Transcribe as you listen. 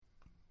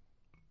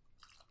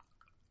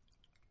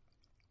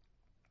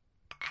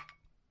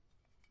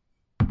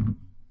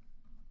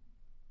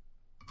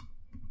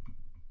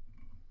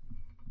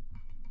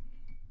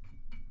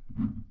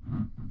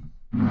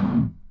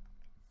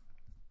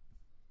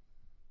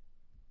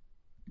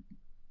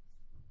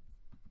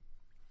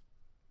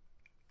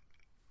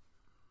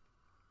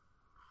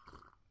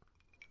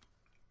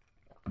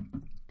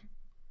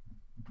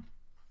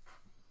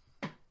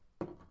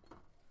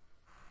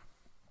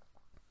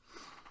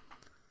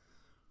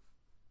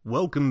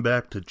Welcome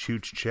back to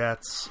Chooch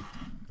Chats,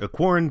 a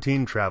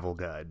quarantine travel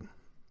guide.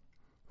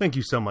 Thank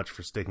you so much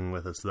for sticking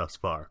with us thus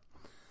far.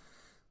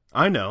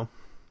 I know,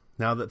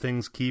 now that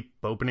things keep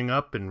opening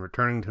up and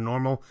returning to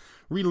normal,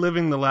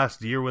 reliving the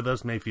last year with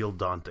us may feel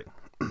daunting.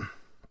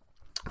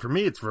 For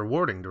me, it's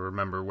rewarding to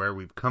remember where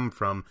we've come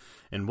from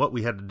and what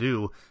we had to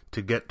do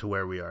to get to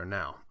where we are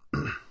now.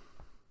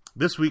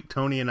 This week,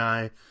 Tony and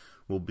I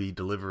will be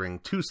delivering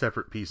two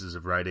separate pieces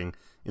of writing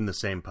in the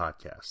same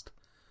podcast.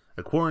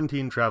 A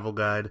Quarantine Travel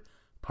Guide,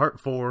 Part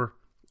 4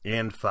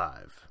 and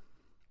 5.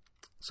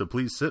 So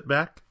please sit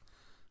back,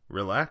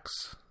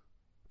 relax,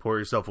 pour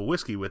yourself a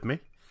whiskey with me,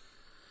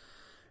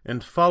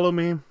 and follow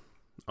me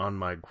on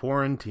my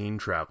quarantine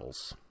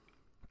travels.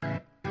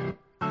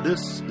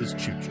 This is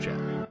Chooch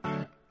Chat.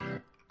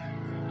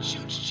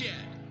 Chooch Chat.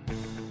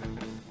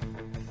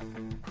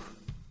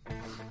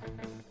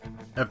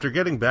 After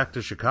getting back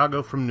to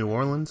Chicago from New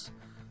Orleans,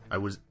 I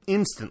was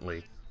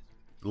instantly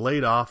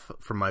laid off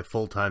from my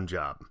full-time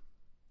job.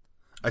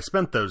 I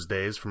spent those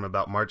days from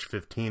about March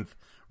 15th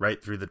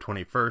right through the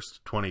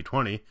 21st,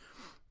 2020,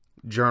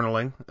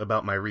 journaling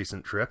about my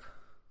recent trip,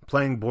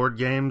 playing board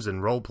games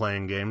and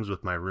role-playing games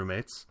with my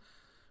roommates,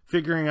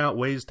 figuring out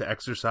ways to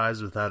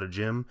exercise without a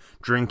gym,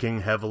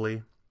 drinking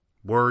heavily,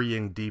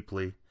 worrying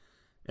deeply,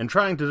 and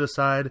trying to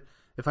decide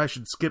if I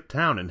should skip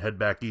town and head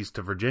back east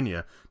to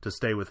Virginia to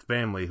stay with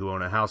family who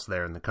own a house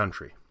there in the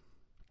country.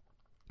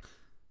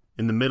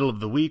 In the middle of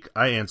the week,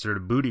 I answered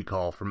a booty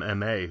call from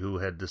M.A., who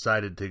had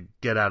decided to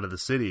get out of the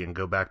city and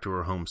go back to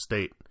her home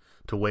state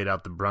to wait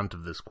out the brunt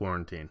of this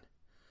quarantine.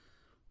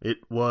 It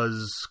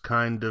was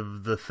kind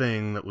of the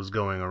thing that was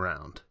going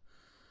around.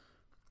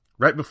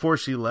 Right before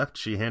she left,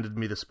 she handed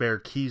me the spare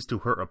keys to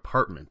her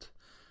apartment,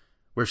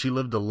 where she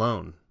lived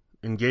alone,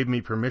 and gave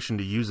me permission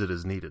to use it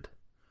as needed.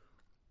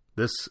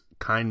 This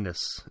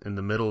kindness in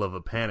the middle of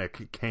a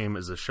panic came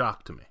as a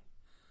shock to me.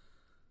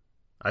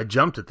 I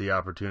jumped at the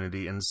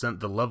opportunity and sent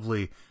the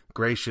lovely,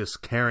 gracious,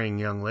 caring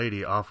young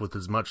lady off with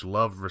as much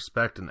love,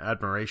 respect, and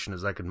admiration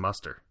as I could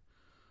muster.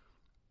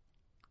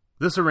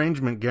 This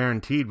arrangement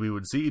guaranteed we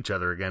would see each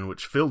other again,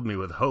 which filled me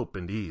with hope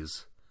and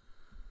ease.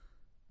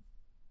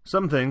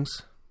 Some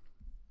things,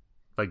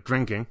 like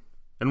drinking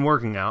and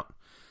working out,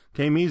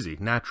 came easy,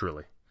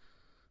 naturally.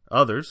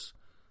 Others,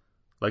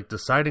 like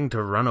deciding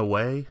to run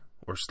away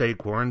or stay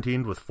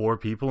quarantined with 4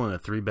 people in a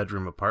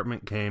 3-bedroom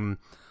apartment, came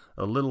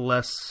a little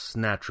less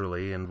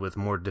naturally and with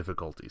more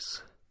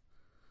difficulties.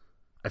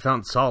 I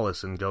found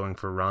solace in going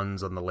for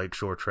runs on the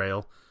Lakeshore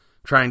Trail,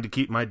 trying to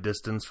keep my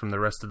distance from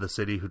the rest of the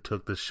city who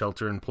took this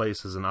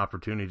shelter-in-place as an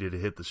opportunity to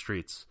hit the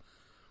streets.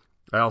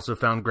 I also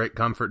found great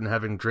comfort in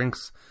having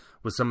drinks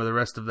with some of the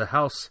rest of the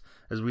house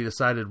as we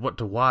decided what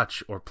to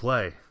watch or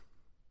play.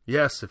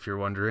 Yes, if you're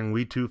wondering,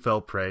 we too fell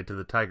prey to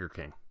the Tiger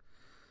King.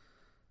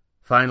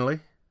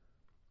 Finally,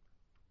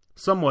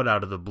 somewhat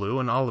out of the blue,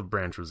 an olive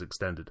branch was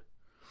extended.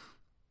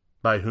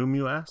 By whom,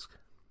 you ask?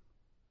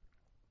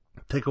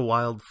 Take a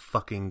wild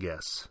fucking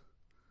guess.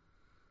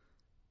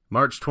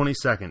 March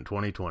 22nd,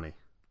 2020.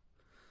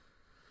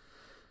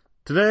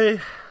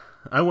 Today,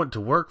 I went to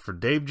work for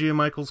Dave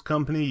Giamichael's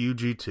company,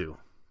 UG2.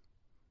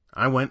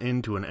 I went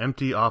into an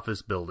empty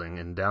office building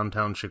in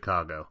downtown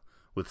Chicago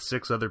with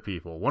 6 other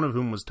people, one of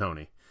whom was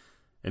Tony,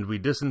 and we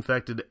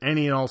disinfected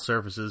any and all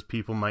surfaces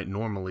people might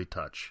normally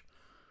touch.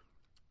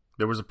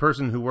 There was a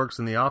person who works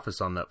in the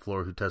office on that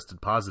floor who tested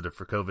positive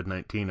for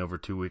COVID-19 over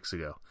 2 weeks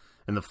ago,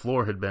 and the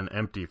floor had been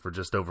empty for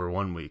just over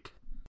 1 week.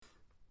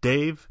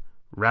 Dave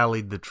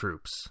rallied the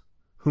troops,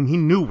 whom he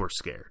knew were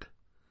scared,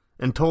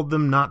 and told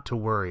them not to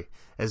worry,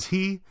 as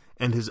he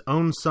and his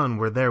own son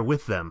were there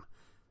with them,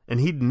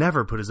 and he'd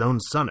never put his own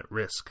son at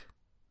risk.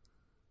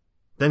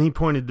 Then he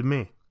pointed to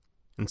me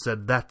and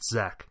said, "That's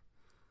Zach,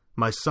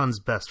 my son's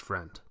best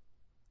friend.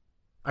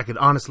 I could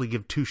honestly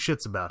give 2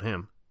 shits about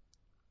him."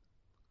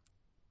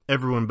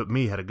 Everyone but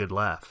me had a good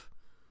laugh,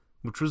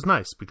 which was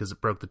nice because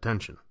it broke the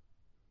tension.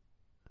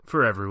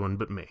 For everyone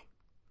but me.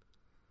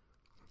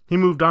 He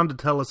moved on to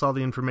tell us all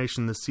the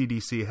information the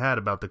CDC had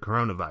about the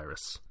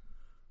coronavirus.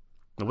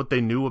 What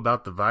they knew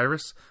about the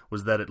virus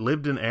was that it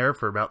lived in air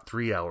for about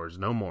 3 hours,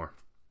 no more.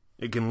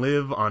 It can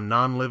live on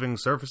non-living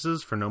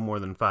surfaces for no more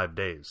than 5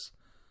 days.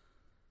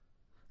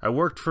 I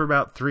worked for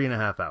about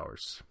 3.5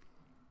 hours.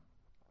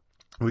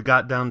 We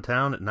got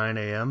downtown at 9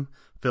 a.m.,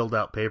 filled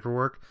out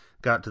paperwork,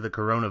 got to the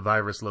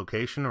coronavirus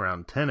location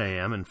around 10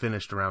 a.m. and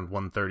finished around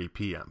 1:30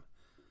 p.m.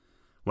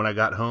 When I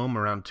got home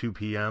around 2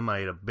 p.m., I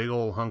ate a big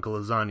old hunk of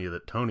lasagna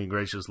that Tony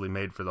graciously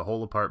made for the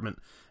whole apartment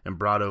and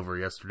brought over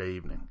yesterday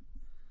evening.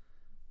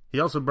 He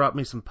also brought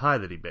me some pie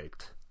that he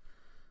baked.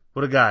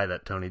 What a guy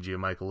that Tony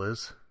Giamichael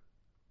is.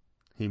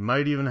 He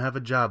might even have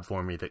a job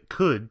for me that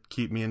could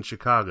keep me in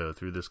Chicago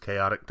through this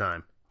chaotic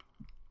time.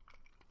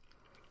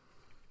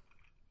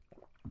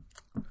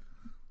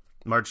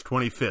 March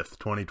 25th,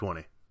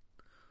 2020.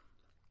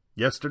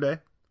 Yesterday,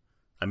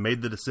 I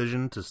made the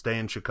decision to stay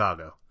in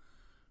Chicago,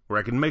 where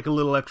I can make a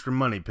little extra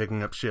money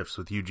picking up shifts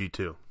with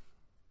UG2.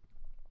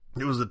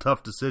 It was a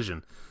tough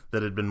decision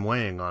that had been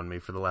weighing on me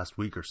for the last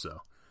week or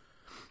so.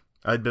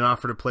 I'd been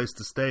offered a place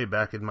to stay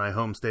back in my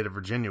home state of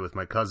Virginia with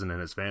my cousin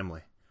and his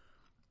family.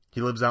 He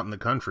lives out in the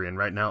country, and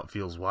right now it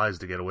feels wise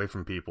to get away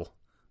from people,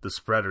 the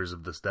spreaders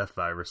of this death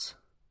virus.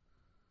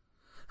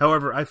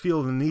 However, I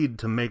feel the need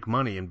to make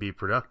money and be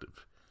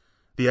productive.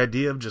 The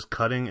idea of just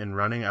cutting and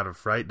running out of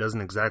fright doesn't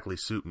exactly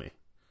suit me.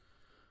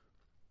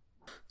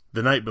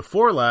 The night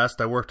before last,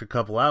 I worked a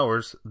couple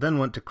hours, then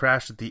went to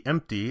crash at the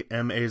empty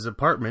M.A.'s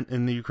apartment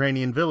in the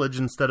Ukrainian village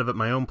instead of at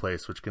my own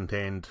place, which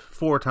contained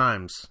 4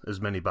 times as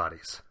many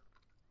bodies.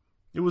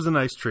 It was a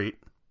nice treat,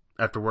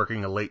 after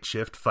working a late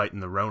shift fighting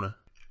the Rona.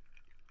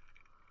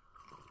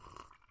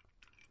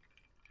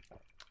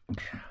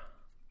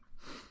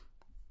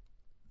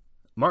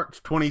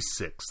 March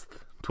 26th,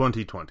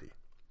 2020.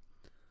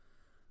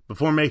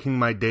 Before making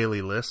my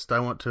daily list, I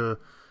want to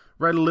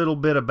write a little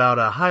bit about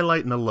a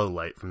highlight and a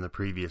lowlight from the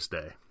previous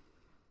day.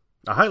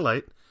 A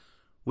highlight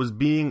was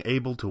being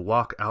able to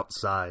walk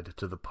outside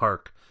to the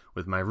park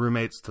with my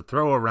roommates to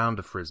throw around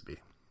a frisbee.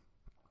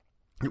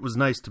 It was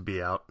nice to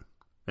be out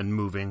and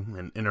moving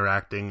and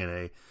interacting in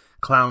a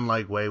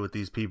clown-like way with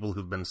these people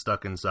who've been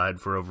stuck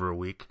inside for over a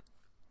week.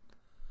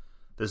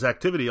 This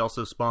activity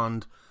also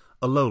spawned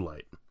a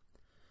lowlight.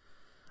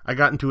 I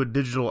got into a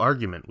digital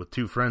argument with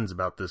 2 friends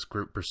about this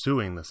group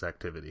pursuing this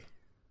activity.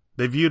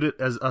 They viewed it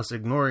as us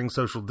ignoring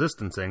social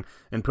distancing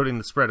and putting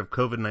the spread of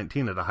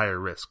COVID-19 at a higher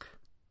risk.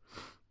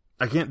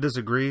 I can't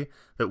disagree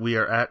that we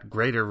are at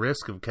greater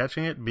risk of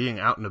catching it being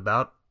out and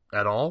about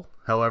at all.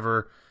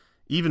 However,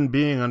 even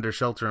being under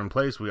shelter in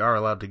place, we are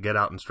allowed to get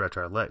out and stretch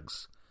our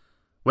legs.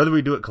 Whether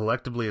we do it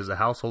collectively as a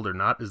household or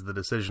not is the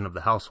decision of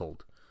the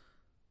household.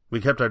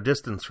 We kept our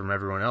distance from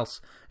everyone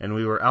else, and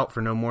we were out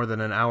for no more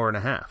than an hour and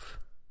a half.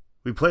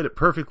 We played it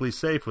perfectly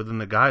safe within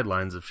the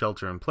guidelines of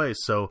shelter in place,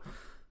 so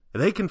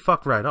they can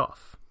fuck right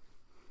off.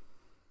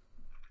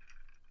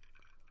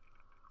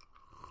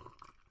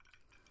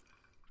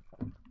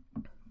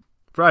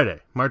 Friday,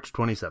 March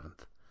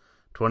 27th,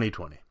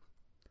 2020.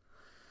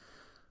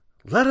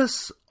 Let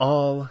us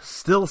all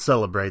still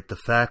celebrate the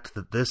fact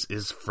that this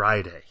is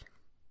Friday.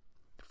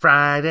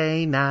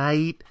 Friday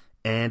night,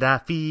 and I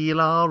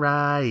feel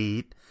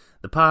alright.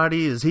 The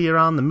party is here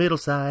on the middle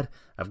side.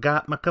 I've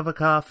got my cup of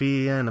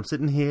coffee, and I'm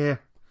sitting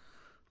here.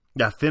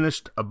 I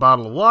finished a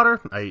bottle of water.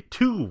 I ate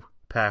 2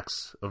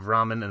 packs of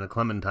ramen and a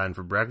clementine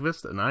for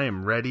breakfast, and I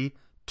am ready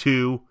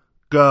to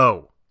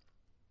go.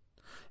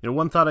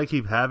 One thought I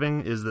keep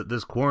having is that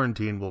this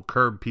quarantine will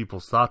curb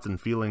people's thoughts and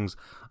feelings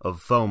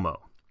of FOMO,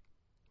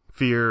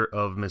 fear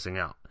of missing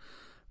out,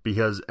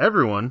 because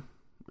everyone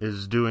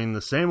is doing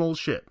the same old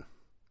shit.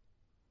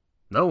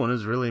 No one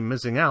is really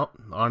missing out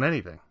on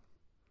anything.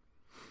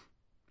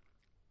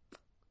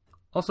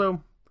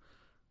 Also,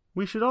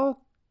 we should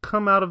all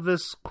come out of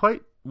this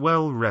quite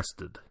well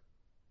rested.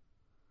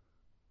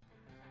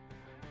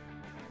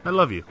 I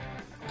love you.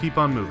 Keep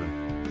on moving.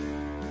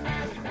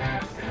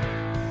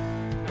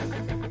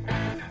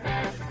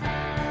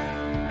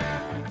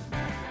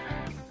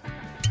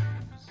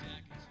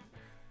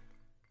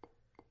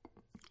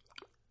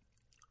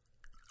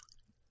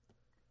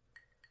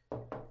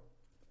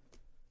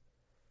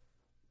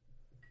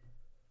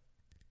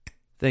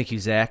 Thank you,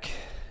 Zach,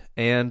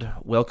 and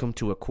welcome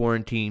to A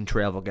Quarantine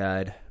Travel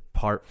Guide,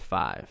 Part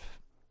 5.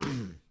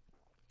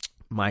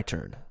 My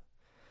turn.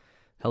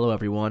 Hello,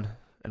 everyone,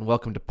 and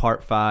welcome to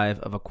Part 5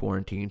 of A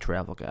Quarantine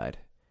Travel Guide.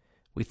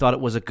 We thought it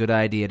was a good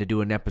idea to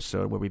do an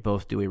episode where we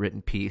both do a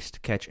written piece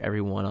to catch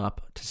everyone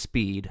up to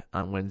speed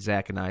on when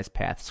Zach and I's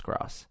paths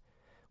cross,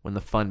 when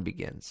the fun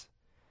begins.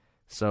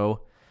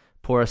 So,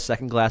 pour a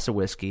second glass of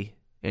whiskey,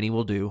 any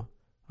will do.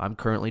 I'm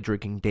currently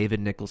drinking David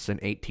Nicholson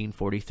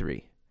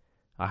 1843.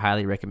 I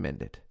highly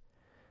recommend it.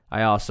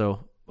 I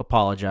also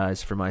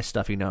apologize for my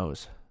stuffy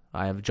nose.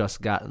 I have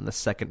just gotten the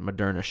second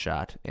Moderna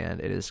shot, and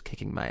it is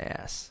kicking my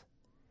ass.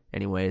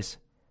 Anyways,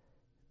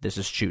 this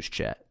is Chooch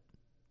Chat.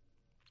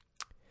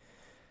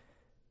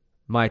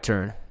 My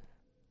turn.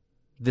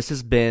 This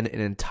has been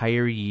an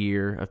entire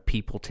year of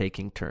people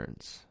taking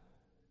turns,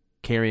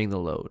 carrying the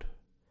load.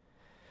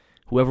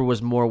 Whoever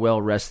was more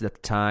well-rested at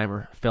the time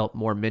or felt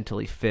more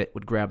mentally fit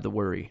would grab the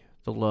worry,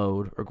 the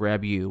load, or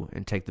grab you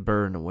and take the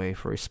burden away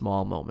for a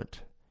small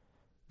moment.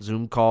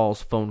 Zoom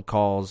calls, phone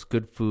calls,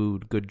 good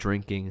food, good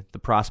drinking, the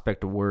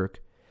prospect of work,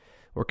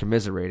 or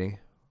commiserating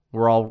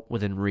were all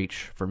within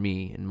reach for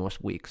me in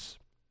most weeks.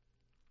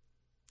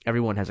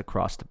 Everyone has a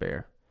cross to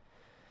bear.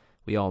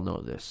 We all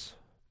know this.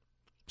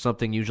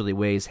 Something usually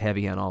weighs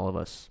heavy on all of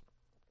us.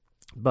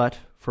 But,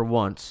 for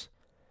once,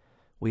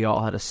 we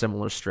all had a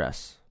similar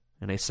stress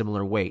and a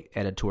similar weight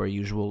added to our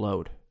usual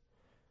load.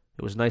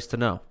 It was nice to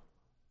know.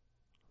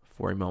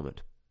 For a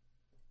moment.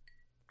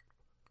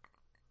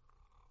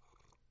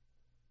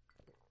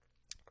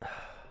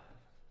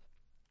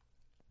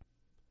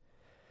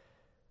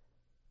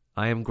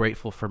 I am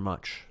grateful for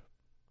much.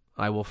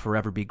 I will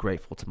forever be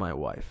grateful to my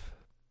wife.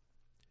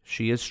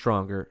 She is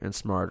stronger and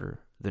smarter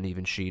than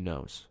even she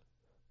knows,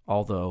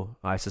 although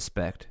I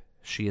suspect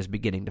she is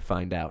beginning to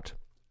find out.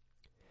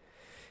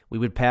 We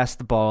would pass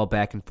the ball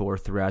back and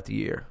forth throughout the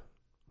year.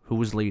 Who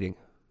was leading?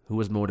 Who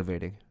was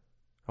motivating?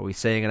 Are we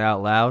saying it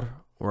out loud,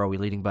 or are we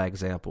leading by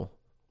example?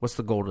 What's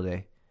the goal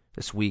today,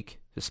 this week,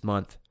 this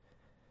month?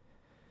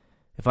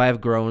 If I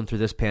have grown through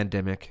this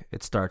pandemic,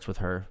 it starts with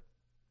her.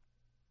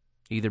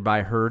 Either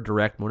by her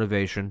direct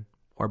motivation,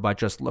 or by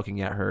just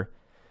looking at her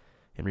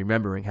and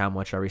remembering how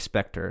much I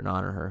respect her and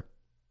honor her.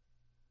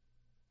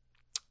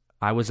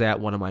 I was at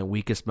one of my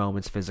weakest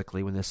moments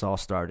physically when this all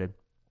started.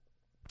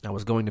 I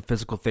was going to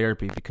physical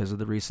therapy because of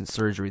the recent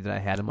surgery that I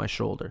had in my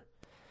shoulder.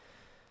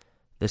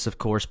 This, of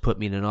course, put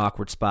me in an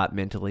awkward spot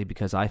mentally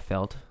because I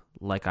felt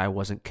like I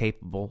wasn't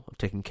capable of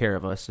taking care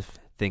of us if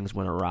things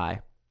went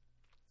awry,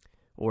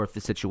 or if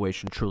the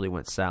situation truly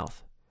went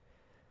south.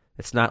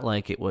 It's not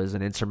like it was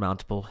an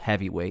insurmountable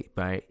heavyweight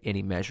by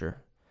any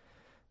measure,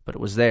 but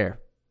it was there,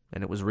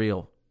 and it was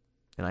real,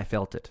 and I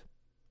felt it.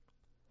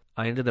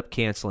 I ended up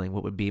canceling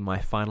what would be my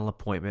final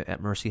appointment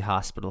at Mercy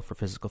Hospital for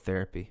physical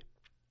therapy.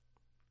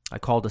 I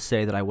called to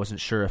say that I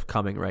wasn't sure if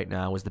coming right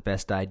now was the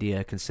best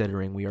idea,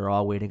 considering we are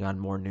all waiting on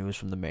more news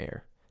from the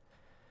mayor,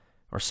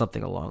 or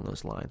something along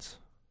those lines.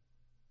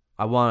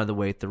 I wanted to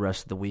wait the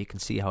rest of the week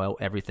and see how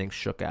everything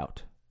shook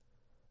out.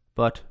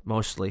 But,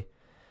 mostly,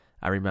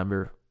 I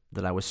remember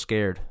that I was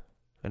scared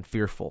and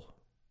fearful.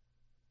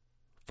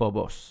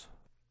 Phobos.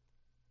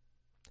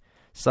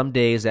 Some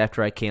days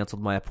after I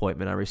canceled my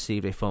appointment, I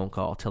received a phone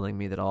call telling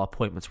me that all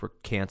appointments were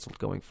canceled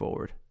going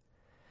forward.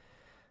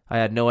 I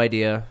had no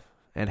idea,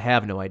 and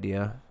have no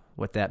idea,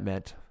 what that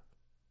meant.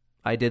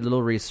 I did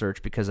little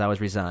research because I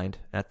was resigned,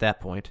 at that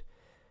point,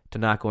 to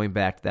not going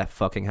back to that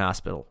fucking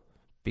hospital,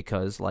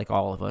 because, like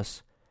all of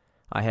us,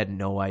 I had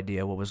no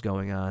idea what was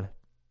going on.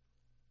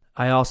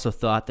 I also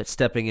thought that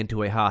stepping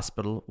into a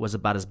hospital was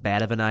about as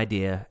bad of an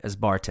idea as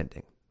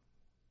bartending.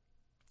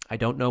 I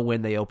don't know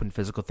when they opened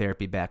physical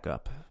therapy back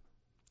up.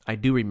 I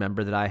do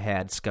remember that I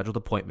had scheduled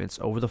appointments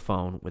over the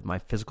phone with my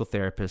physical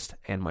therapist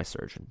and my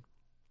surgeon.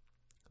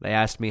 They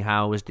asked me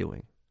how I was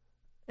doing.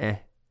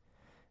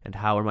 And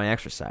how were my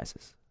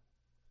exercises?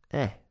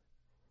 They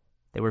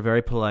were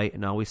very polite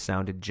and always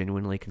sounded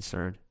genuinely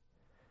concerned.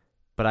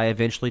 But I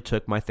eventually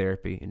took my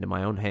therapy into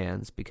my own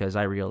hands because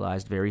I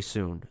realized very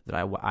soon that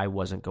I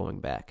wasn't going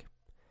back.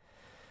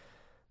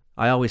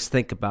 I always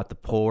think about the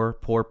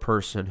poor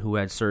person who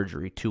had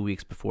surgery 2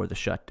 weeks before the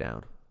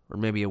shutdown, or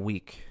maybe a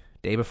week,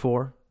 day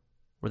before.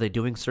 Were they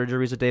doing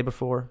surgeries a day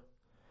before?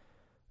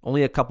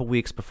 Only a couple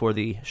weeks before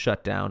the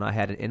shutdown, I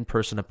had an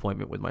in-person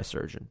appointment with my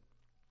surgeon.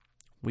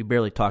 We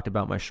barely talked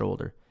about my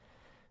shoulder,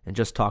 and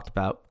just talked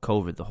about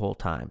COVID the whole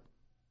time.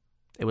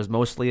 It was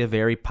mostly a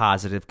very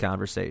positive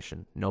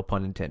conversation, no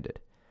pun intended.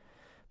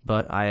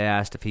 But I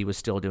asked if he was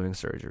still doing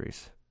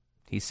surgeries.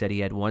 He said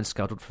he had one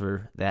scheduled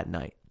for that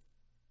night.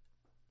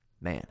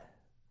 Man,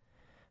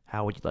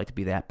 how would you like to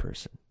be that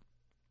person?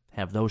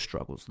 Have those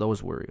struggles,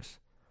 those worries.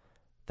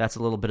 That's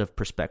a little bit of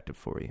perspective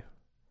for you.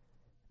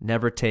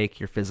 Never take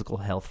your physical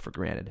health for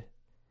granted.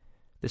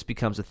 This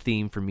becomes a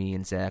theme for me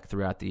and Zach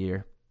throughout the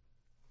year.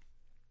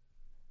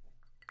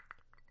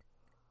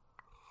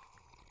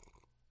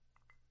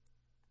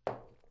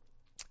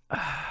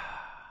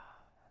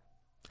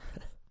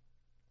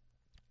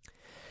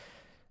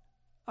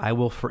 I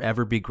will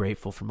forever be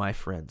grateful for my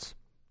friends.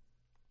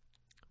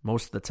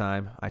 Most of the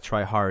time, I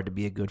try hard to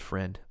be a good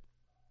friend.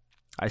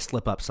 I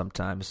slip up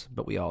sometimes,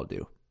 but we all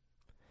do.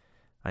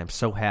 I am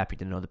so happy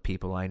to know the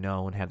people I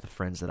know and have the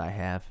friends that I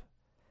have.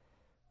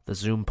 The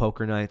Zoom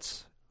poker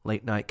nights,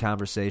 late night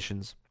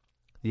conversations,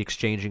 the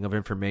exchanging of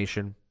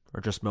information, or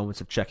just moments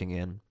of checking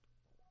in.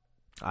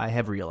 I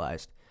have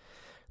realized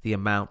the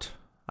amount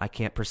I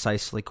can't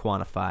precisely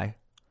quantify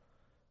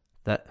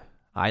that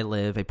I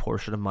live a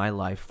portion of my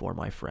life for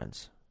my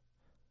friends.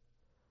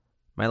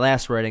 My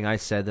last writing, I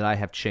said that I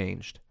have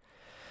changed,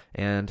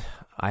 and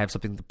I have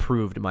something to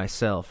prove to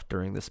myself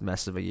during this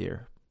mess of a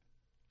year.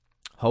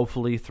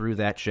 Hopefully, through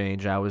that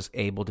change, I was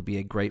able to be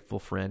a grateful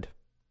friend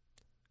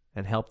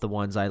and help the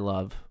ones I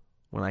love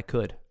when I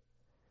could,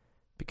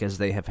 because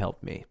they have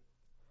helped me.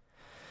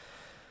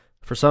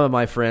 For some of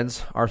my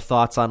friends, our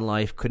thoughts on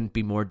life couldn't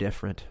be more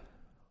different.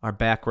 Our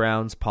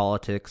backgrounds,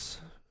 politics,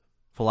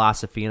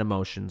 philosophy, and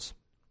emotions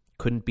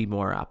couldn't be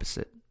more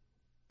opposite.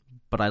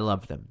 But I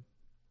love them.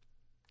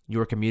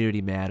 Your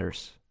community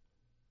matters.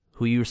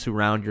 Who you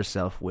surround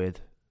yourself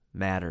with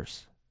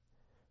matters.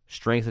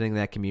 Strengthening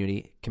that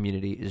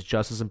community is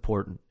just as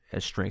important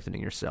as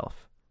strengthening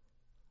yourself.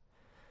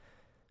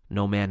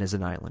 No man is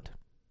an island.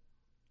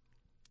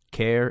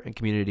 Care and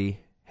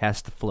community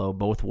has to flow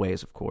both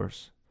ways, of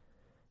course.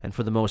 And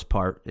for the most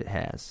part, it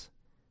has.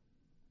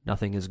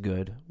 Nothing is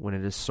good when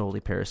it is solely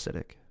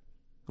parasitic,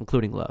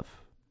 including love.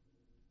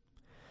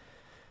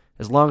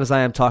 As long as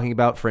I am talking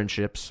about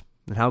friendships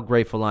and how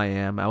grateful I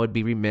am, I would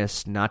be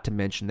remiss not to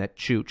mention that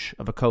chooch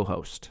of a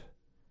co-host.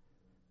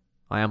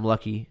 I am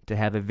lucky to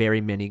have a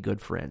very many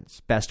good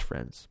friends, best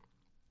friends.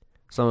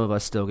 Some of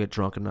us still get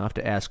drunk enough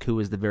to ask who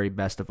is the very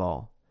best of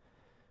all,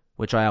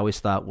 which I always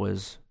thought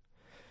was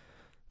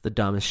the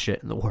dumbest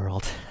shit in the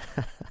world.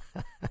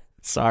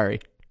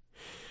 Sorry,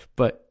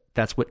 but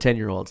that's what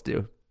 10-year-olds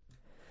do.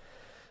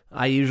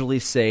 I usually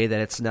say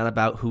that it's not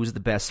about who's the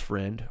best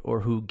friend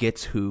or who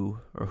gets who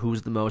or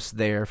who's the most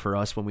there for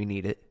us when we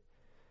need it.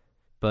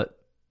 But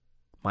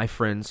my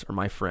friends are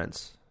my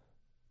friends.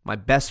 My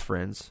best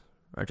friends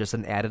are just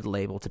an added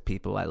label to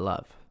people I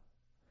love.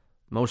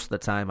 Most of the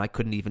time, I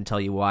couldn't even tell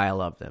you why I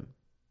love them.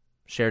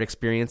 Shared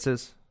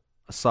experiences?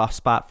 A soft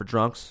spot for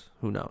drunks?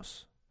 Who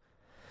knows?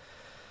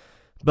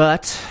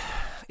 But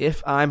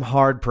if I'm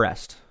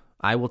hard-pressed,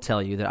 I will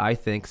tell you that I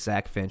think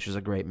Zach Finch is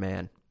a great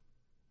man.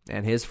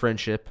 And his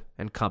friendship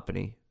and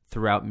company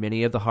throughout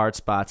many of the hard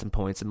spots and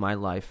points in my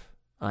life,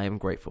 I am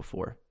grateful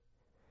for.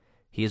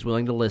 He is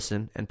willing to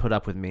listen and put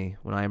up with me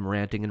when I am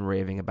ranting and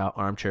raving about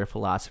armchair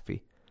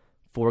philosophy,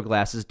 4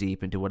 glasses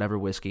deep into whatever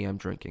whiskey I'm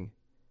drinking.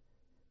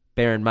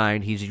 Bear in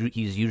mind, he's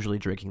usually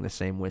drinking the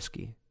same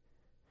whiskey.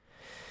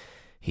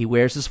 He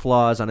wears his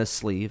flaws on his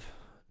sleeve,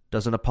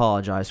 doesn't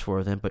apologize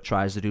for them, but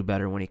tries to do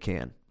better when he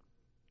can.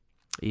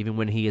 Even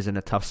when he is in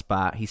a tough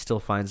spot, he still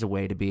finds a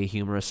way to be a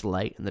humorous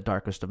light in the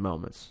darkest of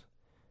moments.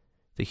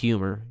 The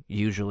humor,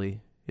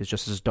 usually, is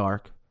just as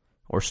dark,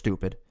 or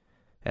stupid,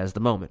 as the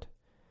moment,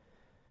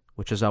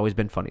 which has always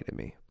been funny to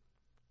me.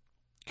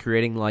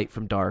 Creating light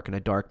from dark in a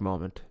dark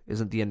moment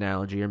isn't the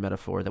analogy or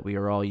metaphor that we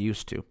are all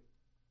used to,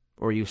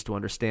 or used to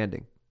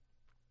understanding,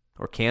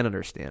 or can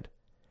understand.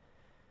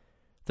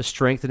 The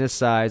strength in his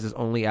size is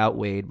only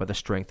outweighed by the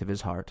strength of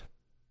his heart.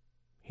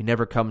 He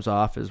never comes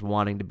off as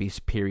wanting to be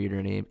superior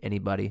to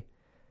anybody,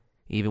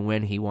 even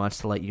when he wants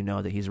to let you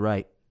know that he's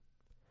right.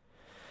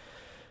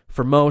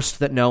 For most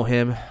that know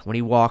him, when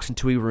he walks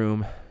into a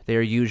room, they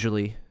are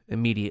usually,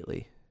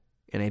 immediately,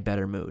 in a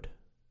better mood.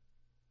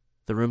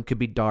 The room could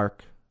be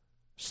dark,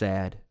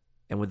 sad,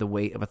 and with the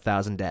weight of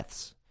 1,000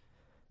 deaths,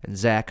 and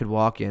Zach could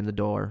walk in the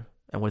door,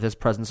 and with his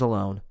presence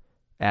alone,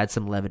 add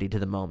some levity to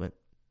the moment.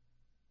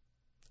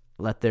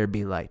 Let there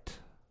be light.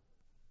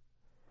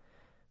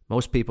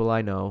 Most people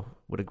I know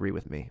would agree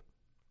with me.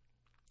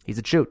 He's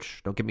a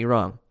chooch, don't get me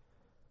wrong.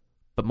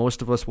 But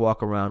most of us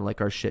walk around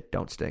like our shit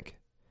don't stink.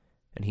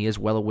 And he is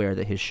well aware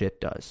that his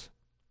shit does.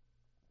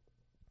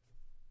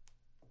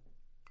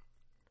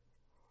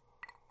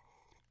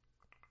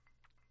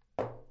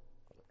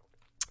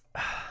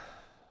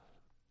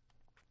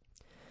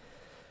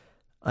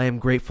 I am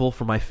grateful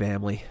for my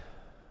family.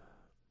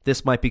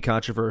 This might be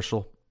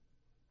controversial,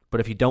 but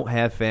if you don't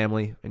have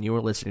family and you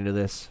are listening to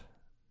this,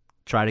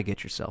 try to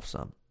get yourself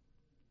some.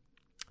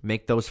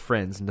 Make those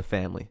friends into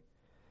family.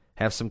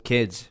 Have some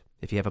kids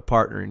if you have a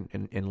partner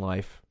in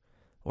life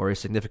or a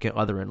significant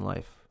other in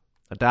life.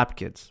 Adopt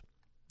kids.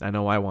 I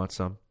know I want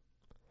some.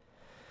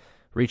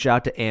 Reach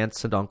out to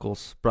aunts and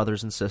uncles,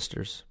 brothers and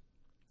sisters,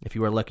 if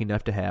you are lucky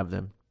enough to have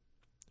them.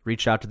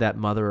 Reach out to that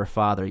mother or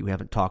father you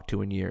haven't talked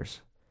to in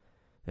years,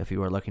 if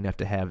you are lucky enough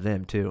to have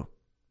them too.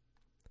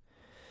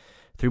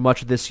 Through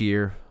much of this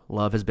year,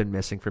 love has been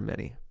missing for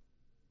many.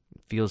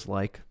 It feels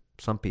like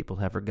some people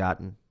have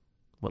forgotten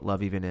what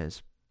love even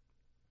is.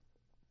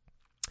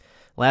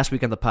 Last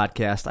week on the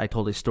podcast, I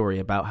told a story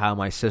about how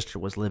my sister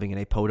was living in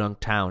a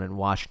podunk town in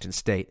Washington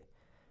State.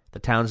 The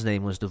town's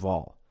name was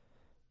Duval.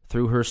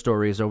 Through her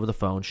stories over the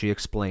phone, she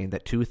explained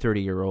that 2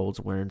 30-year-olds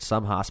were in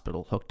some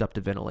hospital hooked up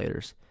to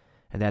ventilators,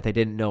 and that they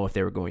didn't know if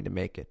they were going to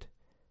make it.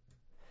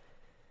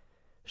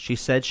 She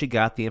said she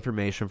got the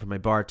information from a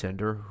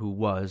bartender who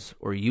was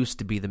or used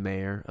to be the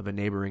mayor of a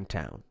neighboring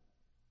town.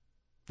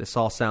 This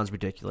all sounds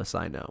ridiculous,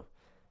 I know.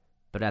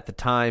 But at the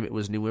time, it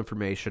was new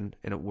information,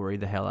 and it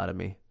worried the hell out of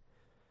me.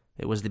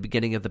 It was the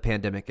beginning of the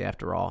pandemic,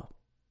 after all.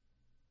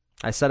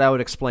 I said I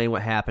would explain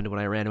what happened when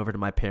I ran over to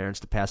my parents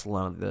to pass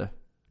along the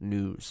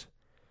news.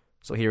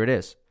 So here it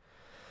is.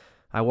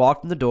 I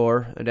walked in the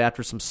door, and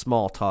after some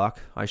small talk,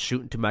 I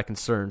shoot into my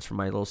concerns for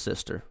my little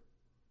sister.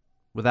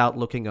 Without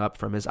looking up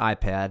from his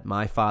iPad,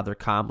 my father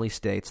calmly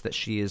states that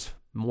she is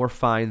more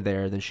fine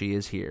there than she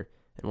is here,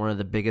 in one of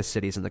the biggest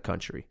cities in the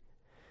country.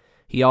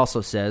 He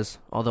also says,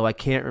 although I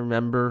can't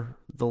remember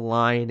the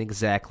line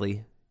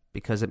exactly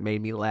because it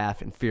made me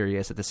laugh and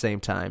furious at the same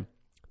time,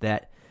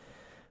 that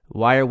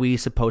why are we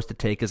supposed to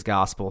take as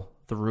gospel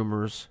the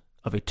rumors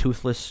of a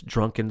toothless,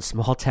 drunken,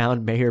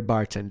 small-town mayor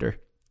bartender?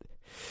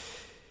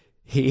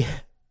 He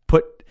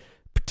put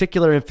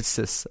particular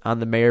emphasis on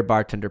the mayor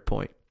bartender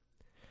point.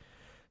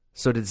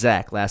 So did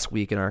Zach last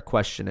week in our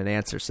question and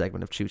answer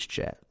segment of Chooch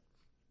Chat.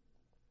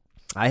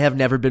 I have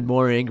never been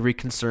more angry,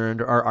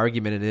 concerned, or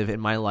argumentative in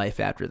my life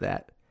after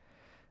that.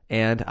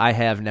 And I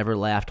have never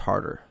laughed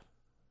harder.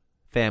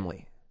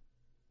 Family.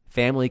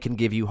 Family can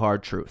give you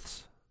hard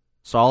truths,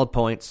 solid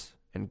points,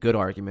 and good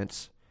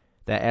arguments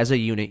that as a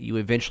unit you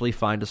eventually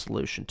find a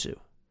solution to.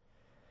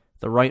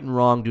 The right and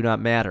wrong do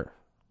not matter.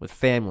 With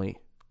family,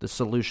 the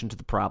solution to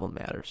the problem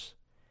matters.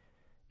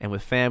 And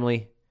with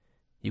family,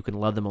 you can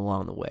love them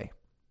along the way.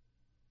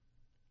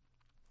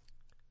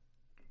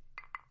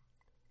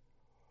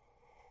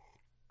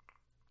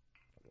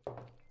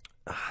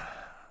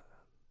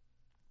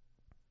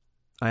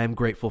 I am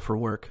grateful for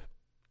work,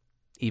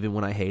 even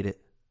when I hate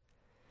it.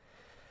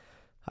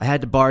 I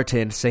had to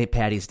bartend St.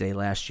 Paddy's Day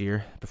last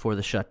year before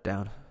the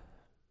shutdown.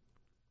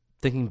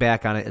 Thinking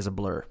back on it is a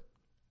blur.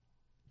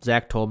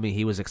 Zach told me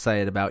he was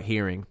excited about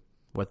hearing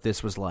what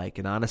this was like,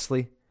 and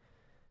honestly,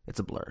 it's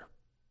a blur.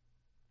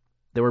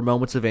 There were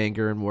moments of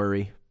anger and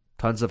worry,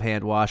 tons of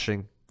hand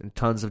washing, and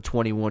tons of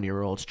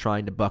 21-year-olds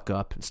trying to buck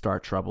up and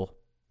start trouble.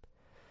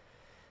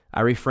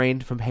 I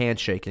refrained from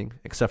handshaking,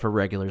 except for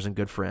regulars and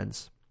good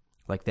friends.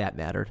 Like that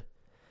mattered.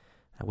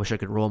 I wish I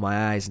could roll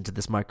my eyes into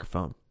this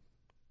microphone.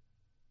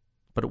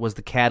 But it was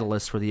the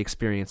catalyst for the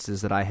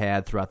experiences that I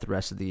had throughout the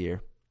rest of the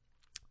year.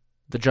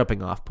 The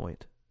jumping off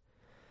point.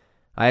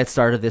 I had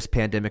started this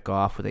pandemic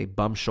off with a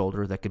bum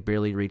shoulder that could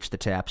barely reach the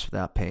taps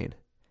without pain,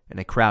 and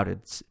a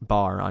crowded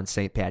bar on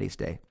St. Patty's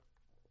Day.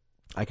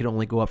 I could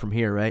only go up from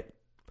here, right?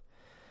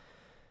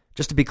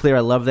 Just to be clear,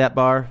 I love that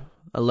bar,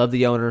 I love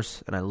the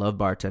owners, and I love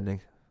bartending.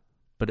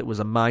 But it was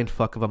a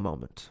mindfuck of a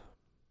moment.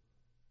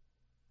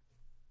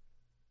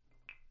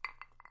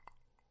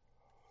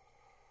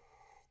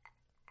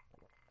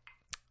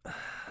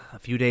 A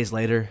few days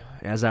later,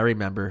 as I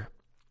remember,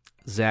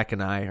 Zach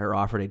and I are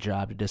offered a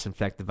job to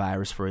disinfect the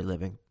virus for a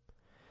living.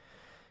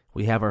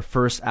 We have our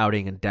first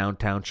outing in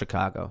downtown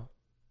Chicago.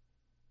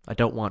 I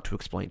don't want to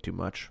explain too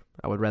much.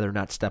 I would rather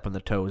not step on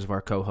the toes of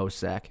our co-host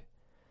Zach.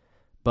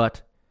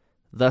 But,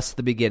 thus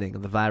the beginning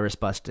of the virus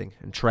busting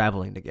and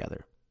traveling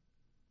together.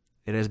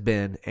 It has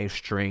been a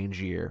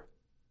strange year.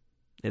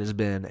 It has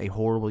been a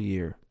horrible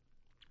year.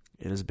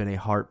 It has been a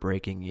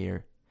heartbreaking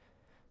year.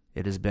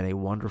 It has been a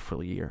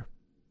wonderful year.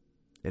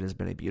 It has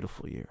been a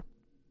beautiful year.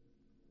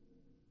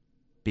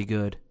 Be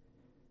good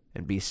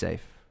and be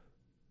safe.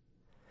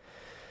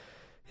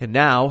 And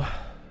now,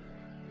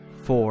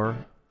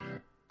 for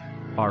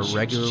our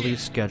regularly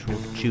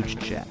scheduled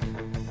Chooch Chat.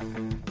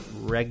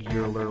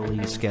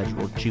 Regularly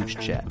scheduled Chooch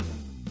Chat.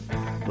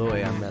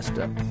 Boy, I messed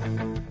up.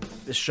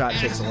 This shot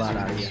takes a lot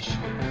out of you.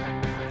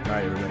 All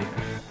right, everybody.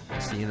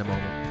 See you in a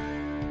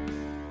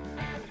moment.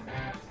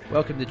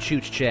 Welcome to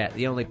Chooch Chat,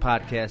 the only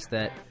podcast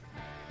that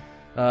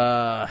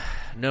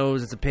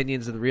knows its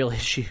opinions and the real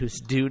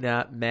issues do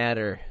not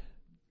matter.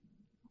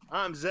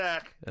 I'm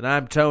Zach. And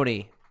I'm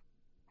Tony.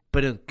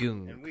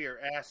 And we are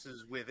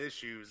asses with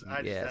issues.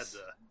 I just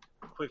had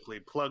to quickly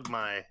plug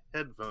my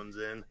headphones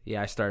in.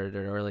 Yeah, I started it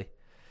early.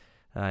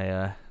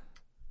 I'm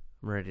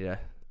ready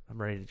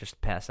to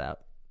just pass out.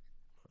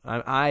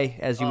 I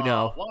as you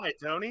know. Why,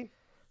 Tony?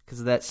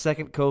 Because of that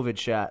second COVID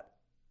shot.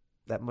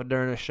 That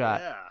Moderna shot.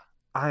 Yeah.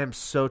 I am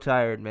so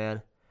tired,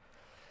 man.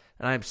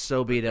 And I am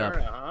so beat up.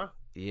 Huh?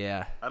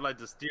 Yeah. I'd like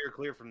to steer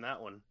clear from that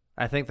one.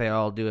 I think they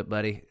all do it,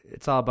 buddy.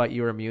 It's all about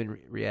your immune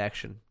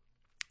reaction.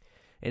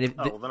 And if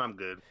well, then I'm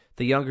good.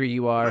 The younger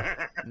you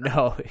are,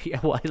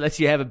 unless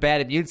you have a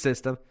bad immune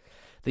system,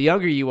 the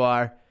younger you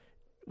are,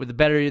 with the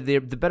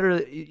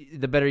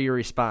better your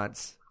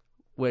response.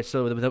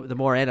 So the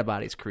more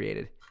antibodies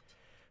created.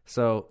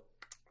 So,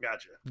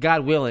 gotcha.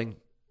 God willing,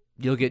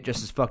 you'll get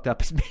just as fucked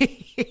up as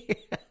me.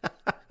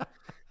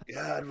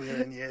 God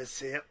willing,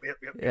 yes, yep.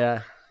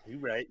 Yeah, you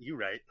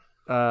right.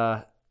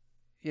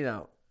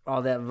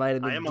 All that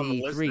vitamin I am D3. on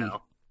the list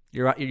now.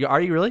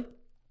 Are you really?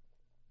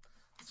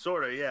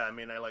 Sort of, yeah. I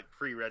mean, I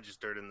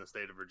pre-registered in the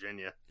state of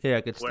Virginia. Yeah,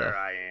 good stuff. Where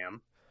I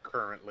am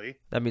currently.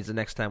 That means the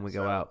next time we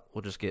go out,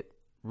 we'll just get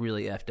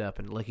really effed up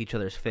and lick each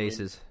other's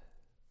faces.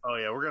 Oh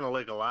yeah, we're gonna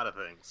lick a lot of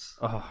things.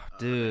 Oh,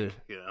 dude.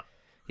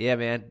 Yeah,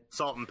 man.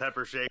 Salt and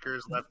pepper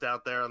shakers left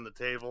out there on the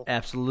table.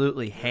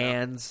 Absolutely.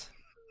 Hands,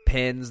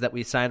 pens that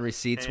we sign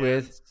receipts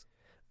with.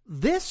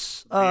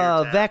 This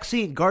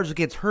vaccine guards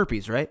against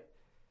herpes, right?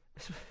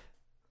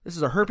 This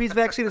is a herpes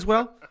vaccine as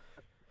well?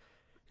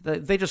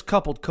 They just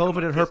coupled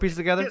COVID and herpes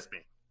together? Kiss me.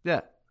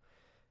 Yeah.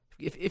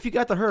 If you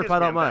got the herp, I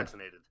don't mind.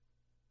 Vaccinated.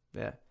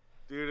 Yeah.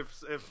 Dude,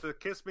 if the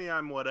kiss me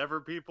I'm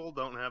whatever people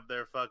don't have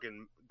their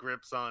fucking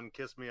grips on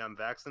kiss me I'm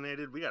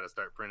vaccinated, we got to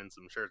start printing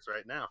some shirts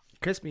right now.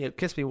 Kiss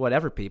me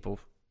whatever people.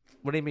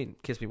 What do you mean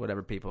kiss me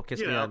whatever people? Kiss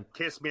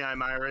me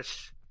I'm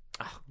Irish.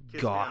 Oh,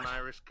 kiss God. me I'm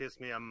Irish. Kiss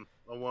me I'm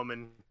a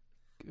woman.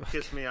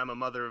 Kiss me I'm a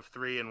mother of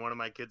 3 and one of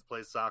my kids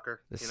plays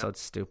soccer. This is so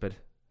stupid.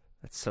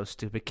 That's so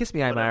stupid. Kiss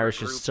me I'm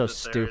Irish is so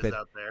stupid.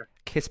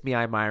 Kiss me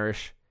I'm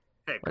Irish.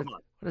 Hey, come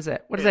on. What is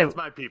that? What is that? It's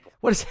my people.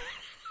 What is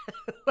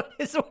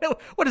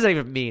what does that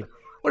even mean?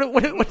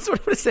 What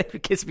does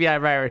that? Kiss me,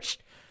 I'm Irish.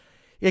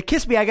 Yeah,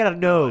 kiss me, I got a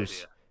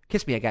nose.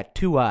 Kiss me, I got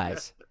 2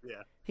 eyes.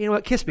 Yeah. You know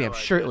what? Kiss me, I'm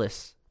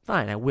shirtless.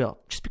 Fine, I will.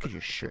 Just because you're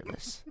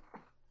shirtless.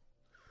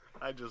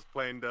 I just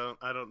plain don't.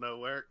 I don't know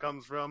where it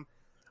comes from.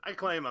 I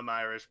claim I'm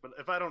Irish, but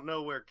if I don't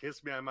know where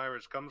 "Kiss Me, I'm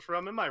Irish" comes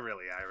from, am I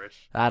really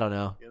Irish? I don't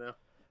know. You know.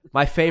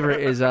 My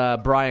favorite is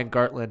Brian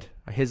Gartland.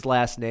 His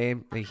last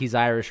name. He's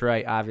Irish,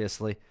 right?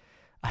 Obviously.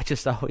 I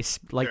just always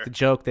like the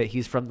joke that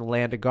he's from the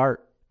land of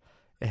Gart.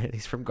 And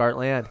he's from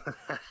Gartland.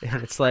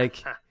 And it's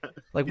like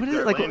what is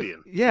it? Like,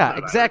 yeah,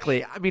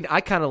 exactly. Irish. I mean, I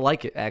kind of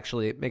like it,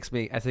 actually. It makes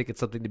me, I think it's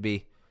something to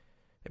be,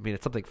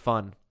 it's something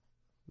fun.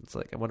 It's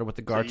like, I wonder what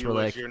the Garts were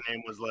like. Your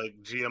name was like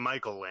Gia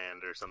Michael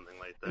Land or something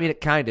like that. I mean,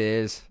 it kind of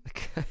is.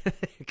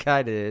 It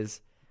kind of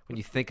is when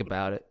you think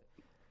about it.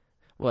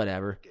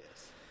 Whatever.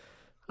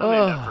 I made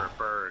that for a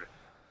bird.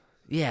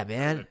 Yeah,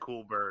 man. That's a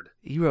cool bird.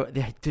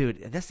 Dude,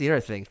 and that's the other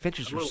thing.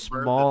 Finches are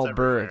small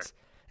birds.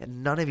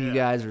 and none of you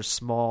guys are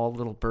small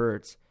little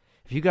birds.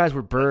 If you guys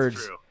were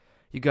birds,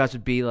 you guys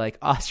would be like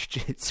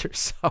ostriches or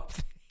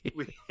something.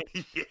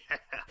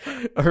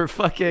 Yeah. Or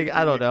fucking,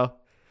 I don't know.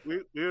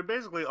 We would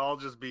basically all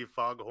just be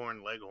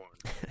Foghorn Leghorn.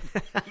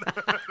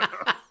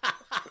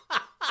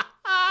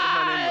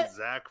 My name was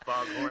Zach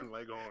Foghorn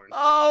Leghorn.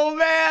 Oh,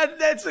 man,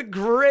 that's a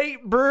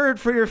great bird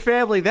for your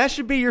family. That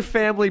should be your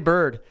family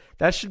bird.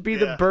 That should be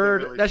the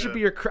bird. Really that should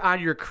be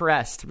on your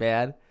crest,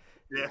 man.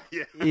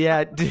 Yeah.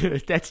 Yeah,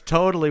 dude, that's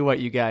totally what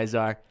you guys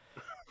are.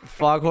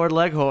 Foghorn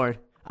Leghorn.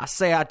 I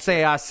say,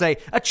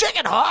 a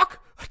chicken hawk.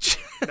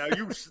 Now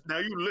you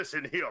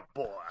listen here,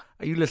 boy.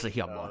 You listen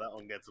here, boy. That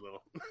one gets a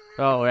little.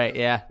 Oh, right,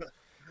 yeah.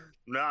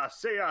 Now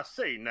I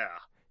say now.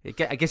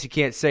 I guess you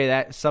can't say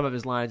that some of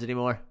his lines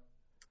anymore.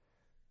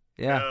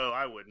 Yeah. No,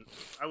 I wouldn't.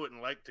 I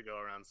wouldn't like to go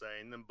around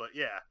saying them, but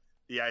yeah.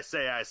 I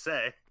say. I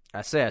say.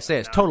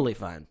 It's totally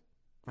fine.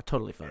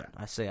 Totally fine.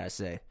 Yeah. I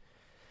say.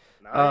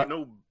 Now, I ain't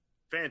no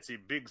fancy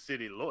big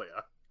city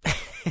lawyer.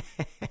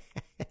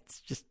 It's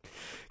just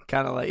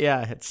kind of like,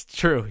 yeah, it's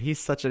true. He's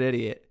such an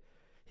idiot.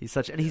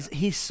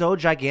 He's so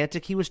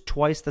gigantic. He was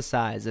twice the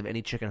size of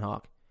any chicken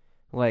hawk.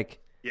 Like,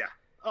 yeah.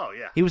 Oh,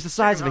 yeah. He was the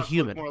size chicken of a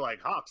human. More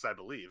like hawks, I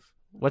believe.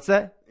 What's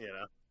that?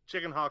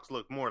 Chicken hawks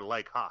look more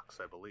like hawks,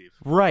 I believe.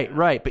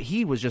 Right. But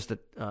he was just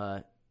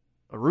a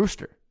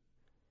rooster.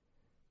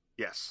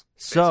 Yes.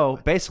 So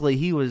basically,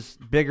 he was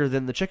bigger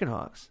than the chicken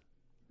hawks.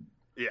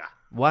 Yeah.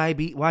 Why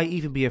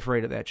even be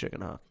afraid of that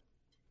chicken hawk?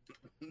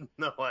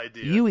 No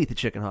idea. You eat the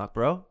chicken hawk,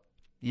 bro.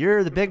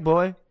 You're the big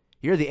boy.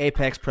 You're the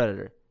apex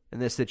predator in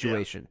this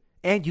situation.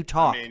 Yeah. And you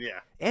talk.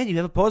 And you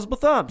have opposable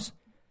thumbs.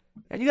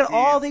 And you got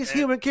all these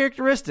human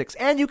characteristics.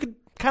 And you can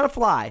kind of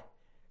fly.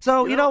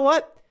 So, you know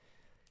what?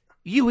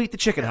 You eat the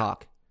chicken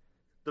hawk.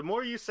 The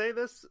more you say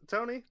this,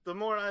 Tony, the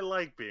more I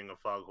like being a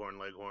Foghorn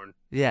Leghorn.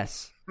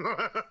 Yes.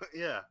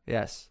 Yeah.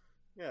 Yes.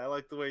 Yeah, I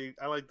like the way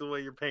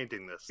you're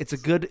painting this. It's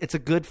a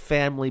good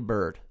family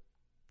bird.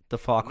 The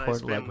Foghorn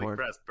nice Leghorn. Family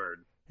crest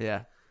bird.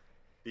 Yeah.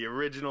 The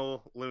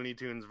original Looney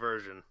Tunes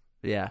version.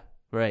 Yeah.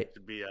 Right.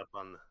 Should be up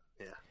on the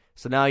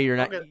So now you're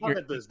not. I'll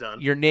get this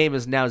done. Your name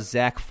is now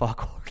Zach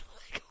Foghorn Leghorn.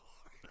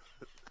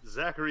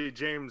 Zachary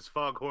James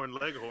Foghorn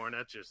Leghorn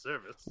at your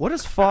service. What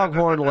does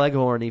Foghorn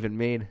Leghorn even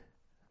mean?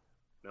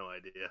 No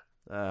idea.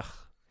 Ugh.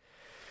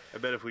 I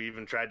bet if we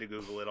even tried to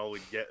Google it, all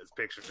we'd get is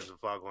pictures of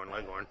Foghorn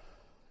Leghorn.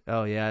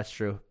 Oh, yeah, that's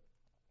true.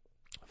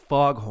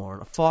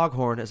 Foghorn. A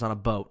foghorn is on a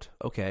boat.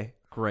 Okay,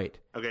 great.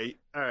 Okay,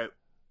 all right.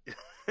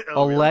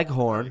 A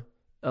leghorn.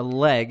 A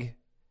leg.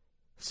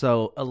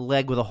 So, a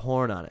leg with a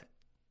horn on it.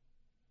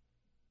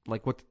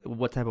 Like,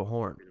 what type of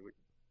horn?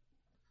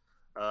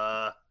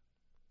 A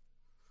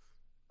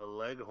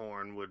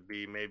leghorn would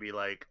be maybe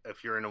like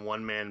if you're in a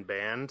one-man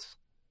band,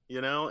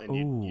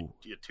 and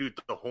you toot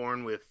the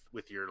horn with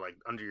your, like,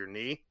 under your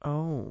knee.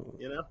 Oh.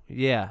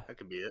 Yeah. That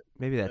could be it.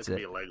 Maybe that's that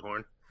could it. be a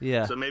leghorn.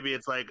 Yeah. So maybe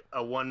it's like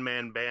a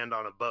one-man band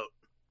on a boat.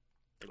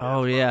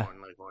 Maybe yeah.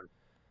 Leghorn.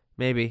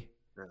 Maybe.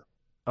 Yeah.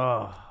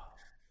 Oh.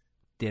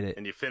 Did it.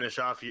 And you finish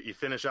off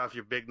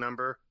your big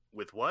number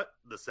with what?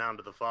 The sound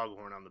of the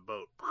foghorn on the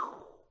boat.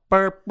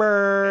 Burp,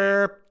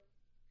 burp.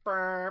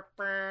 Burp,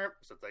 burp.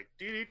 So it's like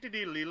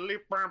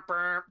burp,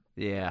 burp.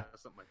 Yeah.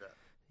 Something like that.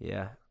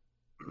 Yeah.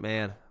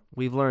 Man,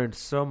 we've learned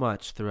so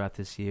much throughout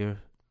this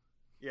year.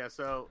 Yeah,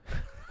 so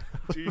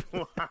do you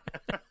want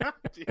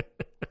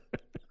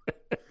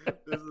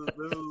This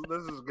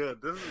is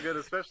good. This is good,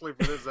 especially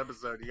for this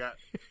episode. You got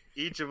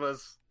each of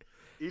us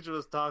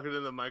talking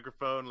in the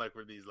microphone like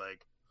we're these,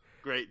 like,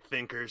 great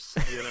thinkers,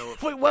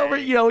 Wait, well,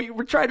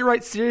 we're trying to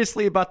write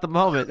seriously about the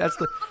moment. That's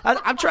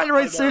I'm trying to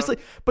write seriously,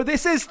 but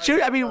this is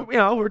chooch. I mean,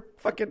 we're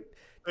fucking.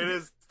 It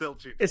is still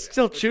chooch. It's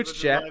still chooch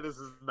chat. This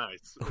is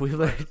nice. We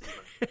learned.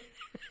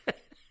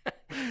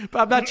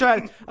 But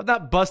I'm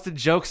not busting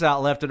jokes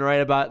out left and right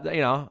about,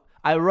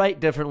 I write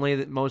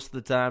differently most of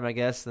the time, I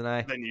guess,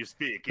 than you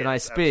speak. Than I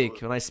speak.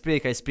 Absolutely. When I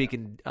speak,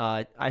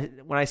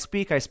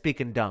 I speak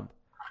in dumb.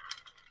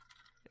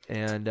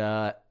 And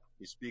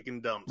you speak in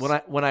dumps.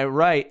 When I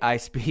write, I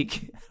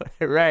speak.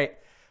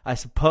 I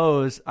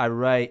suppose I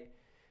write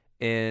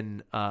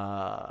in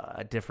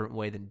a different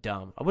way than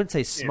dumb. I wouldn't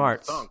say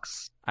smarts. In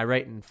funks. I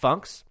write in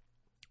funks.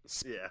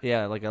 Yeah.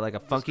 Yeah, like a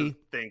funky.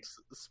 Thinks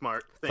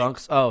smart.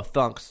 Funks. Oh,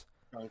 thunks.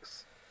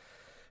 Funks.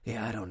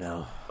 Yeah, I don't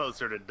know.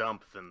 Closer to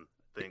dump than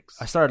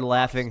thinks. I started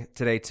laughing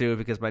today too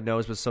because my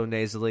nose was so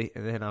nasally,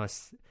 and then I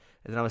was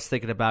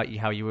thinking about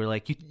how you were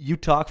like, you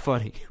talk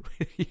funny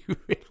when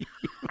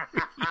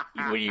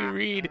you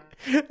read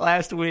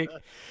last week,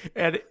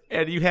 and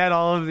you had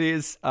all of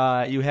these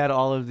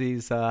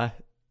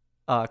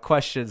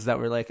questions that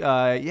were like,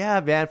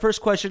 yeah, man.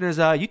 First question is,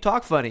 you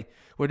talk funny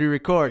when you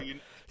record.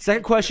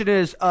 Second question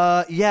is,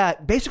 yeah,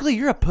 basically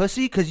you're a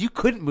pussy because you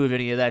couldn't move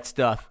any of that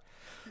stuff.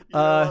 You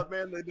know what,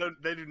 man?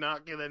 They do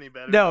not get any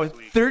better. No. This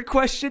week. Third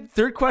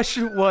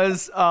question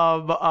was.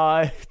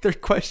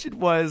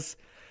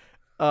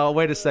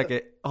 Wait a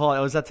second. Hold on.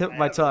 I was at the tip of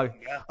my tongue.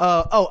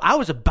 I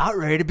was about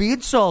ready to be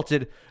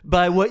insulted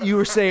by what you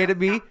were saying to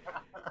me,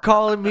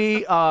 calling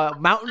me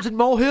mountains and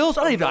molehills.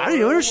 I don't even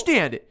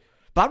understand it.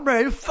 but I'm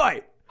ready to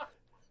fight.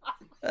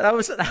 And I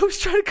was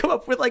trying to come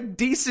up with like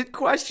decent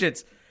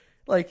questions,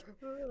 like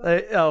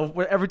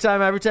every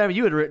time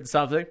you had written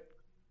something,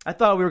 I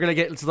thought we were gonna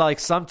get into like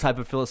some type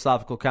of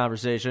philosophical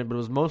conversation, but it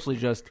was mostly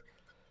just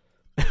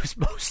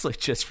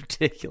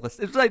ridiculous.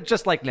 It was like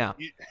just like now.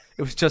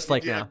 It was just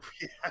like now.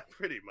 Yeah,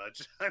 pretty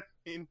much. I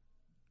mean,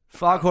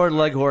 Foghorn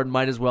Leghorn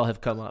might as well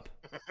have come up.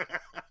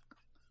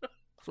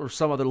 Or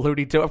some other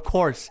Looney Tunes. Of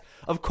course,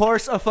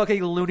 a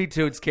fucking Looney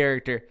Tunes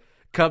character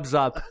comes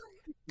up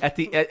at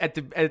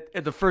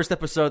the first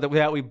episode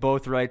that we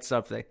both write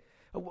something.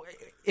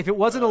 If it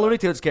wasn't a Looney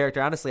Tunes character,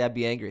 honestly, I'd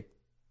be angry.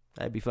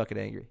 I'd be fucking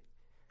angry.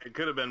 It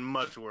could have been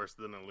much worse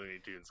than a Looney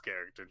Tunes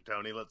character,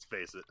 Tony. Let's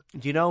face it.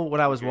 Do you know what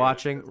I was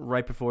watching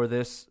right before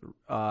this?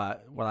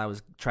 When I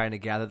was trying to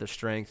gather the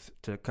strength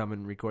to come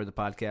and record the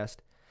podcast.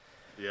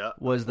 Yeah.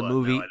 Was the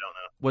movie? No, I don't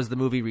know. Was the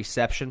movie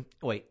Reception?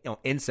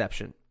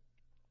 Inception.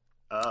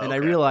 And okay. I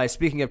realized,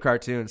 speaking of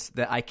cartoons,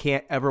 that I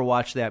can't ever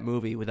watch that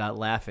movie without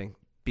laughing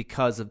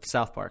because of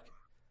South Park.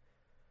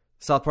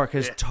 South Park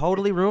has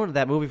totally ruined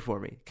that movie for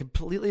me.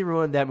 Completely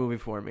ruined that movie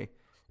for me.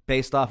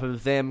 Based off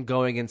of them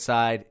going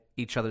inside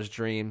each other's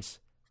dreams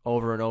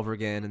over and over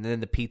again, and then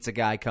the pizza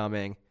guy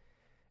coming,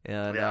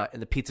 and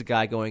the pizza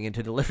guy going in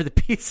to deliver the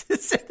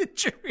pizzas in the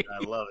dream. I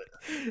love it.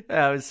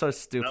 That was so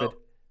stupid. No,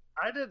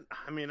 I didn't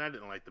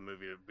like the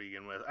movie to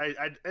begin with.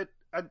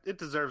 It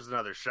deserves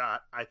another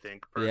shot, I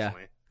think,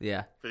 personally.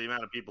 Yeah. For the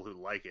amount of people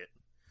who like it.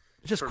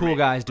 It's just cool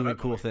guys doing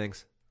cool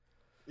things.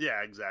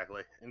 Yeah,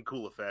 exactly. And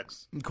cool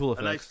effects. A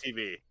nice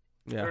TV.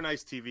 Yeah. There are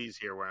nice TVs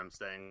here where I'm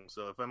staying,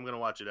 so if I'm going to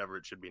watch it ever,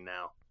 it should be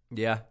now.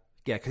 Yeah.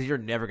 Yeah, because you're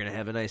never going to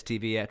have a nice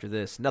TV after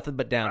this. Nothing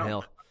but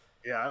downhill.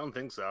 I don't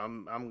think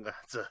so.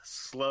 It's a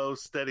slow,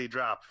 steady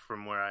drop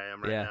from where I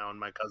am right now in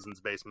my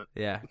cousin's basement.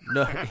 Yeah.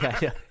 No.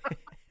 Yeah.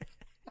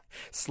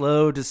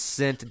 Slow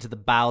descent into the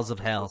bowels of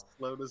hell.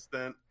 Slow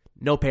descent.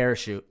 No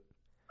parachute.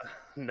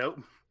 Nope.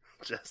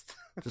 Just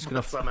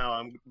gonna somehow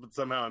I'm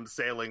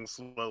sailing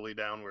slowly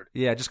downward.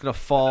 Yeah, just gonna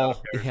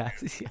fall. Yeah,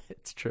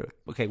 it's true.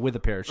 Okay, with a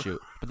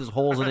parachute, but there's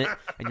holes in it,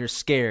 and you're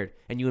scared,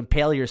 and you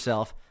impale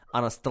yourself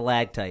on a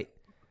stalactite.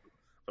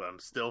 But I'm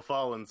still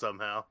falling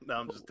somehow. Now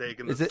I'm just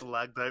taking the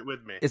stalactite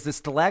with me. Is the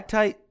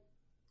stalactite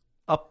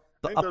up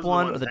the up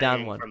one or the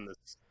down one? I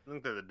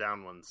think they're the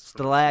down ones.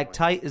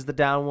 Stalactite is the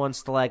down one.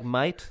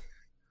 Stalagmite.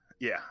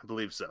 Yeah, I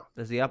believe so.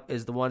 Is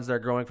the ones that are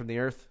growing from the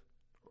earth?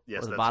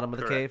 Yes, or the bottom of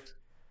the cave.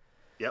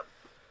 Yep.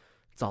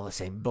 It's all the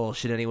same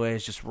bullshit anyway.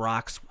 It's just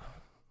rocks.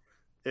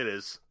 It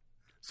is.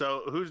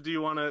 So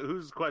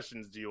whose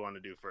questions do you want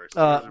to do first?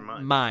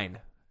 Mine.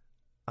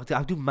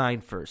 I'll do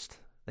mine first.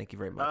 Thank you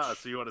very much.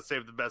 So you want to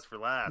save the best for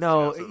last?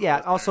 No,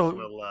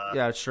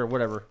 also, sure,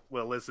 whatever.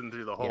 We'll listen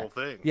through the whole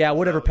thing. Yeah,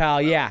 whatever,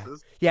 pal. Yeah,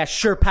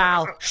 sure,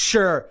 pal.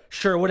 Sure,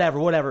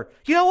 whatever.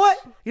 You know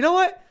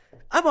what?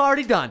 I'm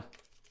already done.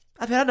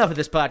 I've had enough of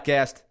this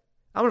podcast.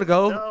 I'm gonna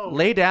go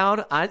lay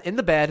down in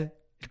the bed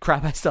and cry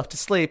myself to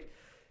sleep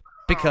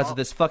because of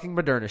this fucking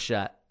Moderna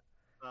shot.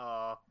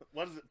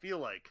 What does it feel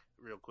like,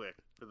 real quick,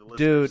 for the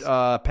listeners? Dude,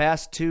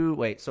 past 2.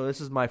 Wait, so this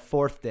is my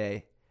 4th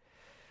day.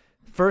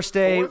 First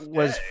day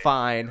was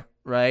fine,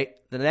 right?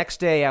 The next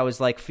day I was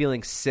like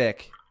feeling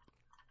sick,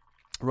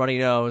 runny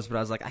nose, but I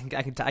was like,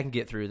 I can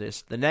get through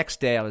this. The next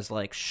day I was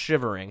like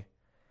shivering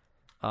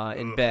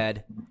in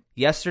bed.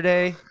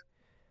 Yesterday,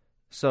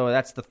 so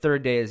that's the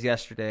 3rd day. Is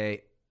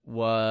yesterday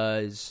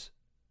was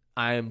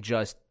I am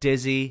just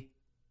dizzy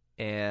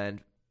and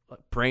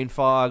brain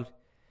fogged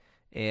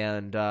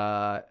and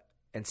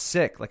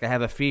sick. Like I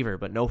have a fever,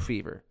 but no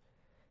fever.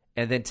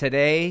 And then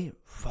today,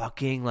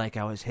 fucking like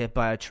I was hit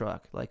by a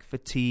truck. Like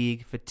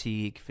fatigue.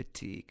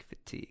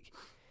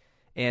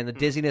 And the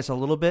dizziness a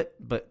little bit,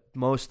 but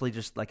mostly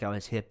just like I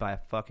was hit by a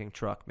fucking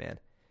truck, man.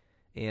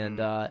 And,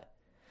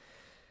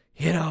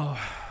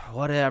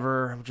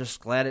 whatever. I'm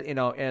just glad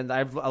and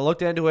I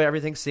looked into it.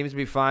 Everything seems to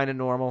be fine and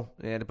normal.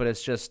 But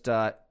it's just,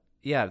 the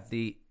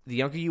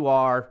younger you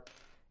are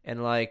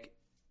and like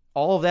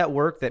all of that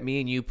work that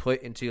me and you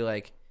put into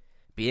like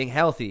being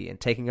healthy and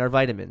taking our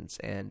vitamins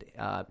and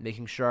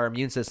making sure our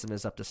immune system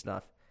is up to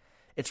snuff.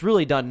 It's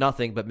really done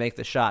nothing but make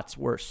the shots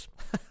worse.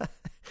 I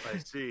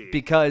see.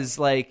 Because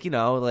when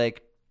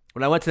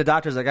I went to the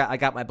doctors, I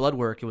got my blood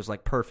work. It was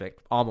like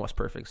perfect, almost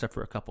perfect, except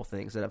for a couple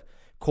things that, of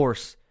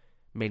course,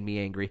 made me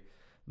angry.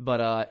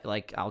 But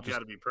I'll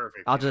just be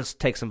perfect. I'll just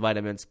take some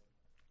vitamins.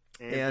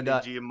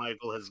 Anthony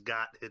Gianmichael has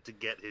got to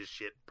get his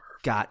shit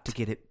perfect. Got to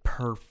get it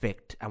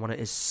perfect. I want it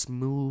as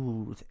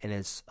smooth and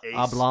as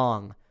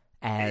oblong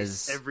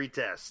as every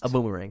test, a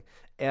boomerang.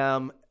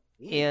 So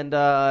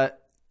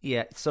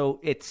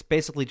it's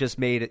basically just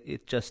made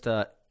it just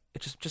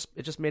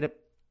made it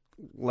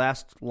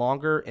last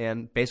longer,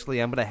 and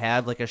basically I'm gonna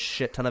have like a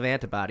shit ton of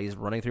antibodies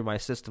running through my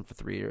system for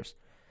 3 years.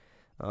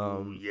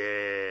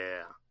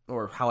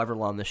 Or however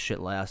long this shit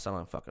lasts, I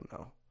don't fucking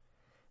know.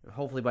 And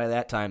hopefully by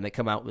that time they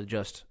come out with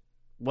just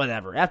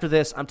whatever. After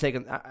this, I'm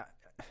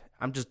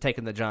just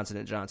taking the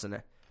Johnson &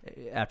 Johnson.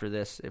 After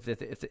this,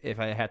 if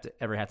I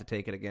ever have to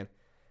take it again.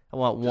 I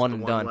want one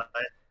and done.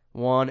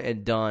 One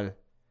and done.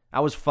 I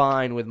was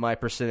fine with my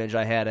percentage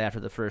I had after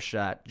the first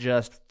shot.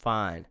 Just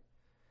fine.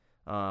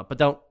 But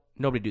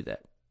nobody do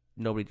that.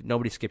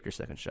 Nobody skip your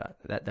second shot.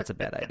 That's a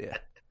bad idea.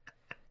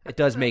 It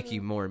does make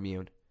you more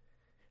immune.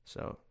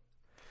 So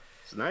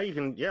now you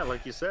can,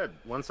 like you said,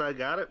 once I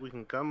got it, we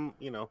can come,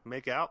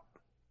 make out.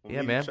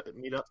 We'll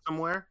meet up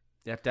somewhere.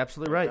 That's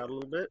absolutely right. Out a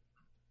little bit.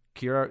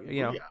 Cure,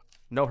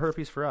 no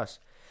herpes for us.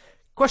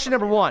 Question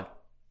number 1.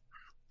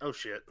 Oh,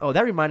 shit. Oh,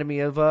 that reminded me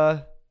of,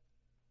 the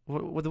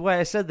way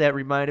I said that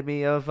reminded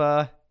me of,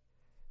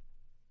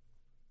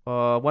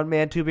 1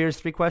 man, 2 beers,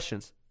 3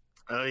 questions.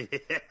 Oh,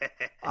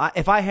 yeah.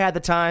 If I had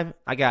the time,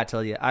 I gotta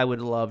tell you, I would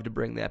love to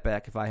bring that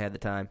back if I had the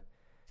time.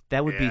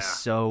 That would be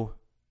so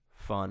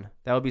fun.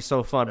 That would be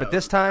so fun. But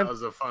this time, that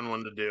was a fun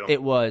one to do.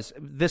 It was.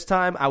 This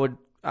time, I would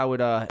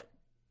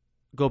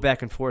go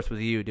back and forth with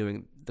you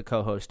doing the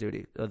co-host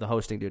duty, the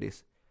hosting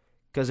duties,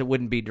 because it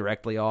wouldn't be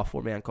directly all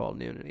 4-man call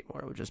noon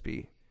anymore. It would just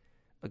be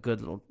a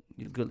good little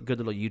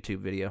YouTube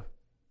video.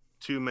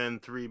 2 men,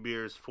 3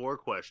 beers, 4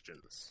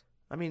 questions.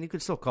 I mean, you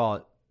could still call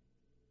it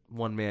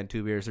 1 man,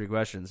 2 beers, 3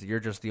 questions. You're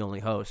just the only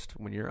host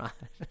when you're on.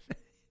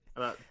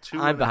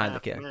 I'm behind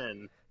the camera.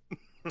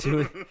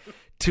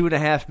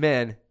 2.5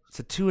 men.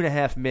 So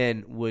 2.5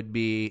 men would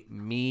be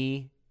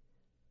me,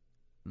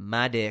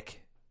 my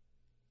dick,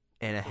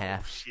 and a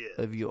half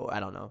of yours. I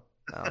don't know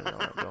where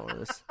I'm going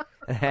with this.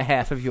 And a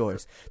half of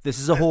yours. This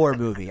is a horror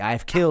movie.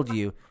 I've killed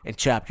you and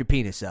chopped your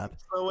penis up.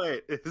 So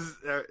wait,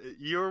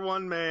 you're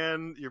 1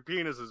 man, your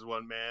penis is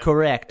 1 man.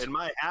 Correct. And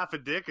my half a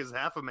dick is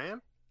half a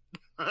man?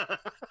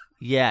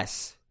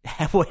 Yes.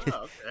 Okay.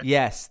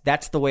 Yes,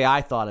 that's the way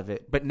I thought of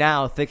it. But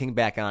now, thinking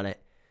back on it,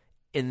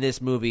 in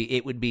this movie,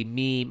 it would be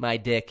me, my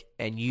dick,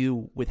 and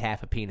you with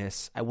half a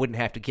penis. I wouldn't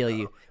have to kill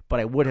you, but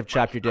I would have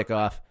chopped your dick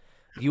off.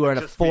 You are in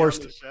a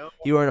forced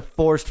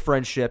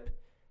friendship.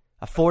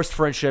 A forced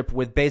friendship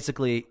with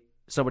basically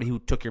somebody who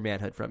took your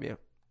manhood from you.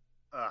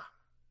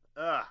 Okay.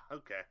 All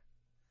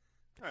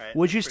right.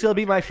 Would you still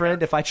be my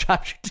friend if I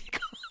chopped your dick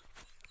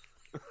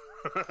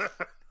off?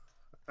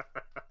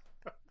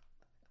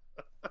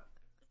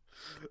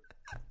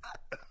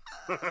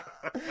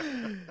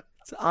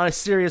 It's on a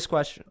serious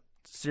question.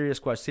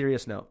 Serious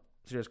note.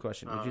 Serious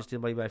question. Would you still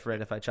be my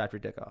friend if I chopped your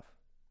dick off?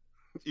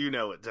 You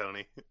know it,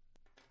 Tony.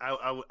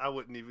 I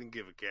wouldn't even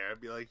give a care. I'd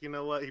be like, you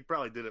know what? He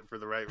probably did it for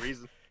the right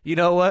reason. You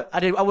know what?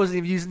 I wasn't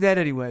even using that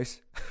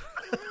anyways.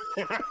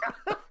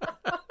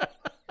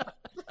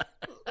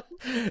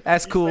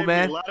 That's cool,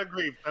 man. Me a lot of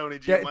grief, Tony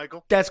G.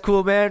 Michael. That's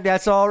cool, man.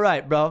 That's all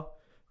right, bro.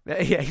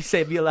 Yeah, you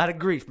saved me a lot of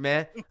grief,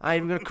 man. I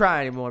ain't even gonna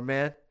cry anymore,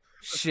 man.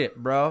 Shit,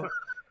 bro.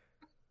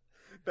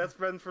 Best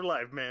friends for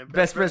life, man.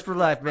 Best friends for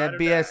life, man.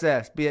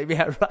 BSS.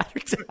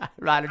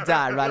 Ride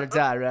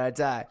or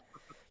die.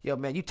 Yo,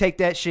 man, you take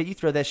that shit, you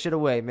throw that shit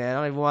away, man.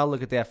 I don't even want to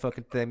look at that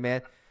fucking thing,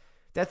 man.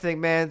 That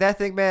thing, man,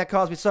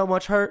 caused me so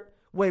much hurt.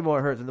 Way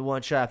more hurt than the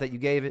one shot that you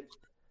gave it.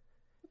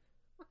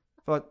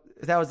 Fuck,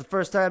 that was the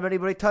first time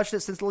anybody touched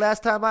it since the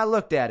last time I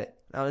looked at it.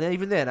 Now,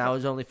 even then, I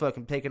was only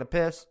fucking taking a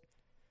piss.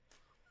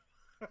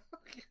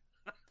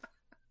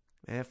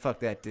 Man, fuck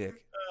that dick.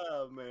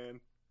 Oh, man.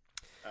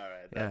 All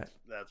right,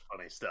 that's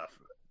funny stuff.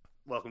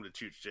 Welcome to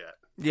Chooch Chat.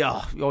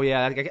 Yeah. Oh,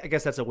 yeah. I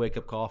guess that's a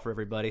wake-up call for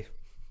everybody.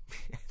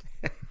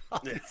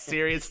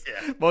 Serious.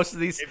 Yeah. Most of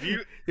these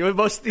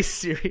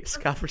serious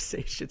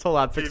conversations. Hold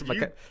on, I'm fixing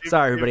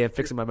everybody. I'm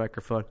fixing my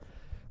microphone.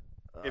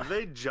 If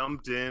they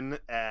jumped in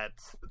at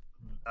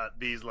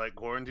these like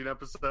quarantine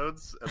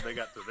episodes and they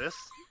got to this,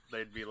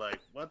 they'd be like,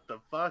 "What the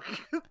fuck?"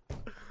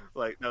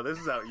 Like, no, this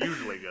is how it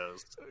usually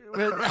goes.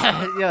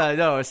 Yeah,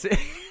 no.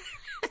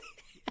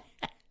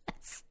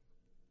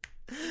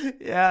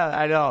 Yeah,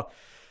 I know.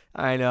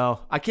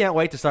 I can't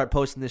wait to start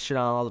posting this shit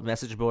on all the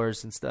message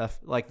boards and stuff.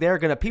 Like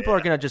people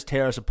are gonna just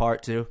tear us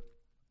apart too.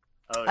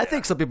 Oh, yeah. I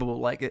think some people will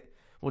like it.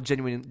 Will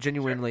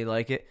genuinely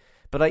like it.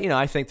 But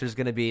I think there's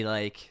gonna be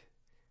I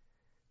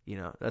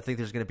think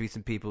there's gonna be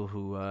some people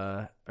who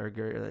are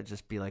gonna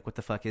just be like, "What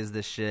the fuck is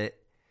this shit?"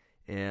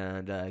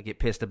 and get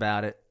pissed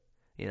about it.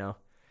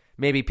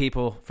 Maybe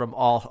people from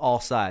all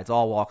sides,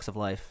 all walks of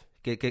life.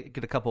 Get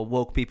a couple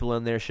woke people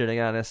in there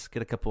shitting on us.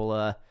 Get a couple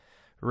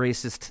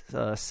racist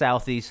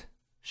Southies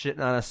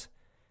shitting on us.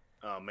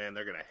 Oh man,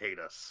 they're gonna hate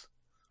us.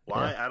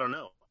 Why? Yeah. I don't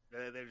know.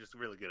 They're just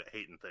really good at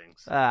hating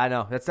things. I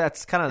know.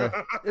 That's kind of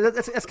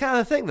that's kind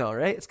of the thing, though,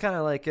 right? It's kind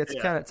of like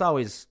it's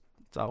always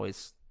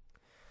the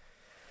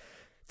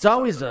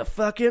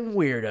fucking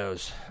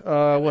weirdos.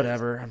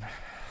 Whatever.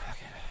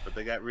 But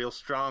they got real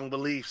strong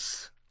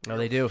beliefs. Oh,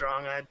 they do.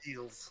 Strong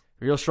ideals.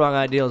 Real strong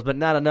ideals, but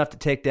not enough to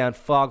take down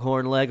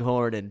Foghorn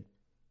Leghorn and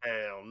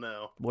hell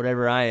no.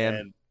 Whatever I am,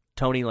 and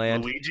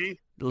Tonyland.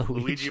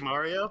 Luigi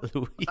Mario?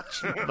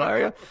 Luigi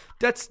Mario?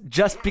 That's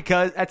just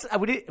because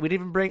we didn't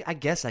even bring. I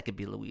guess I could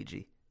be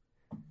Luigi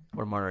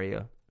or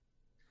Mario.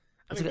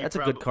 That's a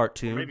good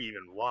cartoon. Maybe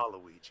even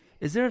Waluigi.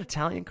 Is there an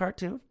Italian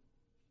cartoon?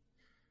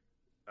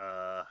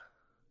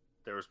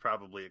 There was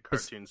probably a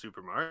cartoon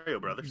Super Mario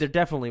Brothers. There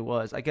definitely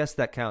was. I guess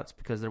that counts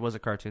because there was a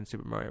cartoon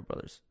Super Mario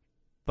Brothers,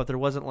 but there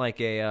wasn't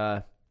like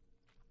a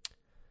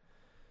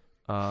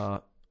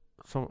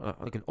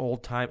like an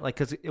old time, like,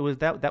 because it was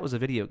that was a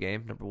video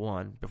game, number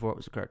one, before it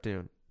was a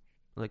cartoon.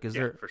 Like, is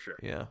there for sure?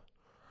 Yeah,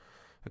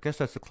 I guess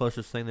that's the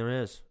closest thing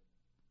there is.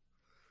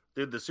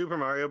 Dude, the Super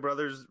Mario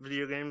Brothers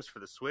video games for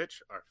the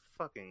Switch are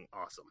fucking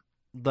awesome.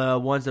 The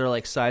ones that are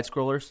like side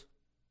scrollers.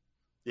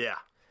 Yeah.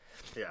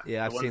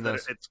 Yeah, I've seen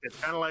those. It's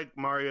kind of like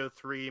Mario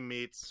 3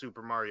 meets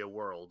Super Mario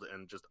World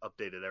and just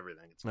updated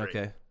everything. It's great.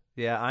 Okay.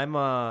 Yeah,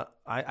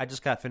 I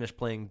just got finished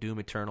playing Doom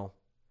Eternal.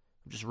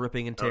 I'm just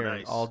ripping and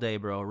tearing all day,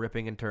 bro.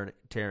 Ripping and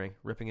tearing,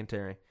 ripping and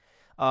tearing.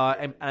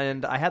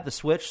 And I had the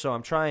Switch, so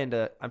I'm trying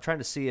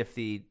to see if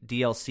the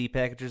DLC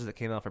packages that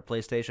came out for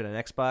PlayStation and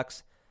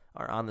Xbox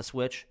are on the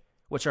Switch,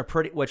 which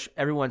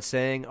everyone's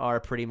saying are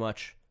pretty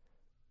much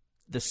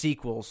the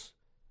sequels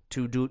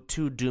to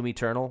Doom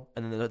Eternal,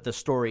 and then the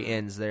story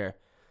ends there.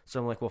 So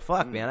I'm like, well,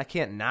 fuck, man, I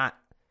can't not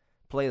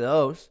play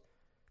those.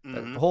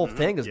 The whole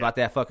thing is about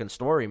that fucking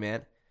story,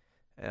 man.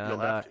 And, You'll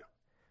have to.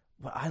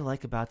 what I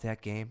like about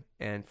that game,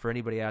 and for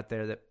anybody out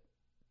there that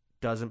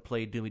doesn't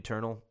play Doom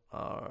Eternal,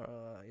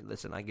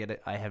 listen, I get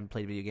it. I haven't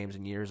played video games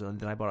in years, and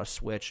then I bought a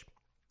Switch.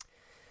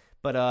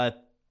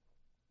 But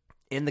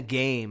in the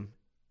game,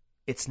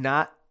 it's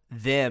not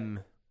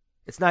them.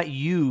 It's not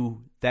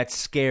you that's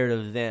scared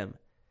of them.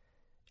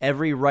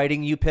 Every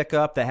writing you pick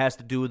up that has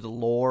to do with the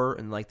lore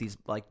and like these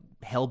like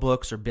hell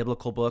books or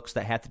biblical books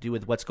that have to do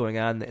with what's going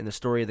on in the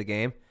story of the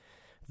game,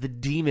 the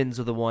demons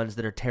are the ones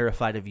that are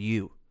terrified of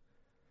you.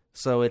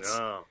 So it's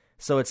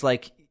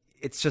like,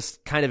 it's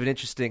just kind of an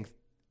interesting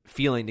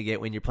feeling to get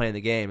when you're playing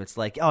the game. It's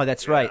like, oh,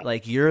 that's right.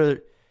 Like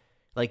you're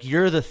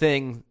the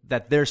thing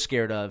that they're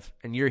scared of,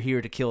 and you're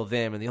here to kill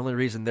them. And the only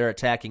reason they're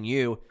attacking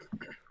you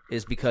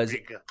is because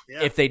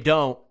if they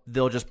don't,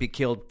 they'll just be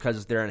killed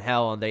because they're in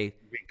hell and they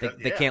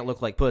can't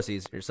look like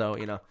pussies or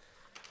so.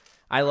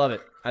 I love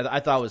it. I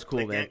thought it was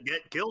cool, man. Can't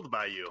get killed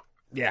by you.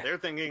 Yeah, they're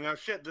thinking, oh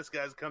shit, this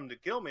guy's come to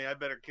kill me. I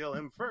better kill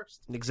him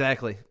first.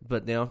 Exactly,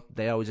 but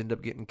they always end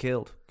up getting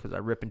killed because I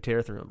rip and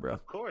tear through them, bro.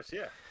 Of course,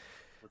 yeah.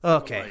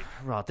 Okay,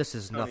 Rob, this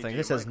is nothing.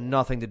 This has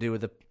nothing to do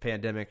with the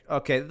pandemic.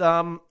 Okay,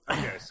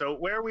 okay, so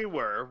where we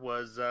were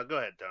was, go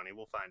ahead, Tony.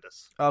 We'll find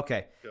us.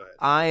 Okay. Go ahead.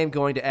 I am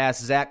going to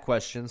ask Zach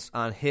questions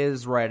on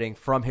his writing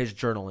from his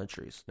journal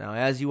entries. Now,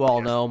 as you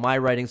all know, my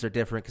writings are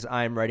different because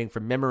I am writing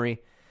from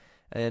memory,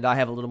 and I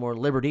have a little more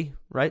liberty,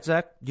 right,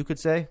 Zach? You could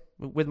say,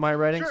 with my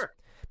writings? Sure.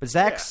 But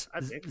Zach's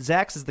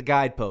is the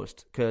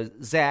guidepost, because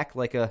Zach,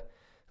 like a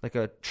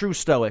true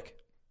stoic,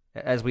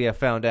 as we have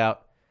found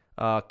out,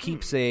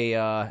 keeps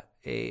a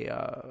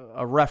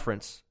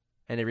reference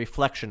and a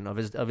reflection of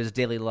his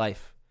daily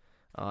life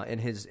in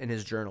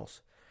his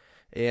journals,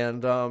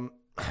 and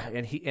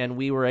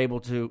we were able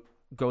to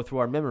go through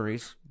our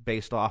memories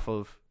based off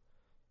of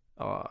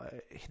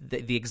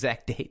the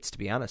exact dates, to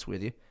be honest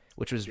with you,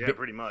 which was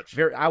pretty much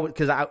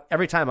because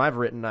every time I've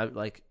written,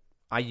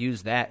 I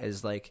use that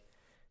as like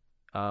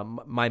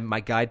my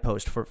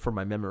guidepost for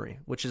my memory,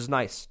 which is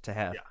nice to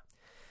have.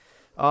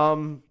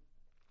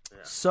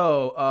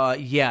 So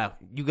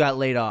you got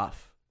laid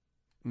off.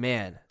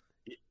 Man.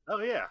 Oh,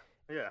 yeah.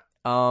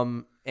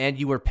 And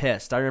you were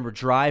pissed. I remember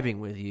driving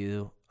with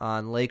you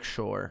on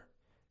Lakeshore,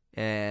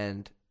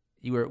 and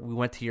we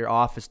went to your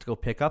office to go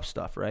pick up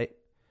stuff, right?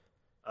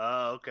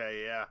 Oh,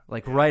 okay, yeah.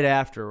 Right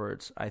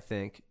afterwards, I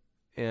think.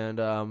 And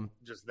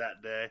just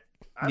that day.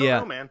 I don't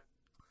know, man.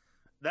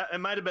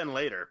 It might have been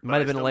later. Might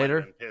have been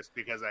later. Might have been pissed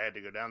because I had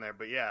to go down there,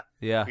 but yeah.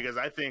 Because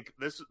I think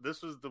this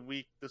was the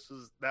week. This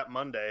was that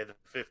Monday, the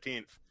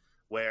 15th.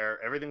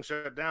 Where everything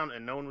shut down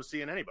and no one was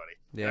seeing anybody.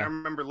 Yeah. And I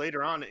remember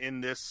later on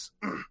in this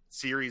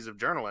series of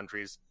journal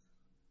entries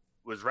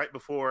was right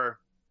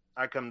before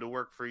I come to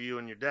work for you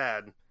and your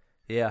dad.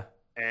 Yeah.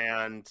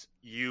 And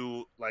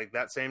you,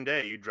 that same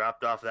day, you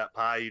dropped off that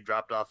pie, you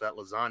dropped off that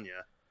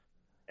lasagna,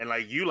 and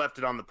you left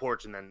it on the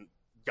porch and then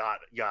got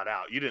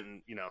out. You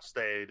didn't,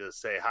 stay to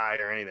say hi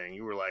or anything.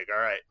 You were like,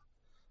 all right,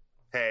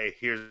 hey,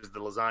 here's the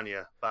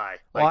lasagna. Bye.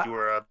 You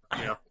were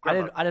I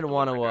didn't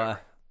want to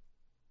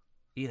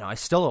I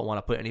still don't want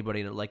to put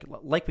anybody in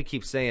like we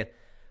keep saying.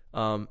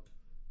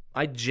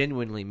 I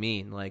genuinely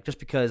mean just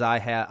because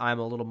I'm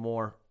a little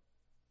more.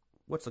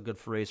 What's a good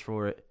phrase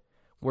for it?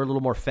 We're a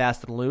little more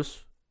fast and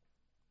loose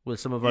with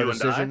some of our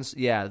decisions,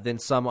 than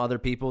some other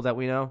people that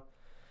we know.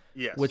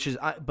 Yes, which is,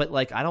 but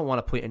I don't want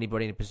to put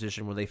anybody in a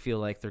position where they feel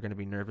like they're going to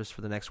be nervous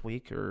for the next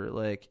week or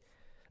right.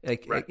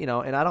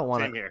 And I don't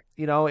want to.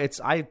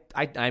 It's I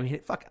mean,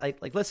 fuck.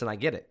 Listen, I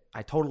get it.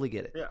 I totally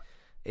get it. Yeah.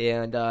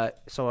 And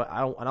so I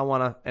don't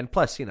want to. And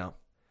plus,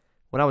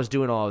 when I was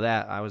doing all of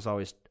that, I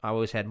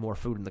always had more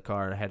food in the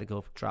car, and I had to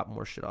go drop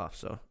more shit off.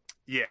 So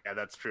yeah,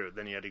 that's true.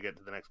 Then you had to get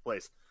to the next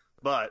place.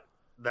 But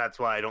that's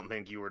why I don't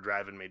think you were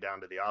driving me down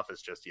to the office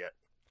just yet.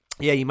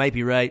 Yeah, you might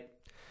be right.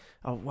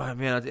 Oh wow,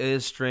 man, it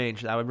is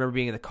strange. I remember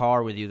being in the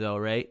car with you, though,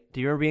 right?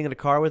 Do you remember being in the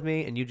car with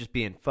me and you just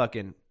being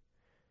fucking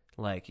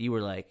you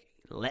were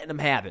letting them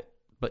have it,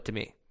 but to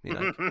me. It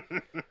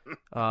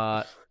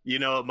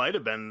might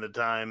have been the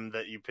time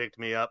that you picked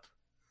me up,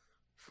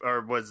 or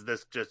was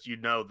this just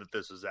that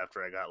this was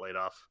after I got laid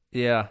off?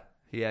 Yeah.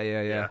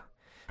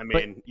 I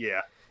mean,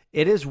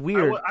 It is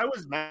weird. I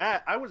was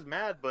mad. I was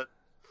mad, but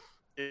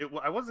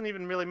I wasn't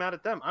even really mad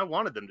at them. I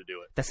wanted them to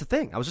do it. That's the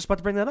thing. I was just about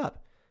to bring that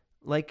up.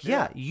 Like,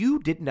 yeah, you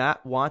did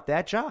not want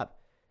that job.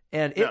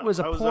 And it was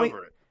a point.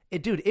 Over it.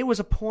 It was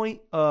a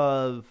point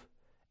of,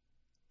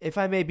 if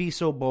I may be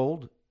so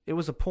bold, it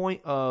was a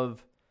point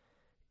of,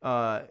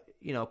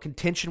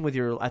 contention with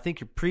your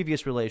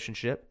previous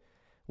relationship,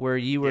 where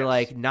you were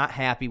like not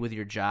happy with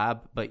your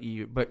job, but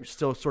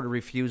still sort of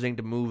refusing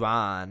to move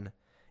on,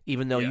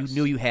 even though you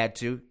knew you had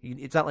to.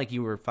 It's not like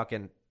you were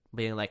fucking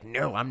being like,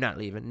 no, I'm not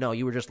leaving. No,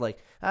 you were just like,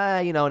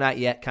 not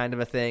yet, kind of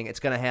a thing.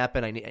 It's gonna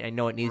happen. I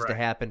know it needs to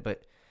happen,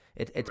 but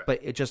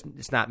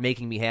it's not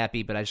making me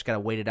happy. But I just gotta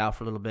wait it out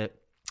for a little bit.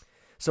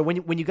 So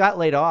when you got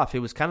laid off, it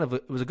was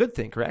a good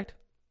thing, correct?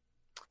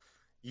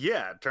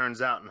 Yeah, it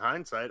turns out in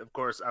hindsight, of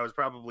course, I was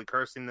probably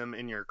cursing them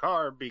in your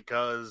car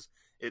because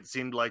it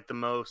seemed like the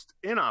most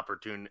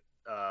inopportune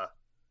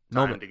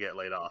time to get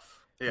laid off.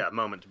 Yeah,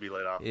 moment to be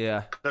laid off.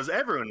 Yeah, because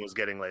everyone was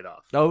getting laid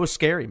off. Oh, it was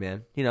scary,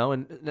 man.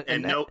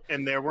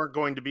 And there weren't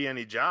going to be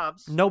any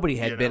jobs. Nobody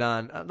had been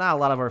on. Not a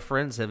lot of our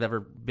friends have ever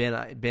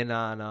been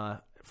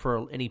on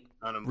for any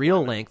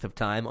real length of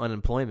time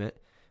unemployment.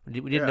 We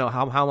didn't know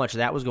how much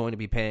that was going to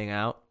be paying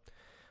out.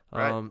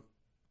 Right.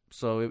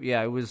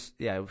 It was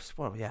that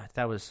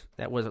was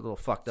a little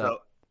fucked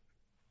up.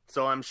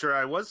 So I'm sure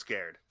I was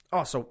scared.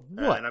 Oh, so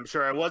what? And I'm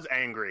sure I was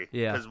angry.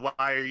 Yeah. Because why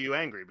are you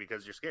angry?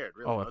 Because you're scared.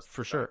 Really,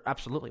 for sure.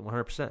 Absolutely.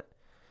 100%.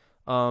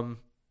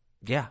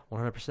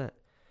 100%.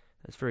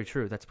 That's very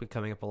true. That's been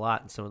coming up a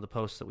lot in some of the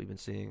posts that we've been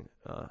seeing,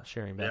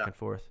 sharing back and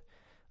forth.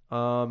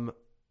 It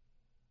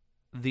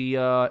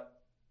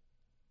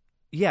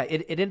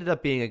ended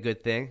up being a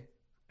good thing.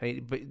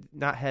 But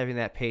not having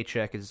that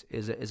paycheck is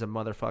a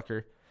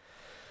motherfucker.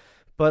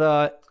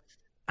 But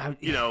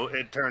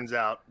it turns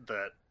out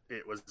that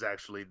it was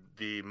actually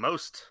the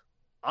most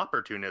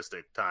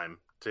opportunistic time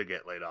to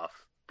get laid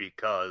off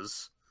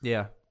because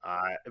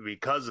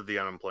of the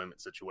unemployment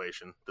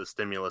situation, the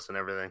stimulus and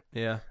everything.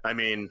 Yeah. I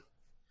mean,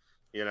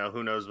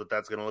 who knows what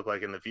that's going to look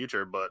like in the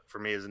future, but for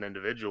me as an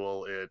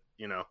individual, if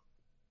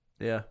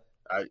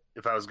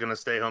I was going to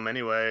stay home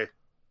anyway,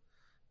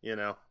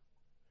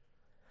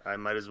 I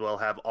might as well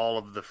have all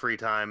of the free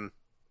time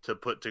to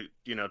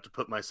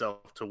put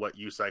myself to what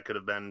use I could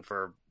have been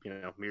for,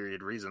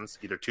 myriad reasons,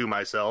 either to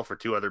myself or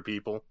to other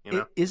people,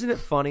 Isn't it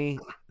funny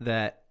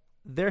that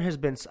there has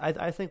been,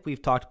 I think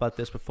we've talked about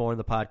this before in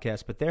the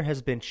podcast, but there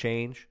has been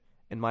change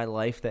in my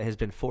life that has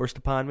been forced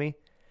upon me.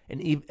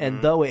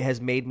 And though it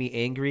has made me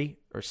angry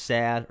or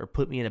sad or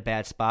put me in a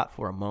bad spot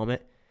for a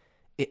moment,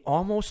 it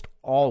almost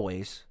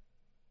always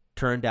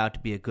turned out to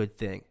be a good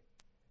thing.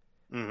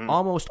 Mm-hmm.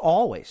 Almost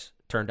always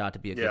turned out to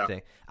be a good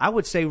thing. I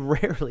would say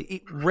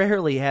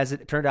rarely has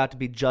it turned out to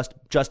be just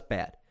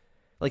bad,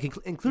 like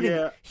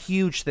including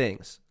huge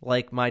things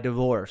like my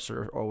divorce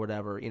or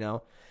whatever.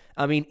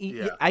 I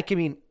mean, I can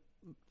mean,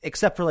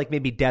 except for like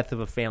maybe death of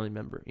a family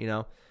member,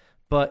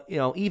 but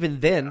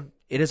even then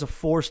it is a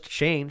forced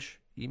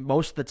change.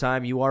 Most of the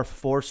time you are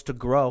forced to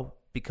grow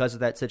because of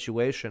that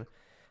situation.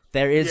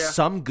 There is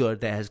some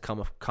good that has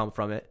come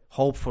from it,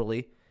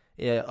 hopefully,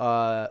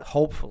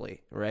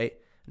 right?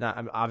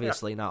 Not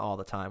obviously not all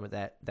the time with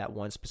that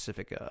one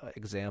specific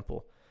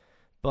example,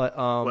 but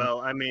well,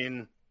 I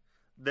mean,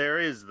 there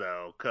is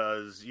though,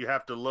 because you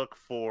have to look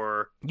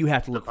for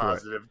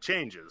positive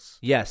changes.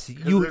 Yes,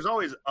 there's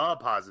always a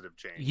positive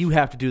change. You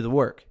have to do the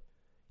work.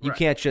 You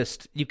can't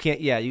just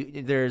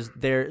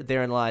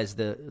therein lies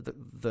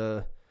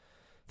the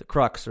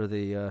crux or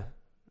the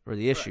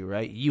issue,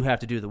 right? You have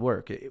to do the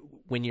work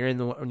when you're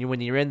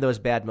in those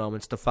bad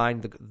moments to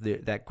find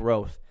that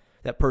growth,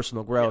 that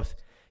personal growth.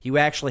 Yes. You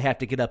actually have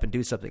to get up and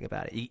do something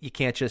about it. You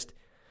can't just,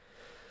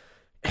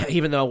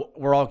 even though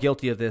we're all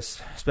guilty of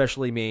this,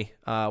 especially me,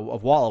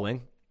 of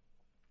wallowing.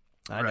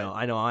 I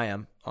know I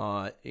am.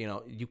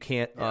 You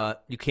can't,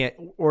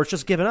 or it's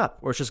just giving up,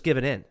 or it's just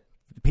giving in.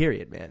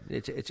 Period, man.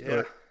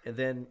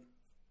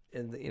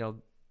 And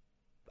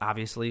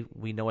obviously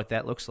we know what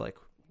that looks like.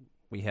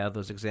 We have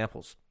those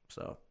examples,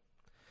 so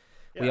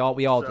we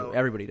all do.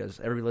 Everybody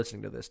does. Everybody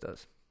listening to this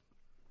does.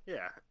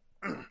 Yeah.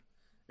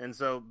 And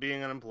so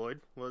being unemployed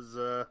was,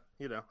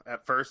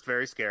 at first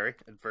very scary,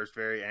 at first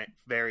very,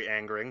 very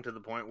angering, to the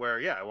point where,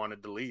 I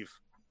wanted to leave.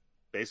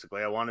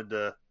 Basically, I wanted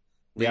to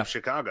leave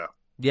Chicago.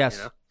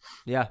 Yes.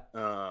 Yeah.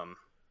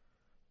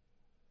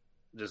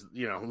 Just,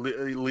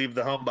 leave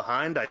the home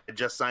behind. I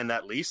just signed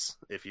that lease.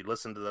 If you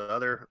listen to the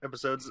other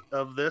episodes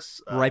of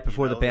this. Right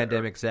before the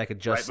pandemic, Zach had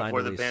just signed a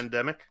lease. Right before the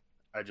pandemic,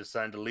 I just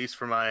signed a lease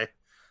for my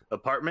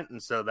apartment,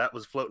 and so that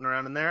was floating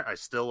around in there. I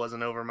still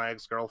wasn't over my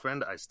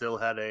ex-girlfriend. I still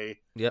had a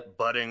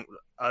budding,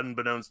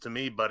 unbeknownst to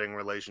me, budding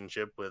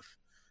relationship with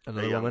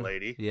another young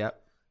lady.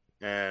 Yep.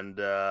 And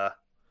I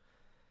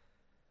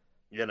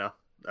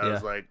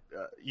was like,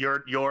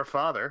 your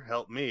father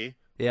helped me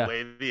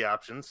weigh the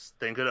options,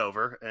 think it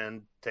over,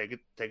 and take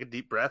a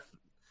deep breath.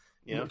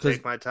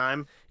 Take my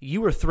time. You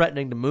were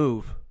threatening to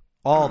move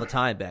all the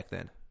time back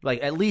then,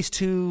 like at least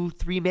 2,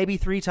 3, maybe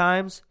 3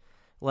 times.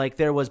 Like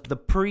there was the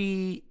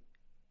pre-pandemic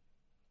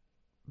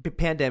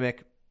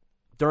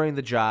during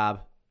the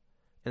job,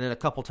 and then a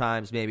couple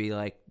times maybe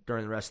like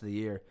during the rest of the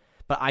year.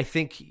 But I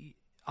think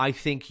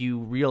you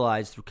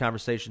realize through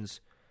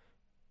conversations,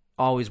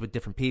 always with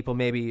different people,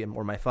 maybe,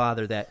 or my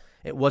father, that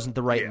it wasn't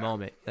the right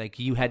moment. Like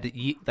you had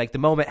to, like the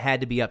moment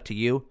had to be up to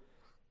you,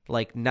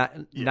 like not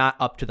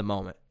up to the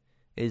moment.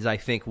 Is I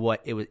think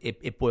what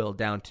it boiled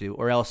down to,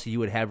 or else you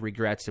would have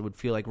regrets. It would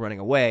feel like running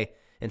away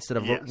instead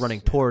of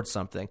running towards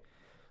something.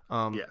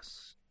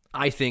 Yes,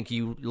 I think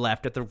you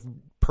left at the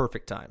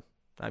perfect time.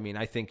 I mean,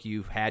 I think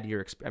you've had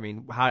your. I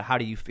mean, how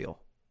do you feel?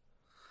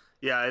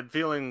 Yeah, I'm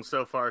feeling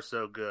so far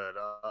so good.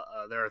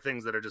 There are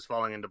things that are just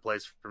falling into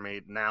place for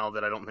me now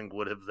that I don't think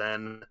would have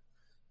then.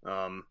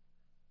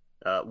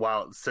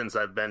 Since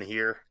I've been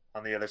here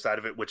on the other side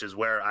of it, which is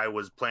where I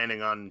was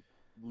planning on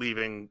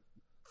leaving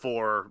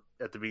for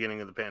at the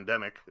beginning of the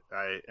pandemic,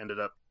 I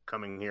ended up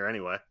coming here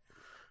anyway,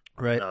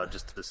 right?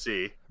 Just to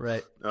see,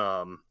 right?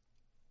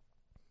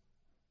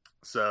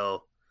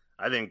 So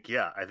I think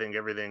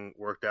everything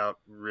worked out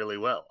really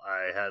well.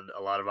 I had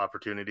a lot of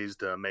opportunities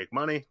to make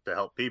money, to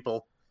help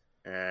people,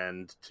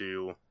 and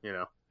to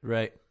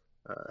right.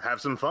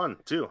 Have some fun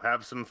too.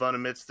 Have some fun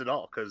amidst it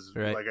all, because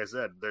like I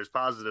said, there's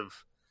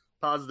positives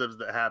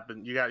that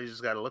happen. You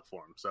just got to look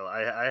for them. So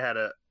I had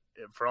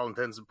for all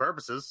intents and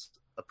purposes,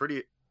 a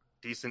pretty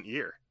decent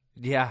year.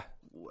 Yeah.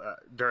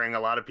 During a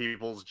lot of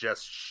people's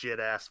just shit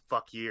ass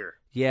fuck year.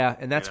 Yeah,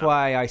 and that's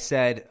why I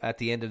said at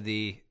the end of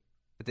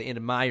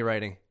my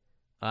writing,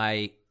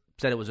 I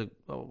said it was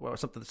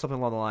something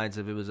along the lines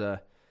of it was a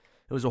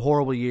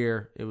horrible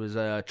year. It was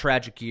a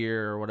tragic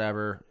year or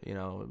whatever,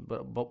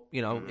 but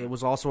it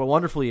was also a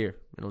wonderful year.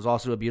 And it was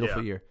also a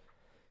beautiful year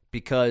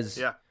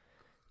because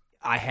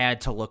I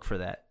had to look for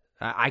that.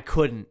 I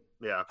couldn't.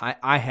 Yeah.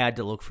 I had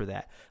to look for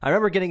that. I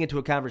remember getting into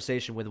a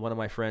conversation with one of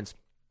our friends,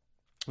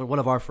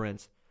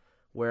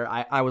 where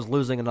I was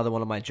losing another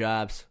one of my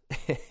jobs.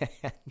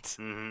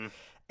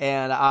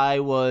 And I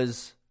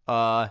was,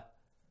 and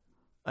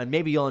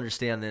maybe you'll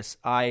understand this.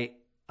 Maybe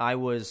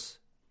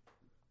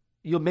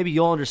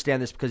you'll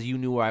understand this because you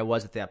knew where I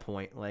was at that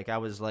point. Like I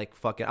was like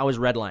I was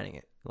redlining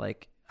it.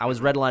 Like I was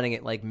redlining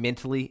it like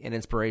mentally and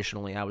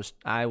inspirationally.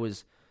 I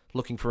was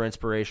looking for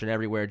inspiration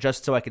everywhere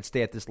just so I could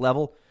stay at this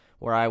level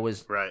where I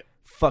was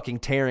fucking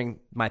tearing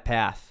my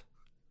path.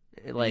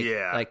 Like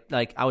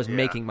I was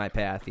making my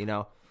path,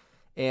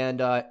 And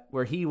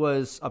where he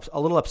was a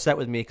little upset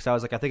with me because I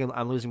was like, I think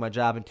I'm losing my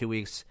job in 2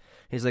 weeks.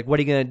 He's like, what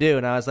are you going to do?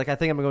 And I was like, I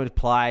think I'm going to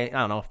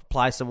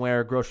apply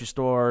somewhere, grocery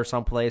store or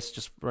someplace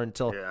just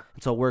until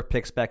work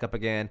picks back up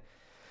again.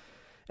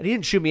 And he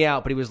didn't shoot me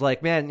out, but he was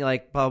like, man, you're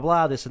like, blah,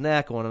 blah, blah, this and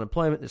that, going on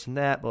unemployment, this and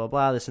that, blah,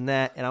 blah, this and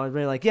that. And I was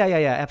really like, yeah,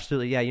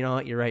 absolutely. Yeah, you know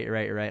what? You're right. And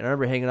I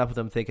remember hanging up with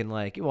him thinking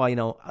like,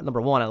 well, number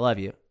one, I love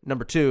you.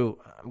 Number two,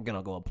 I'm going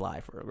to go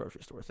apply for a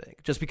grocery store thing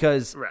just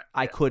because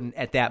I couldn't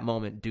at that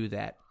moment do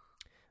that.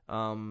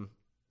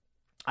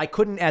 I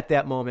couldn't at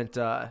that moment,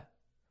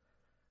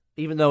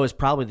 even though it was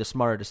probably the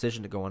smarter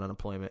decision to go on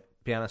unemployment,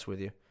 to be honest with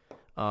you.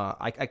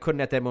 I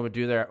couldn't at that moment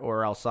do that,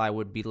 or else I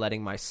would be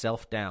letting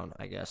myself down,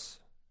 I guess.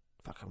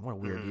 Fucking what a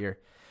weird year.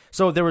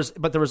 So there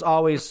was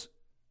always,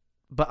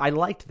 but I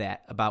liked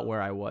that about where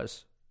I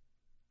was.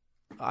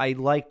 It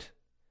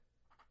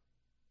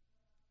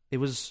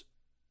was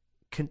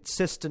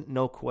consistent,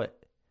 no quit.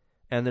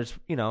 And there's,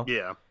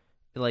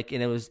 like,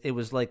 and it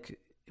was like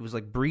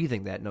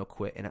breathing that no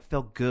quit, and it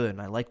felt good,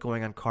 and I liked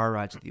going on car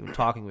rides with you and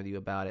talking with you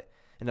about it,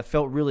 and it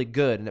felt really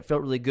good, and it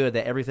felt really good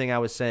that everything I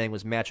was saying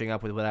was matching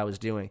up with what I was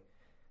doing,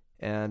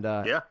 and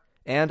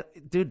and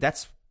dude,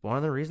 that's one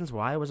of the reasons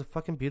why it was a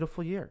fucking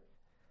beautiful year,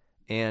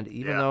 and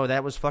even though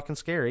that was fucking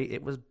scary,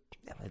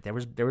 there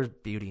was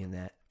beauty in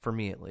that for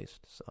me at least.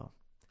 So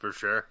for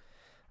sure,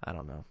 I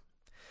don't know,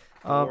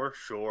 for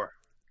sure.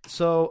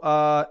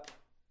 So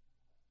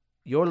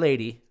your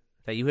lady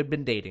that you had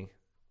been dating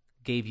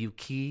gave you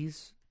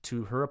keys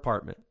to her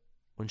apartment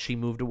when she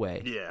moved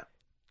away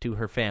to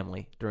her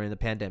family during the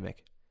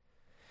pandemic.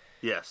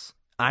 Yes.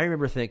 I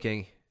remember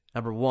thinking,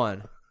 number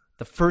one,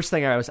 the first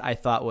thing I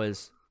thought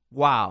was,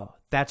 wow,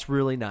 that's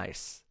really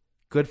nice.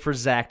 Good for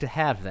Zach to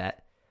have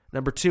that.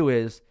 Number two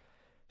is,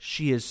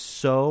 she is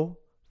so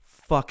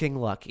fucking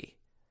lucky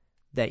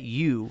that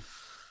you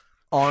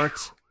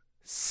aren't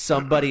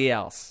somebody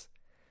else.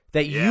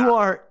 That you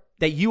are,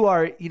 that you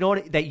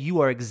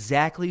are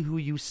exactly who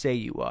you say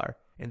you are.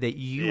 And that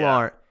you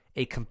aren't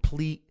a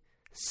complete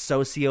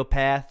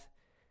sociopath.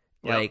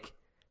 Like,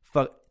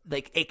 fuck,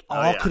 like it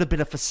all could have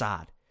been a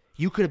facade.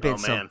 You could have been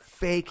some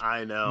fake,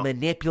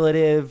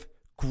 manipulative,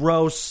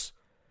 gross.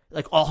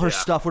 Like all her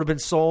stuff would have been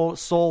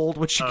sold,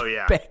 which she could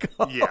back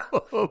up. Yeah,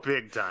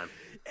 big time.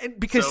 And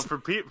because for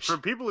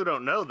people who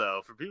don't know,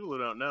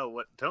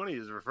 what Tony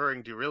is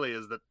referring to really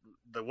is that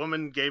the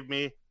woman gave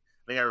me, I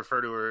think I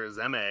refer to her as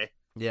MA.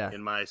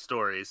 In my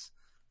stories,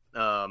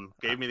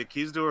 gave me the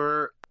keys to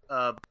her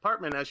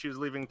apartment as she was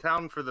leaving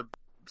town for the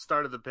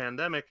start of the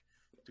pandemic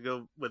to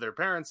go with her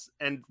parents,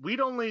 and we'd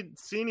only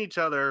seen each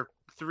other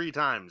 3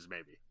 times,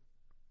 maybe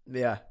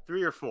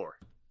 3 or 4.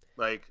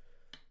 Like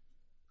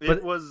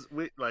it was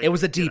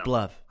a deep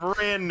love,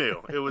 brand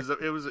new. It was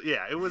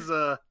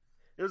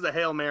a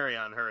Hail Mary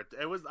on her.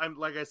 It was, I'm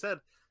like I said,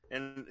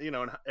 and you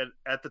know,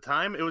 at the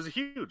time, it was a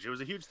huge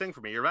thing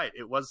for me. You're right.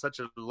 It was such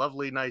a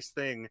lovely, nice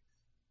thing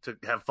to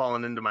have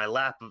fallen into my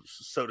lap,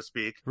 so to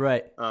speak.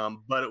 Right.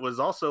 But it was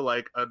also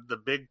like the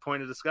big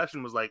point of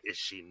discussion was like, is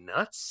she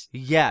nuts?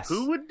 Yes.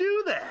 Who would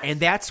do that? And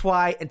that's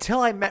why, until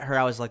I met her,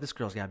 I was like, this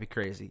girl's gotta be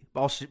crazy.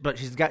 But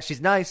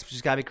she's nice.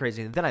 She's gotta be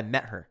crazy. And then I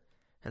met her,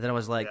 and then I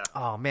was like,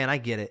 oh man, I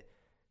get it.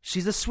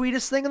 She's the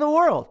sweetest thing in the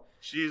world.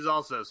 She's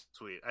also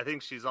sweet. I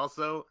think she's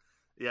also,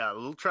 a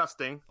little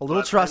trusting. A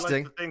little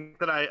trusting.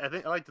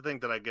 I like to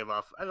think that I give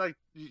off.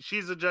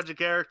 She's a judge of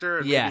character.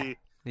 And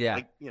yeah.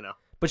 Like, you know.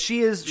 But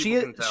she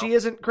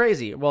isn't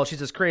crazy. Well,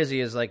 she's as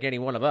crazy as like any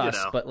one of us.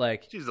 You know, but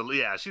like she's a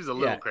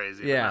little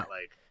crazy. Yeah. But not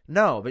like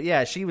no, but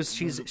yeah,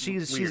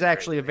 she's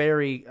actually a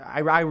very.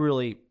 I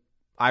really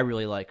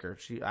like her.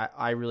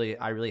 I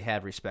really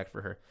have respect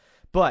for her.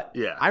 But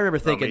I remember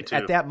thinking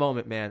at that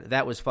moment, man,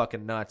 that was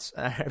fucking nuts.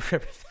 I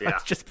remember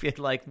just being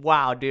like,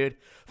 wow, dude,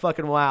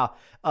 fucking wow.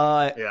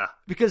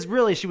 Because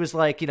really, she was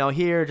like, you know,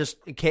 here, just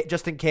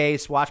in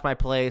case, watch my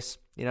place,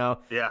 you know.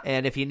 Yeah.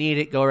 And if you need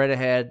it, go right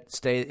ahead,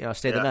 stay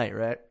the night,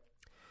 right?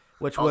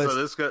 Which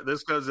also,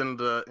 this goes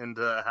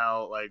into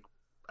how like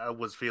I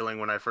was feeling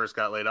when I first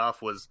got laid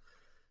off. Was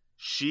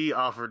she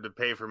offered to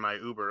pay for my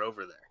Uber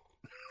over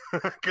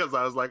there because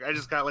I was like, I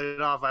just got laid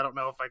off. I don't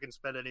know if I can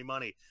spend any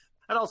money.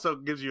 It also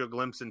gives you a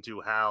glimpse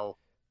into how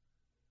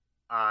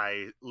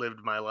I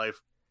lived my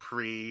life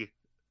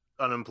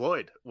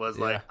pre-unemployed. Was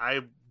like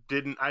I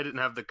didn't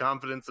have the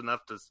confidence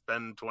enough to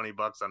spend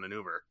 $20 on an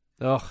Uber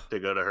to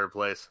go to her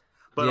place.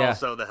 But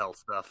also the health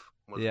stuff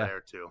was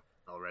there too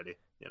already.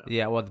 You know?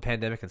 Yeah, well, the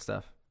pandemic and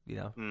stuff. You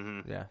know,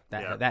 mm-hmm.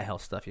 That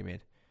health stuff you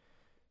mean?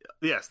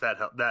 Yes, that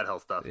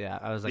health stuff. Yeah,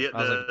 I was like,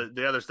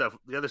 the other stuff.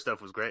 The other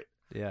stuff was great.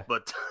 Yeah,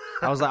 but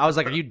I was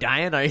like, are you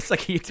dying? It's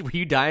like, were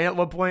you dying at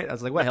one point? I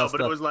was like, what health but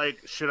stuff? It was like,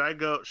 should I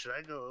go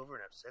over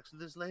and have sex with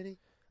this lady?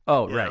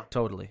 Oh, right,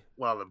 totally.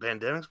 Well, the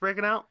pandemic's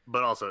breaking out,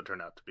 but also it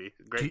turned out to be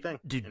a great thing.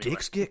 Do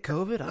dicks get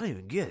COVID? I don't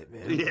even get it,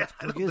 man. Yeah,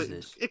 what is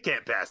this? It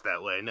can't pass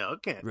that way. No,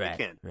 it can't. Right, it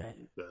can't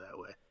go that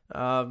way.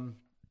 I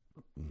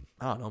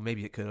don't know.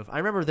 Maybe it could have. I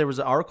remember there was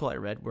an article I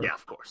read where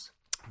of course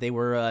they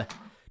were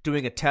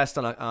doing a test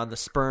on the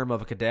sperm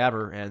of a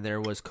cadaver, and there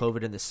was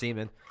COVID in the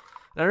semen.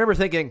 And I remember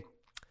thinking,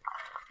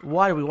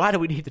 why do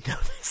we need to know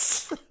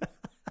this?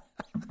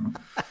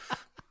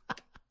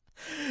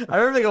 I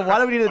remember thinking, why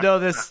do we need to know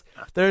this?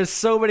 There's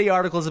so many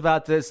articles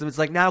about this, and it's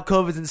like, now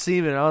COVID's in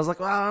semen. And I was like,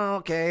 well,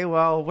 okay,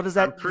 well, what does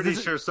that? I'm pretty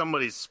sure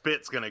somebody's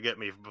spit's gonna get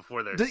me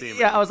before their semen.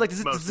 Yeah, I was like,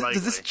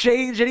 does this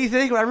change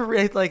anything? I remember,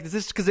 like,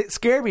 because it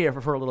scared me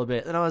for a little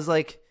bit, and I was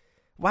like,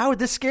 why would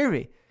this scare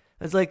me?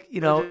 It's like, you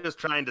know, they're just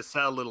trying to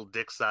sell little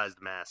dick-sized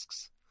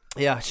masks.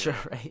 Yeah, sure,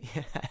 right.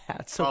 Yeah,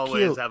 it's so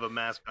always cute. Have a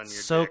mask on your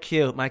so dick.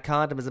 Cute. My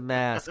condom is a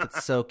mask.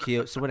 It's so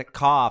cute. So when it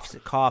coughs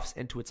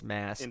into its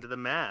mask. Into the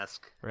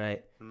mask.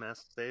 Right. The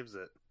mask saves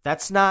it.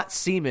 That's not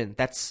semen.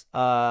 That's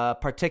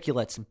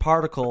particulates and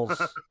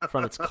particles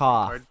from its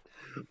cough.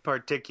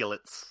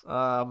 Particulates.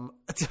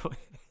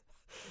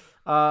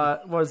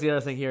 What was the other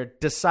thing here?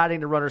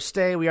 Deciding to run or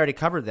stay. We already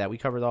covered that. We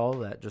covered all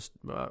of that. Just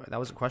that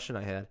was a question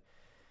I had.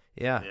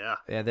 Yeah.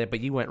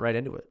 But you went right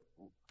into it.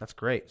 That's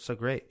great. So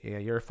great. Yeah,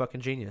 you're a fucking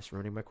genius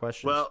ruining my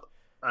questions. Well,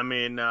 I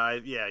mean,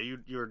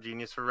 you're a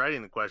genius for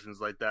writing the questions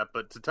like that.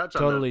 But to touch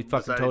on totally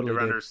to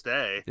run or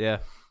stay. Yeah.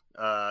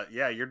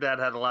 Your dad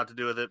had a lot to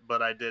do with it,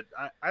 but I did.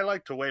 I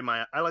like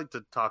to I like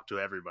to talk to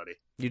everybody.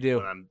 You do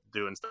when I'm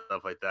doing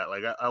stuff like that.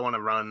 Like I want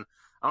to run.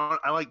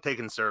 I like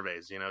taking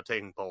surveys. You know,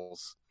 taking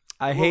polls.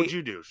 What would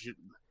you do?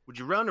 Would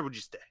you run or would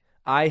you stay?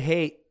 I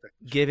hate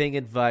giving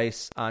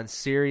advice on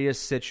serious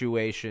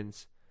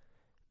situations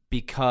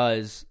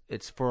because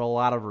it's for a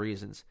lot of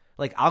reasons.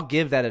 Like, I'll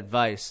give that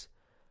advice,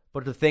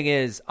 but the thing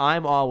is,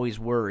 I'm always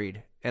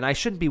worried, and I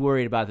shouldn't be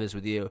worried about this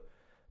with you,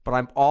 but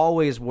I'm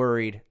always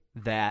worried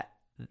that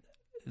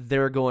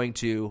they're going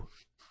to,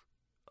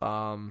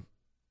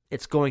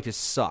 it's going to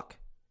suck,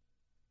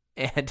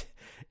 and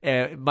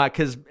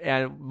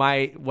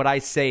what I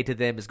say to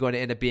them is going to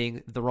end up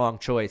being the wrong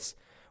choice,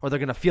 or they're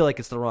going to feel like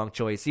it's the wrong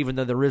choice, even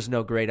though there is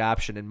no great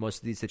option in most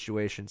of these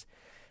situations.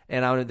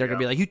 And they're going to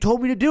be like, you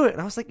told me to do it.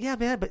 And I was like, yeah,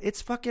 man, but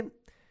it's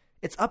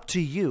up to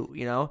you,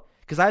 you know?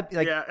 Because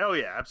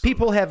absolutely.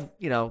 People have,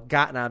 you know,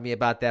 gotten on me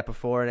about that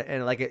before,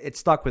 and like it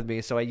stuck with me.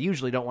 So I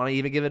usually don't want to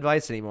even give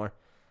advice anymore.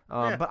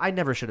 But I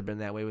never should have been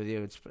that way with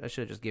you. I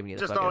should have just given you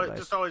the fucking advice.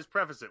 Just always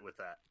preface it with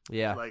that.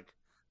 Yeah. Like,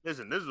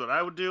 listen, this is what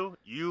I would do.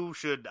 You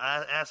should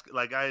ask,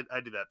 like I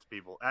do that to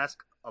people. Ask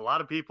a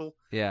lot of people.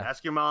 Yeah.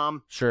 Ask your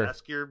mom. Sure.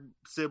 Ask your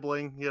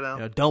sibling, you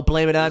know. Don't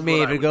blame it on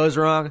me if it goes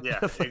wrong. Yeah,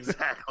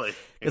 exactly.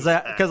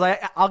 Because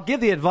I'll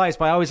give the advice,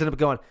 but I always end up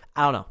going,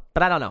 I don't know.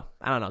 But I don't know.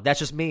 That's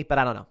just me, but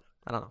I don't know.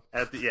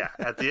 At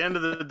the end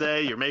of the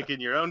day, you're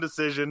making your own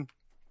decision.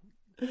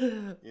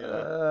 You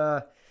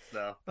know?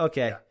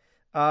 Okay.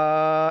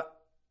 Yeah.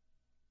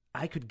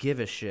 I could give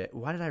a shit.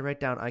 Why did I write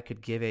down I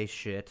could give a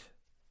shit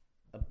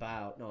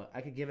about? No,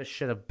 I could give a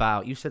shit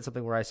about. You said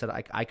something where I said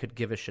I could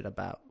give a shit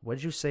about. What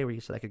did you say where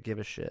you said I could give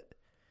a shit?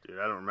 Dude,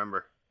 I don't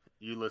remember.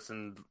 you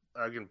listened.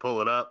 I can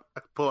pull it up.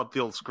 I can pull up the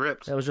old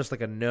script. That was just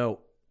like a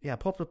note. Yeah,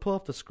 pull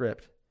up the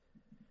script.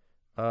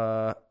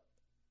 4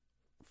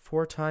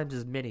 times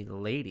as many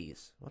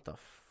ladies. What the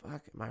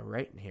fuck am I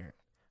writing here?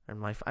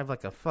 I'm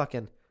like a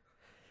fucking...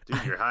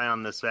 Dude, you're high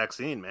on this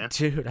vaccine, man.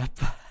 Dude, I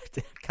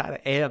kind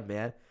of am,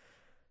 man.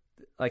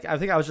 Like, I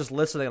think I was just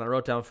listening and I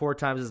wrote down 4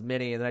 times as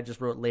many, and then I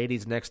just wrote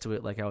ladies next to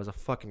it like I was a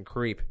fucking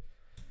creep.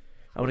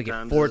 I want to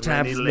get 4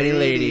 times as many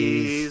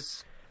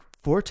ladies.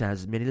 4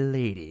 times as many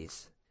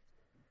ladies.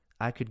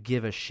 I could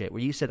give a shit.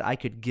 Where you said I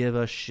could give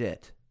a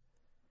shit.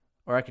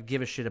 Or I could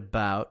give a shit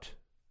about.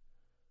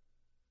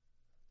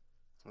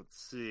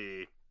 Let's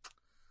see.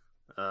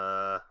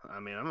 I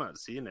mean, I'm not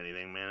seeing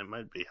anything, man. It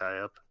might be high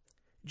up.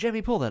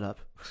 Jimmy, pull that up.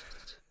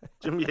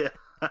 Jim, yeah.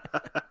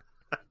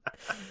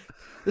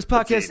 This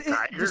podcast is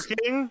Tiger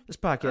King. This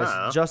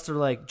podcast is just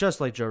like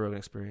Joe Rogan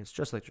Experience.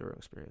 Just like Joe Rogan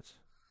Experience.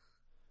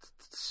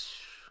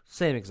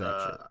 Same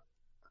exact shit.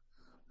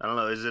 I don't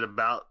know. Is it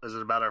about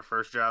our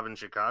first job in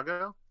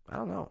Chicago? I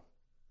don't know.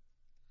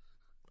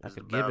 I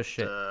could give a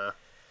shit.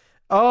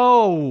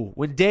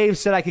 When Dave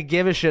said I could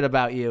give a shit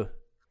about you.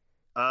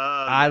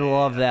 I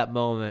love that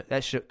moment.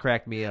 That shit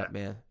cracked me up,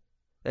 man.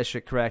 That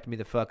shit cracked me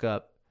the fuck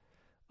up.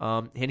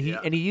 And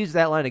he used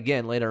that line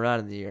again later on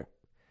in the year.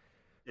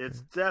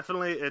 It's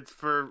definitely, it's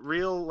for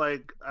real.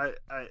 Like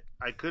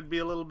I could be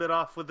a little bit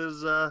off with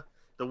his the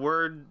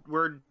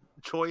word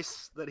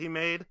choice that he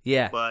made.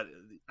 Yeah, but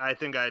I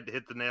think I'd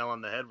hit the nail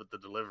on the head with the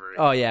delivery.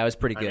 Oh yeah, it was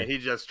pretty good. I mean, he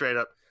just straight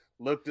up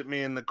looked at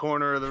me in the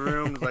corner of the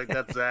room, was like,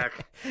 "That's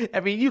Zach."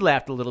 I mean, you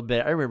laughed a little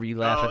bit. I remember you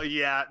laughing. Oh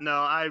yeah, no,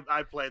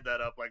 I played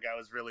that up like I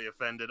was really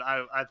offended.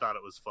 I thought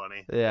it was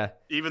funny. Yeah,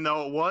 even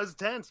though it was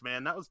tense,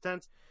 man. That was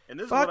tense. And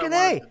this fucking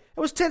it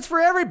was tense for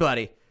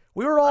everybody.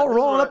 We were all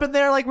rolling up in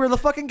there like we were the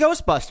fucking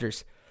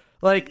Ghostbusters.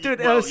 Like, dude,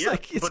 well, it was yeah,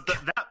 like...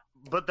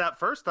 But that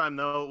first time,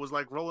 though, it was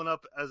like rolling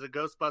up as a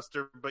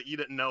Ghostbuster, but you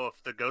didn't know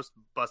if the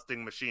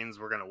ghost-busting machines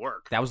were going to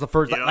work. That was the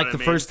first,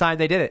 first time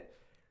they did it.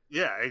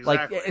 Yeah,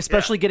 exactly. Like,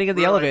 especially getting in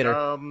the elevator.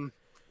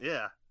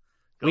 Yeah.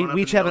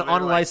 We each have an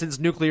unlicensed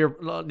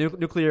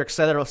nuclear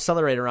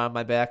accelerator on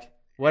my back.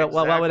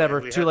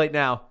 Whatever. Too late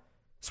now.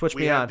 Switch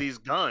me on. We have these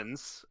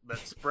guns that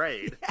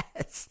sprayed.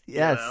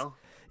 Yes,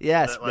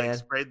 that, man.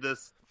 Sprayed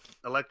this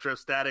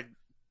electrostatic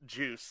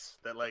juice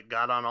that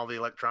got on all the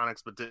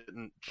electronics but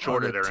didn't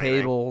short it or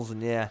tables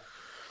anything.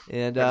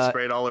 And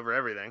sprayed all over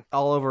everything.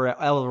 All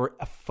over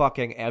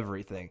fucking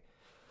everything.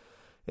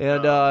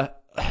 And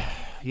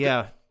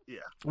yeah.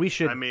 We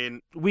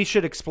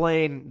should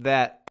explain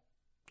that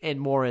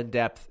more in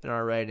depth in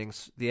our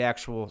ratings. The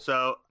actual.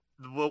 So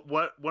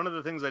what one of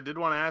the things I did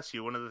want to ask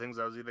you, one of the things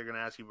I was either going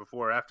to ask you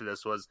before or after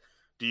this was,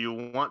 do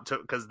you want to?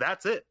 Because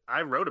that's it.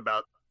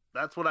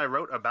 That's what I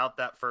wrote about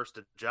that first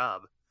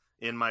job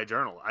in my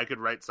journal. I could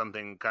write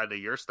something kind of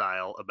your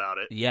style about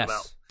it.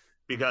 Yes.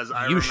 Because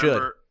I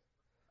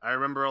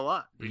remember a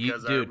lot.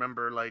 Because I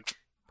remember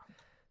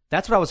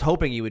That's what I was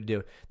hoping you would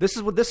do. This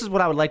is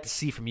what I would like to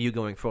see from you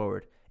going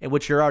forward, and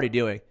what you're already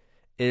doing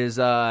is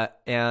listen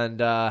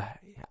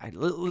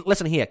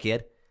here,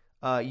 kid.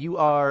 You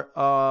are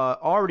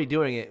already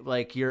doing it.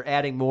 Like, you're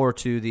adding more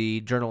to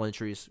the journal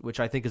entries, which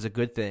I think is a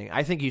good thing.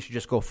 I think you should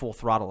just go full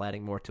throttle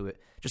adding more to it.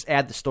 Just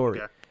add the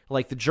story. Okay.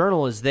 Like, the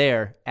journal is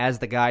there as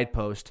the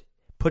guidepost.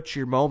 Put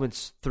your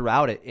moments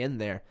throughout it in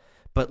there.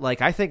 But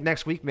I think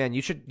next week, man,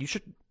 you should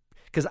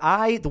because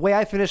the way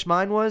I finished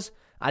mine was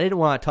I didn't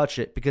want to touch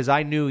it because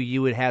I knew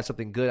you would have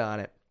something good on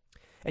it,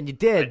 and you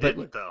did. But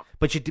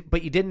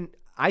you didn't.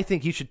 I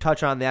think you should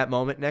touch on that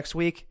moment next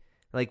week.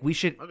 Like, we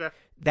should. Okay.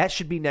 That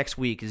should be next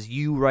week. Is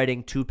you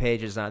writing 2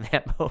 pages on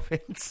that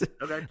moment?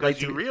 Okay.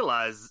 Because you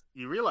realize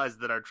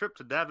that our trip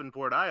to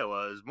Davenport,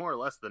 Iowa, is more or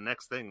less the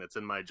next thing that's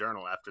in my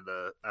journal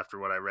after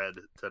what I read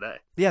today.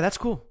 Yeah, that's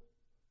cool.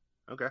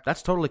 Okay,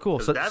 that's totally cool.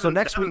 So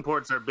next week,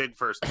 Davenport's our big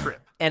first trip.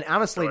 And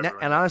honestly,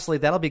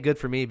 that'll be good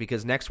for me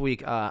because next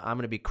week I'm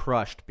going to be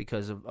crushed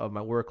because of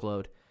my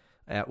workload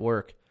at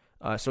work.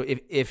 So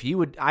if you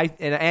would, I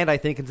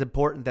think it's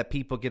important that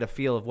people get a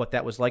feel of what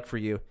that was like for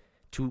you,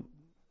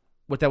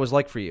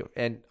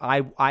 and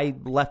I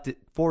left it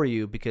for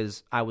you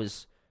because I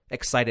was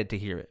excited to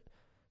hear it.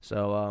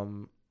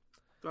 So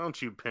don't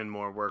you pin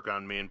more work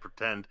on me and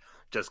pretend.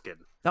 Just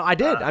kidding. No, I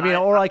did. I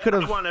could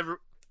have.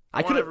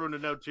 I want everyone to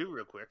know too,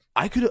 real quick.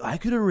 I could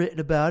have written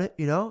about it,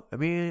 I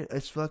mean,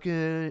 it's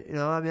fucking,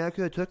 I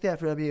could have took that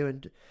from you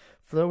and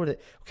flow with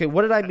it. Okay,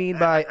 what did I mean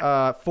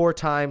by 4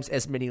 times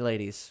as many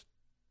ladies?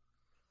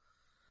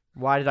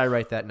 Why did I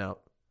write that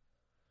note?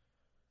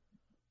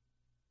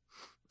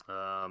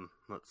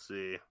 Let's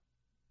see.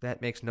 That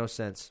makes no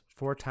sense.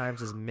 4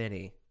 times as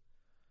many.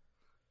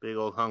 Big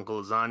old hunk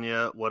of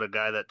lasagna. What a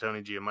guy that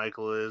Tony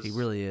Giamichael is. He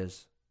really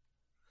is.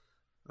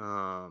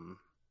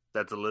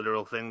 That's a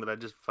literal thing that I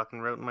just fucking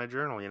wrote in my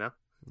journal, Yeah,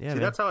 See, man.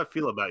 That's how I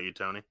feel about you,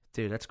 Tony.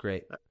 Dude, that's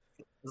great.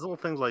 There's little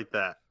things like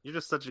that. You're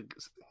just such a,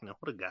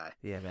 what a guy.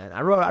 Yeah, man.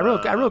 I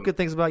wrote good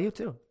things about you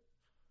too.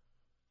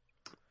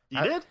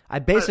 You did? I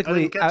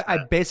basically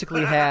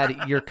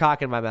had your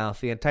cock in my mouth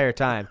the entire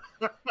time.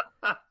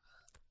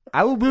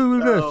 I will be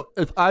remiss So,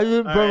 if I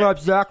didn't bring up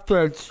Zach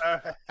Prince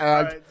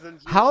and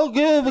how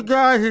good of a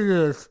guy he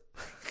is.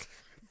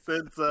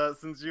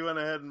 Since you went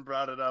ahead and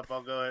brought it up,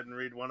 I'll go ahead and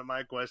read one of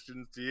my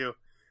questions to you.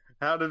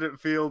 How did it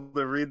feel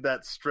to read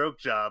that stroke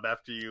job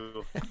after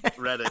you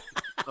read it?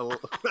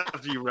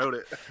 After you wrote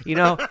it? You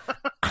know,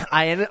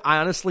 I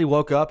honestly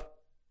woke up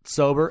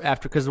sober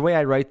after, because the way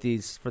I write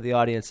these for the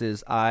audience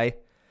is I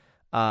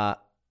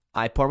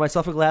pour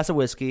myself a glass of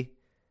whiskey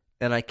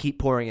and I keep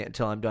pouring it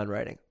until I'm done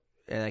writing,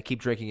 and I keep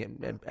drinking it,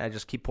 and I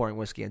just keep pouring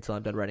whiskey until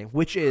I'm done writing,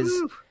 which is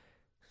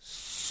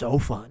so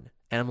fun.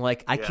 And I'm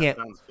like, I can't.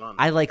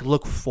 I like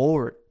look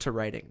forward to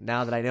writing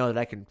now that I know that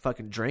I can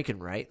fucking drink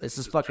and write. This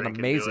is just fucking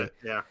amazing.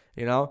 Yeah,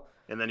 you know.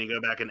 And then you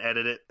go back and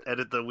edit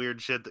the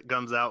weird shit that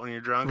comes out when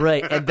you're drunk.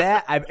 Right, and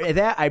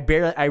I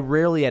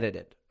rarely edit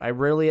it.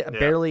 Rarely.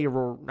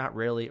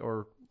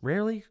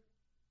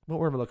 What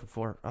word am I looking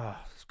for? Oh,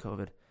 it's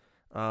COVID.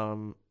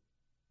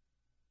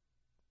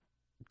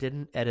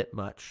 Didn't edit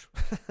much.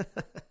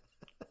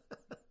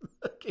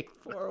 Looking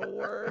for a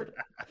word.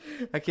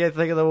 I can't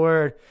think of the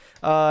word.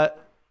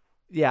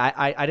 Yeah,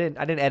 I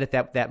didn't edit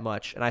that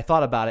much, and I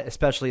thought about it,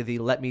 especially the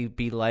let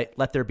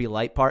there be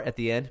light part at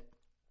the end.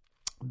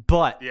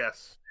 But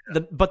yes,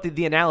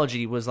 the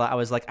analogy was, I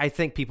was like, I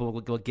think people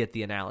will get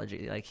the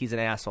analogy. Like, he's an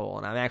asshole,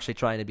 and I'm actually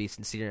trying to be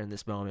sincere in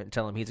this moment and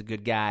tell him he's a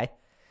good guy.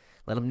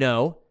 Let him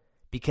know,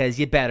 because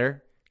you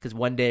better, because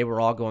one day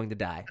we're all going to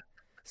die.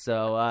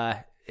 So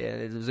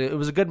it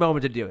was a good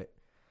moment to do it.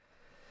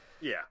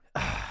 Yeah,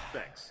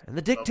 thanks. And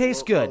the dick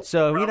tastes good,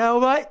 so you know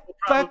what?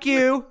 Fuck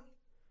you.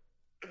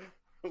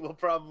 We'll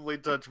probably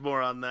touch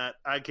more on that.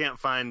 I can't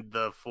find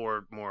the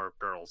 4 more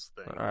girls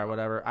thing. All right,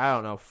 whatever. I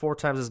don't know. 4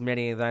 times as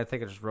many. I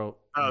think I just wrote.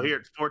 Oh, here,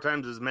 it's 4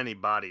 times as many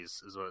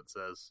bodies is what it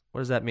says.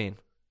 What does that mean?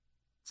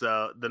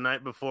 So the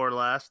night before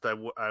last,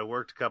 I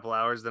worked a couple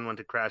hours, then went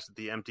to crash at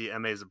the empty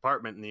MA's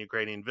apartment in the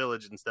Ukrainian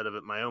village instead of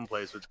at my own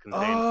place, which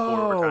contained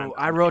 4 times.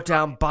 I wrote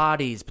down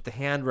bodies, but the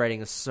handwriting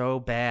is so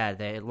bad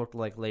they looked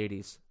like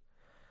ladies.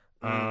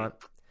 Yeah.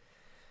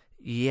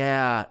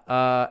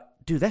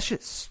 Dude, that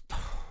shit's...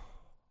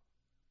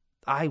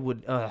 I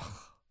would,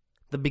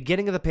 the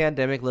beginning of the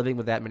pandemic, living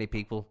with that many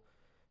people,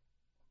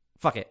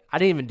 fuck it. I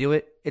didn't even do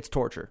it. It's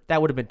torture. That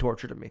would have been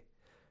torture to me.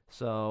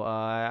 So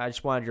I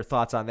just wanted your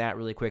thoughts on that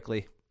really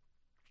quickly.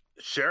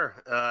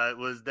 Sure. It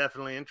was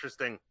definitely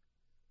interesting,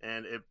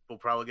 and it will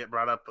probably get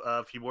brought up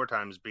a few more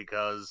times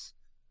because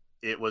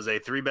it was a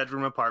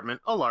 3-bedroom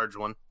apartment, a large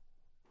one,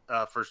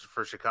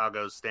 for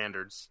Chicago's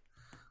standards.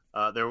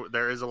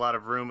 There is a lot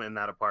of room in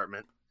that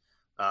apartment,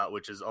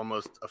 which is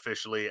almost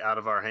officially out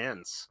of our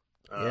hands.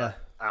 Yeah,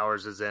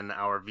 ours is in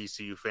our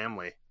VCU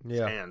family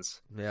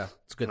hands. Yeah,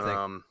 it's a good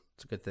thing.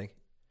 It's a good thing.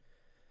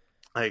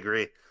 I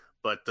agree,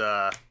 but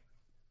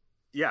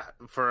yeah,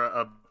 for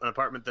an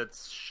apartment that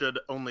should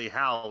only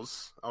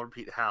house, I'll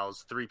repeat,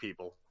 house 3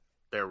 people,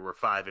 there were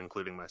 5,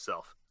 including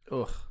myself.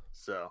 Ugh.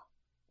 So,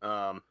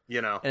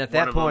 you know, and at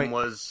that point,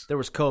 there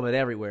was COVID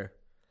everywhere.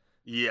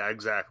 Yeah,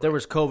 exactly. There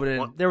was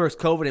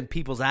COVID in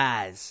people's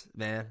eyes,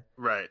 man.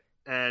 Right,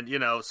 and you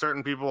know,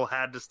 certain people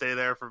had to stay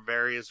there for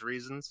various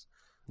reasons.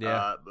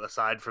 Yeah.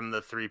 Aside from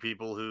the 3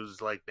 people whose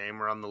name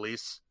were on the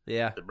lease.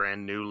 Yeah. The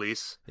brand new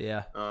lease.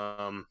 Yeah.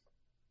 And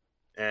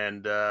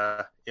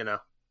you know,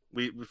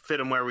 we fit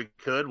them where we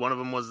could. One of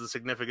them was the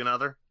significant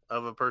other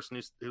of a person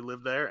who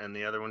lived there, and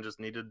the other one just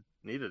needed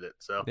it.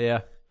 So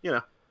yeah, you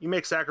know, you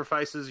make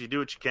sacrifices. You do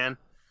what you can.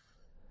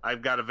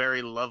 I've got a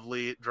very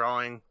lovely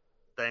drawing.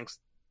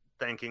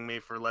 Thanking me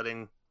for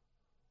letting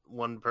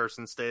one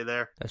person stay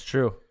there. That's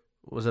true.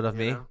 Was it of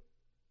me? Know?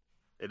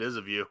 It is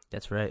of you.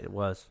 That's right. It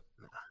was.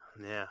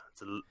 Yeah,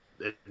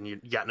 and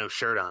you got no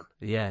shirt on.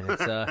 Yeah, and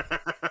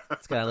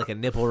it's got like a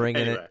nipple ring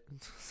in it.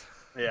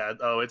 Yeah.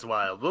 Oh, it's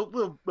wild.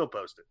 We'll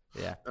post it.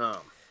 Yeah. It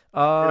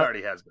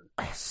already has been.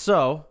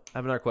 So I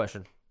have another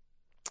question.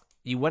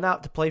 You went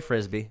out to play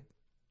frisbee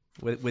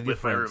with your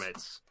friends. My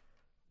roommates.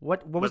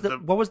 What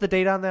was the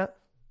date on that?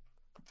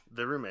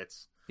 The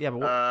roommates. Yeah,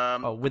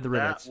 but with the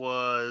roommates.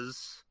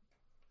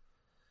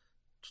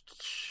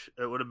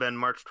 It would have been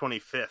March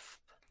 25th.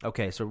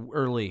 Okay, so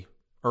early,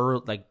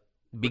 like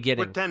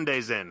beginning. We're 10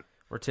 days in.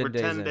 We're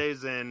 10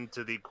 days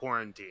into the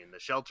quarantine, the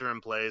shelter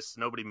in place,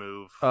 nobody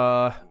move.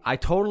 I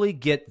totally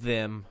get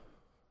them.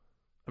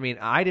 I mean,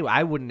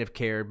 I wouldn't have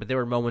cared, but there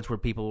were moments where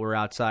people were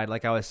outside,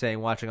 like I was saying,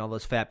 watching all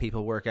those fat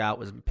people work out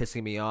was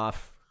pissing me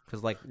off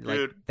because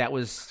that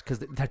was because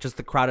that's just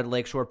the crowded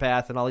Lakeshore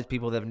path, and all these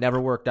people that have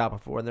never worked out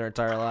before in their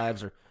entire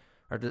lives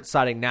are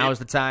deciding now is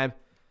the time.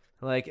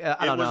 Like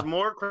I don't know. It was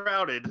more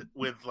crowded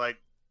with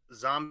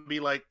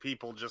zombie-like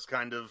people, just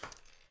kind of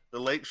the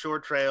Lakeshore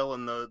Trail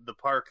and the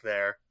park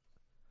there.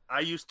 I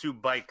used to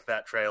bike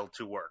that trail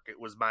to work. It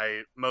was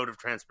my mode of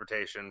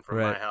transportation from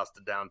my house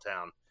to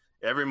downtown.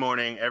 Every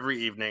morning,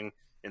 every evening.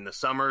 In the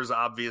summers,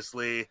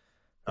 obviously,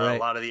 a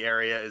lot of the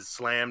area is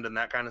slammed and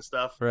that kind of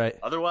stuff. Right.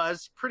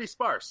 Otherwise, pretty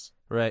sparse.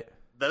 Right.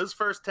 Those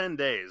first 10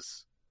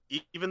 days,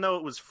 even though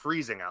it was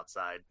freezing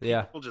outside,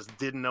 people just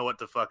didn't know what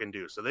to fucking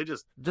do. So they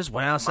just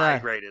went outside.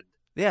 Migrated.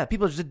 Yeah,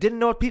 people just had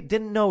no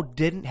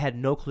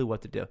clue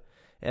what to do.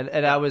 And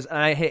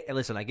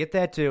listen, I get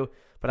that too.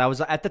 But I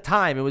was at the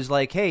time, it was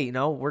like, hey,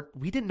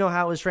 we didn't know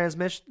how it was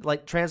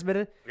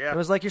transmitted. Yeah. It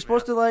was like you're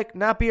supposed to like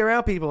not be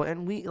around people,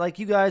 and we like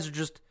you guys are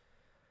just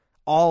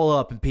all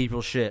up in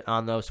people's shit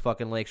on those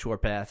fucking lakeshore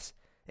paths,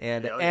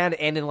 and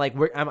then like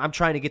I'm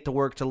trying to get to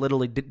work to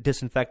literally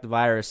disinfect the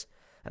virus,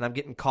 and I'm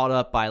getting caught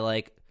up by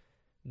like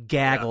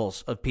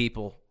gaggles of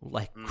people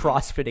like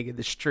crossfitting in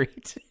the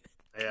street.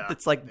 Yeah.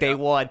 It's like day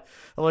one.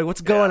 I'm like,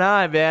 what's going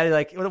on, man?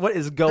 Like, what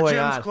is going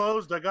on? The gym's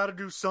closed. I got to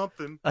do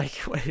something. Like,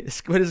 what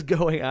is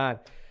going on?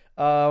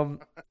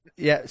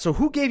 Yeah. So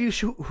who gave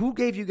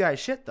you guys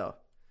shit though?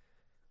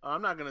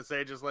 I'm not gonna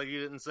say, just like you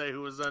didn't say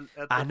who was at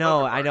the I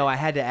know. I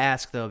had to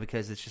ask though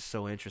because it's just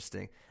so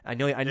interesting. I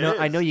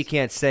know you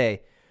can't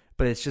say,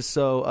 but it's just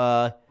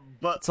so.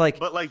 But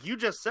like you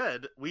just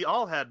said, we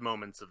all had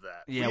moments of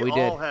that. Yeah, we did.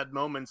 all had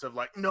moments of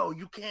like, no,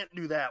 you can't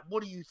do that.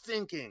 What are you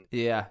thinking?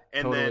 Yeah,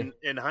 and totally. then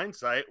in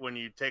hindsight, when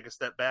you take a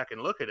step back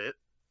and look at it,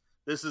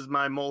 this is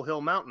my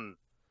Molehill Mountain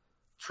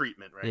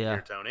treatment right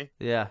here, Tony.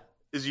 Yeah,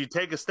 is you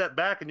take a step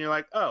back and you're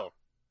like, oh,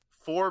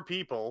 4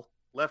 people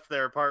left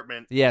their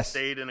apartment,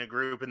 stayed in a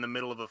group in the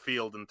middle of a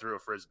field and threw a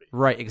frisbee.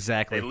 Right,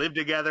 exactly. They live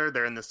together.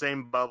 They're in the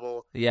same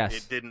bubble. Yes,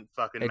 it didn't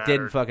fucking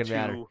matter.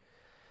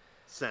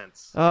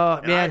 Sense. Oh,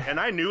 man. And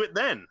I knew it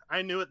then.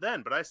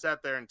 But I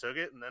sat there and took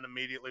it, and then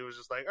immediately was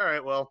just like, all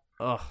right, well,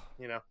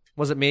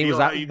 was it me? Was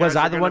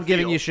I the one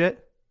giving you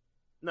shit?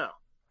 No.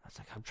 I was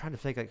like, I'm trying to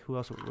think like who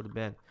else it would have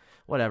been.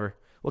 Whatever.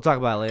 We'll talk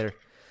about it later.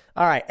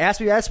 All right, ask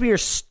me your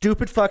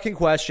stupid fucking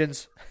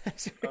questions.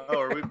 Is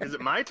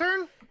it my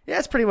turn? Yeah,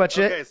 that's pretty much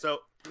it. Okay, so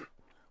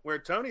where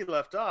Tony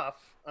left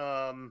off,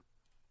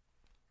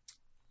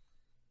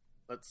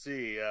 let's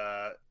see.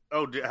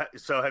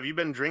 So have you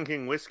been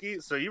drinking whiskey?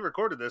 So you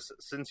recorded this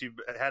since you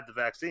had the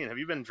vaccine. Have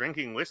you been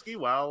drinking whiskey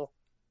while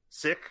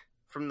sick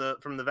from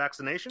the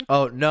vaccination?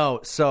 Oh,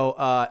 no. So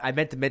I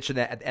meant to mention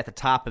that at the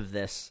top of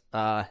this,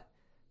 but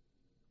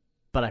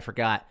I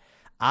forgot.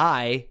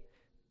 I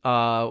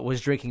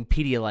was drinking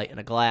Pedialyte in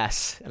a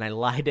glass, and I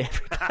lied to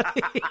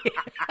everybody.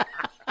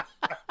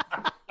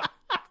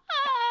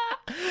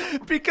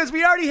 Because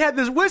we already had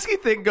this whiskey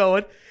thing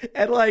going,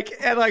 and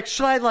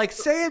should I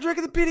say I'm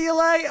drinking the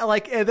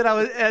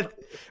Pedialyte?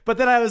 But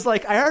then I was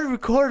like, I already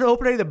recorded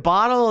opening the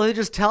bottle, and then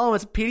just tell them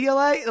it's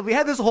Pedialyte. And we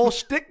had this whole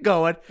shtick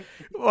going.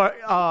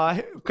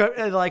 And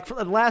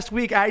last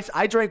week,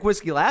 I drank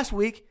whiskey last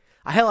week.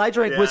 I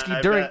drank whiskey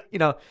during,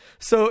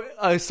 So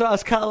I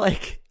was kind of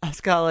like,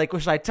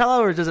 should I tell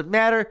her or does it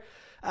matter?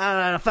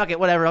 Fuck it,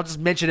 whatever. I'll just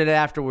mention it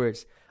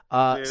afterwards.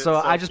 So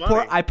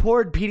I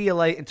poured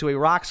Pedialyte into a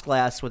rocks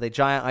glass with a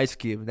giant ice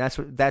cube, and that's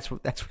what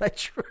I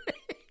drank.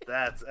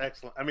 That's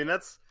excellent. I mean,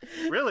 that's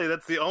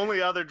the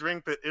only other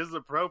drink that is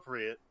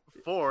appropriate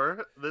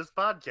for this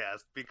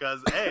podcast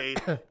because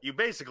you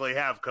basically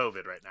have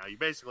COVID right now. You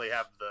basically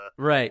have the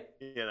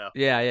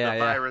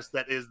virus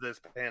that is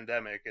this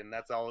pandemic, and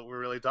that's all we're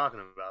really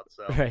talking about.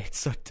 So it's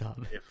so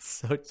dumb.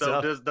 So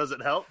does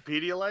it help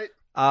Pedialyte?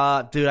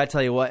 Dude, I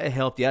tell you what, it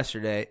helped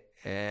yesterday,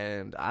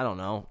 and I don't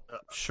know,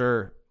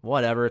 sure.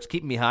 Whatever. It's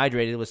keeping me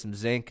hydrated with some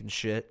zinc and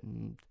shit.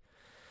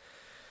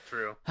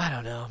 True. I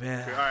don't know,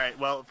 man. True. All right.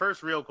 Well,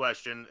 first real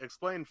question.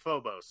 Explain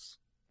Phobos.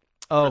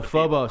 Oh,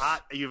 Phobos.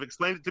 You've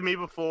explained it to me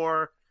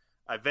before.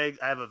 I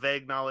have a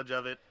vague knowledge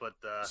of it, but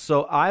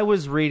So I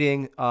was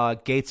reading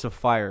Gates of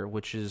Fire,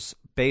 which is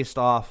based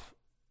off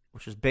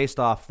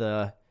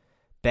the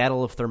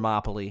Battle of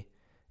Thermopylae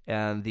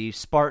and the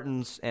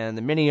Spartans and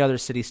the many other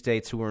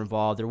city-states who were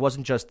involved. There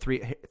wasn't just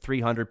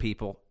 300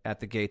 people at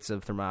the Gates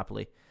of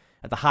Thermopylae.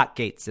 At the hot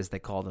gates, as they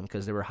called them,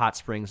 because there were hot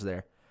springs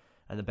there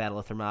in the Battle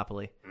of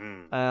Thermopylae.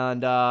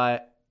 And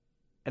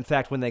in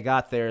fact, when they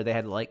got there, they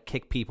had to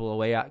kick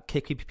people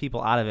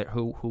out of it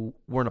who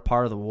weren't a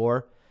part of the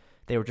war.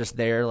 They were just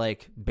there,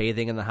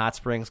 bathing in the hot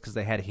springs because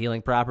they had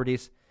healing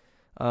properties.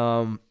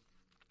 But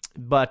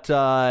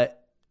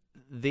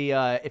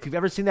if you've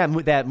ever seen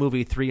that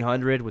movie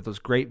 300 with those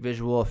great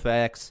visual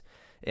effects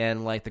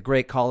and the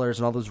great colors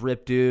and all those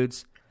ripped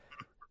dudes.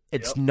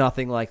 It's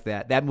nothing like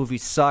that. That movie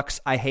sucks.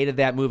 I hated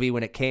that movie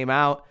when it came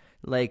out.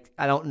 I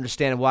don't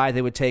understand why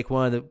they would take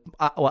one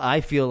of what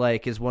I feel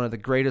like is one of the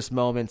greatest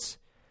moments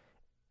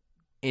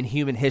in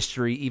human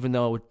history, even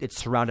though it's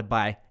surrounded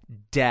by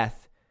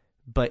death.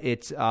 But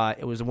it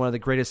was one of the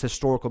greatest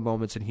historical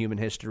moments in human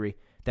history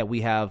that we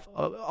have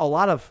a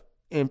lot of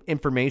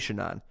information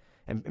on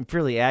and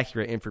fairly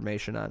accurate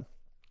information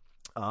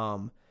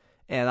on.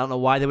 And I don't know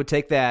why they would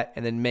take that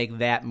and then make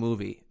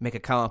a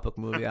comic book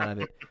movie out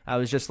of it. I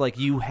was just like,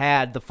 you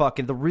had the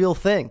real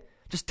thing.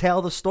 Just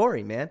tell the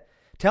story, man.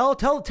 Tell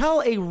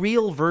a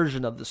real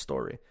version of the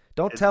story.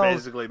 Don't tell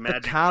basically the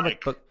Magic comic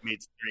Mike book.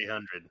 Meets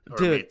 300. Or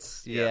Dude,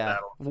 meets,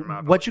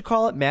 What'd you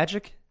call it?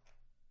 Magic?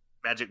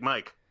 Magic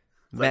Mike.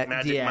 It's like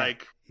Magic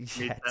Mike meets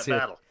that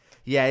battle.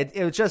 Yeah,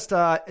 it was just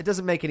it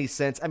doesn't make any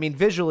sense. I mean,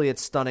 visually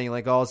it's stunning,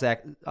 like all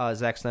Zack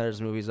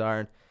Snyder's movies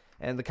are.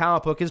 And the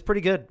comic book is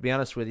pretty good, to be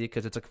honest with you,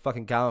 because it's a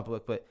fucking comic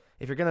book. But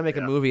if you're gonna make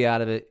a movie out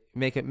of it,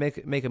 make a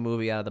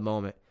movie out of the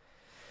moment.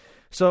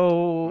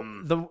 So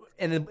the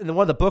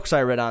one of the books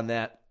I read on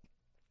that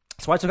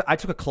So I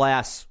took a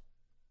class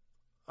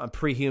on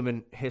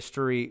pre-human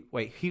history.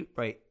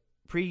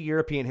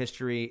 Pre-European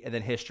history, and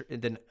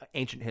then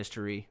ancient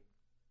history.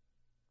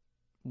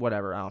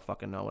 Whatever, I don't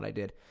fucking know what I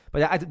did,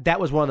 but that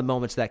was one of the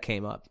moments that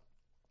came up.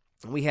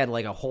 We had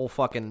like a whole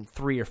fucking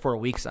 3 or 4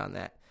 weeks on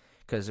that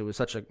because it was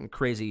such a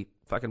crazy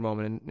fucking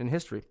moment in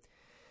history.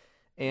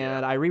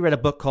 And I reread a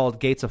book called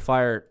Gates of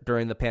Fire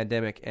during the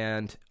pandemic,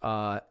 and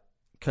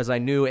because I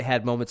knew it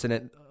had moments in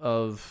it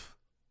of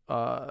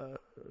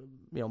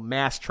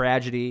mass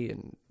tragedy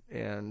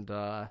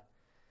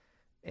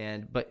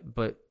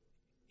but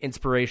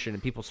inspiration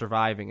and people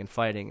surviving and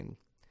fighting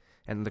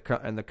and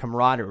the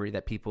camaraderie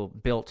that people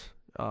built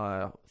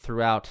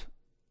throughout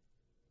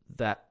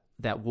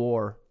that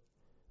war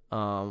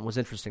was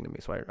interesting to me.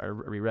 So I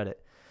reread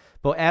it.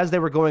 But as they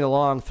were going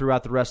along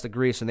throughout the rest of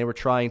Greece, and they were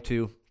trying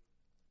to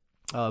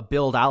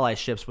build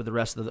allyships with the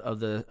rest of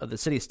the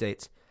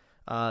city-states,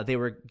 they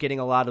were getting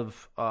a lot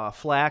of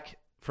flack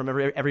from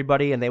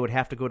everybody, and they would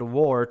have to go to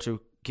war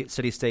to get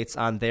city-states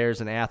on theirs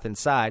and Athens'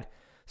 side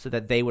so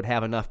that they would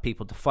have enough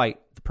people to fight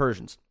the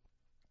Persians.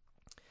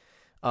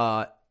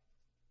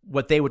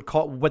 What they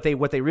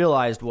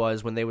realized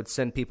was when they would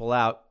send people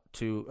out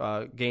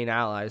to gain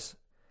allies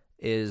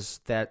is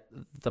that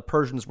the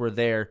Persians were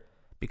there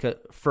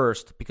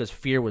because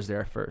fear was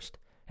there first,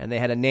 and they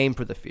had a name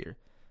for the fear,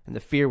 and the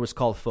fear was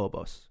called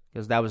Phobos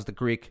because that was the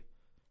Greek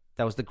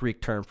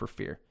term for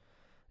fear.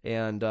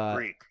 And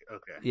Greek,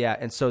 okay, yeah,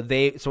 and so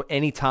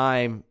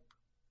anytime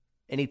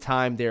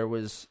there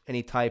was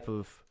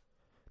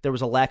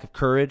a lack of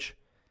courage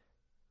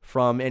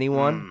from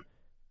anyone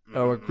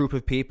or a group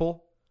of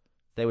people,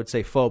 they would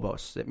say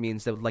Phobos. It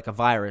means that like a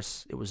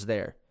virus, it was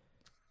there.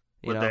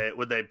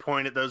 Would they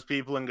point at those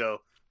people and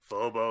go,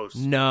 Phobos?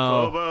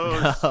 No.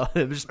 Phobos? No.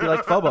 It would just be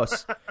like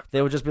Phobos.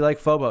 They would just be like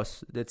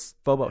Phobos. It's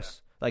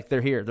Phobos. Yeah. Like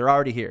they're here. They're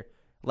already here.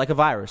 Like a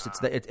virus.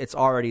 It's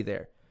already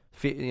there.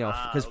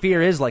 Because fear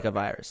is like a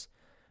virus.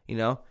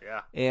 Yeah.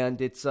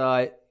 And it's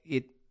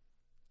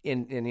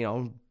in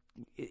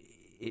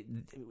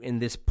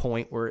this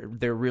point where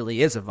there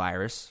really is a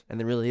virus and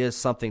there really is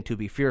something to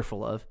be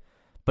fearful of,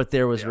 but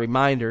there was a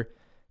reminder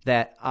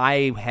that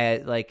I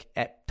had, like,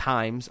 at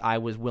times I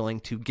was willing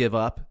to give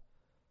up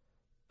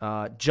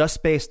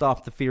just based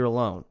off the fear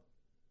alone,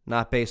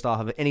 not based off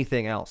of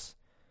anything else.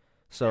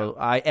 So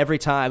every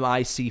time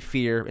I see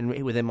fear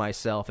within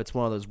myself, it's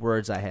one of those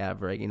words I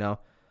have, right?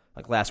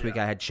 Like last week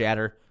I had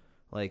chatter.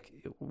 Like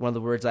one of the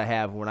words I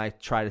have when I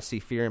try to see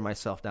fear in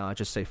myself now, I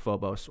just say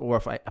Phobos. Or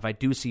if I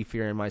do see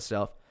fear in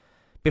myself,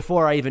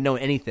 before I even know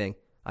anything,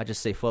 I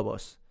just say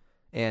Phobos.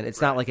 And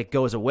it's not like it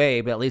goes away,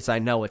 but at least I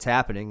know what's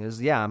happening.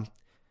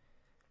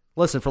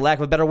 Listen, for lack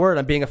of a better word,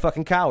 I'm being a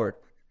fucking coward,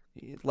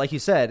 like you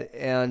said.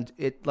 And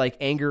it, like,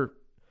 anger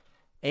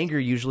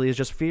usually is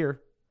just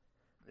fear.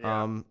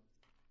 And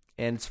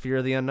it's fear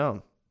of the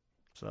unknown.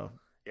 So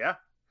yeah,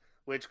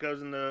 which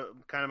goes into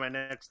kind of my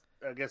next,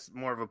 I guess,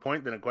 more of a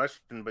point than a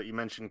question. But you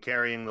mentioned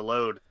carrying the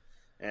load,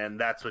 and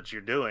that's what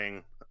you're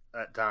doing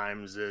at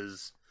times.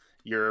 Is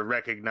you're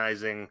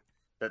recognizing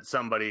that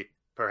somebody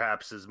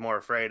perhaps is more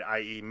afraid,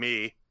 i.e.,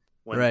 me,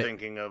 when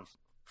thinking of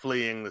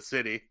fleeing the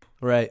city.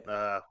 Right.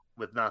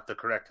 With not the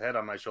correct head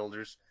on my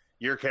shoulders,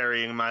 you're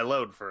carrying my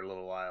load for a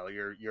little while.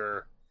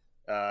 You're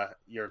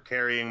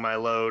carrying my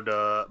load.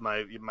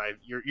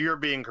 You're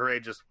being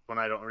courageous when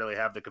I don't really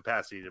have the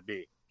capacity to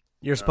be.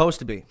 You're supposed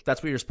to be.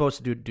 That's what you're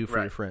supposed to do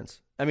for your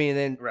friends. I mean,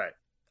 then right.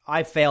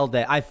 I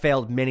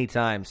failed many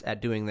times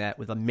at doing that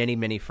with many,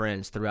 many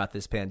friends throughout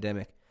this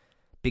pandemic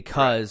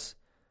because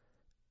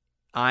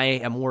I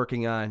am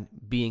working on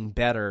being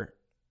better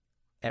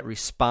at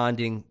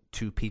responding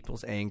to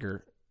people's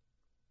anger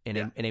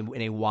in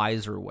a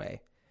wiser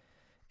way.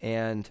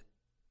 And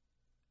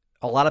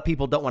a lot of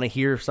people don't want to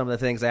hear some of the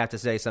things I have to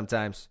say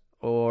sometimes.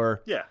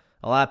 Or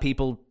a lot of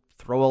people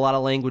throw a lot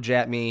of language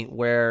at me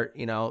where,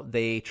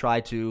 they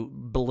try to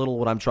belittle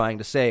what I'm trying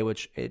to say,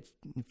 which it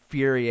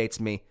infuriates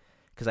me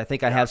because I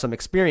think I have some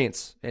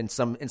experience in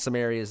some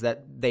areas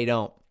that they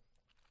don't.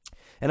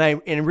 And I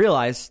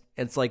realize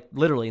it's like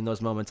literally in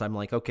those moments I'm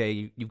like,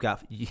 okay, you've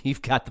got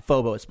the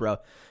Phobos, bro.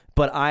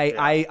 But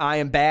I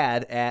am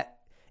bad at,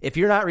 if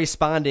you're not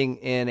responding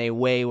in a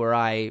way where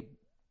I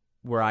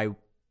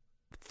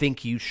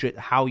think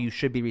how you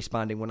should be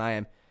responding when I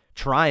am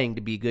trying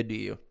to be good to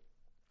you,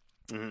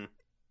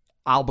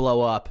 I'll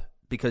blow up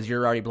because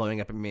you're already blowing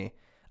up at me.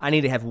 I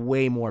need to have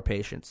way more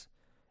patience,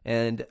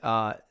 and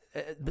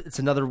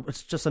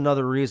it's just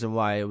another reason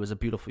why it was a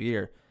beautiful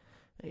year.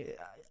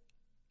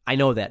 I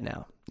know that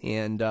now,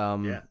 and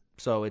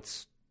so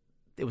it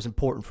was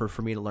important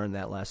for me to learn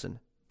that lesson.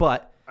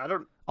 But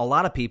a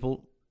lot of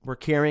people were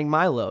carrying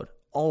my load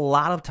a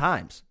lot of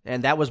times,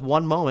 and that was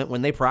one moment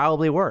when they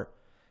probably were.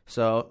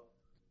 So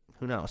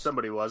who knows?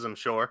 Somebody was, I'm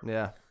sure.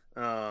 Yeah.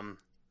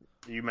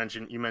 You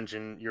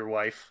mentioned your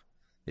wife.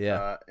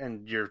 Yeah.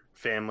 And your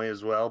family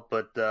as well,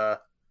 but I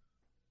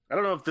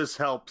don't know if this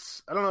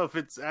helps. I don't know if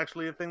it's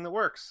actually a thing that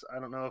works. I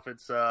don't know if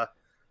it's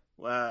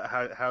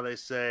how they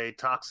say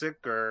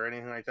toxic or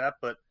anything like that,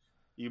 but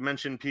you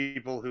mentioned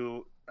people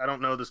who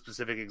don't know the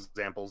specific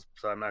examples,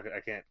 so I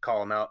can't call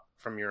them out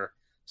from your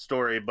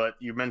story, but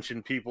you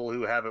mentioned people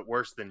who have it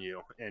worse than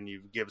you, and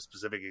you give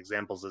specific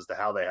examples as to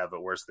how they have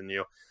it worse than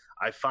you.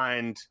 I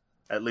find,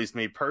 at least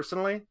me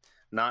personally,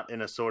 not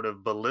in a sort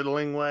of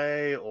belittling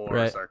way or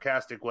a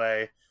sarcastic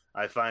way,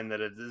 I find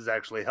that it is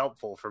actually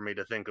helpful for me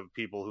to think of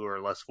people who are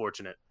less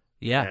fortunate.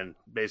 Yeah. And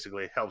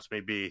basically helps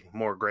me be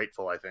more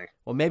grateful, I think.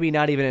 Well, maybe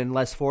not even in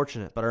less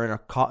fortunate, but are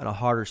in a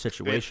harder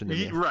situation than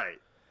you. Right.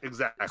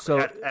 Exactly. So,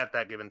 at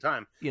that given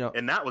time.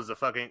 And that was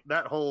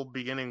that whole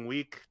beginning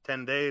week,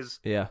 10 days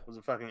was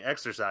a fucking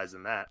exercise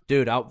in that.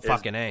 Dude,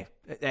 fucking A.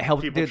 It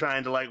helps people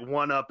trying to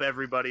one up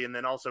everybody, and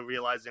then also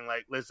realizing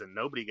listen,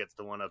 nobody gets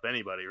to one up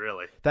anybody,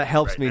 really. That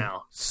helps me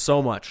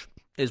so much,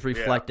 is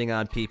reflecting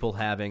on people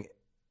having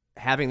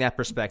that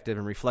perspective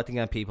and reflecting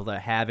on people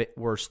that have it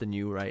worse than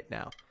you right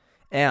now.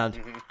 And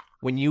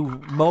when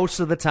you, most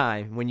of the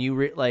time, when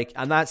you,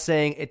 I'm not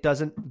saying it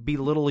doesn't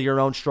belittle your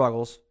own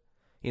struggles,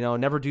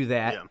 never do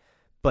that. Yeah.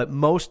 But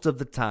most of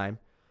the time,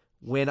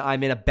 when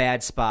I'm in a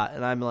bad spot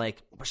and I'm I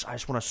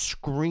just want to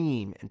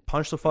scream and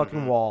punch the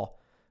fucking wall,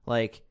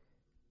 I'm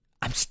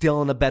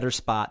still in a better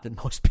spot than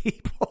most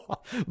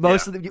people.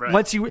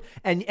 Once you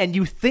and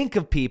you think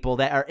of people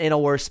that are in a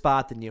worse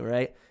spot than you,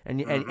 right?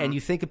 And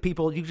you think of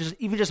people, you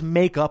just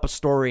make up a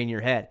story in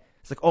your head.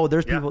 It's oh,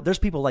 there's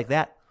people like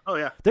that. Oh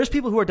yeah, there's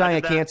people who are dying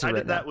of cancer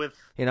right now.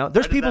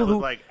 There's people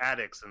who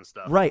addicts and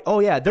stuff. Right.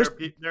 Oh yeah. There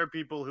are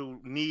people who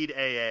need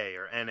AA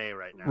or NA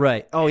right now.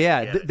 Right. Oh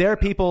yeah. There are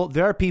people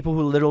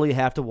who literally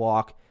have to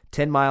walk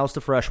 10 miles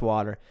to fresh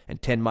water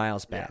and 10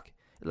 miles back.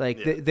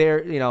 Yeah.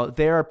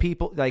 There are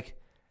people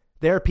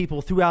there are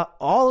people throughout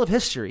all of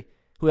history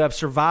who have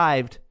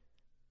survived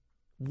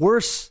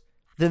worse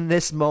than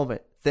this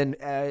moment, than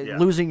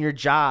losing your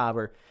job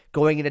or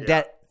going into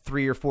debt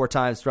 3 or 4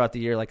 times throughout the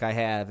year, like I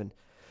have, and.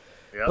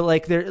 Yep.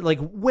 But they're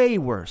way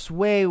worse,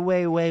 way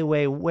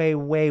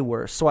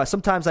worse. So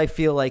sometimes I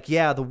feel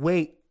the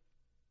weight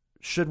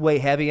should weigh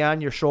heavy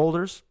on your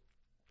shoulders,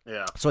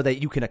 so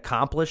that you can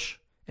accomplish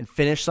and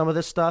finish some of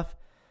this stuff,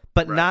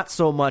 but not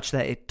so much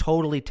that it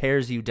totally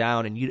tears you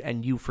down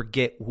and you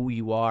forget who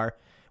you are,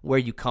 where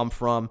you come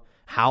from,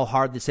 how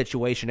hard the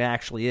situation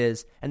actually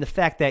is, and the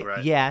fact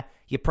that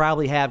you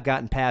probably have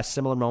gotten past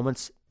similar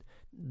moments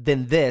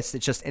than this.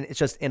 It's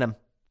just in a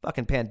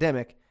fucking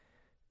pandemic.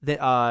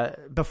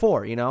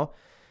 Before, dude,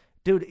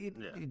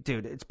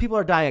 it's people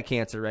are dying of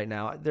cancer right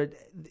now.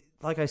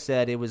 Like I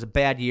said, it was a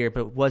bad year, but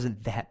it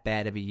wasn't that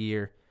bad of a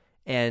year.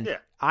 And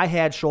I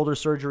had shoulder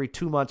surgery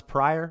 2 months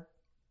prior.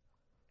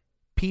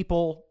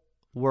 People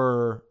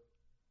were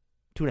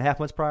 2.5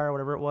 months prior,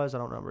 whatever it was. I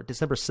don't remember.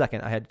 December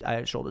 2nd, I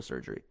had shoulder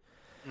surgery.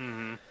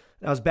 Mm-hmm.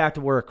 I was back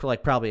to work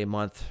probably a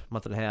month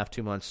and a half,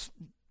 2 months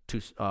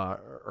too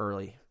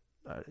early.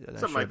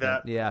 Something like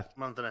that. Yeah,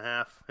 month and a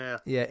half. Yeah.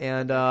 Yeah,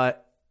 and.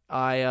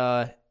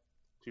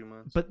 2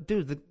 months. But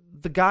dude,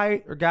 the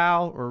guy or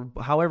gal or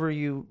however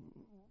you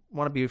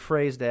want to be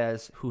phrased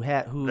as,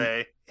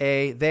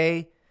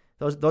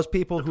 those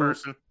people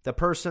the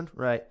person,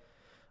 right?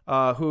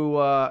 Who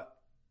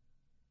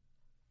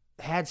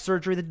had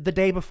surgery the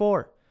day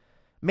before.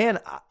 Man,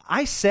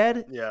 I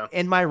said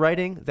in my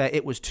writing that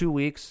it was 2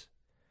 weeks,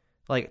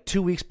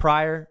 2 weeks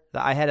prior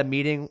that I had a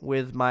meeting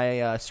with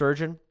my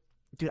surgeon.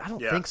 Dude, I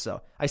don't think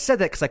so. I said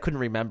that because I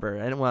couldn't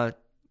remember.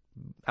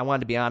 I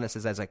wanted to be honest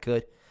as I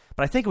could,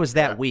 but I think it was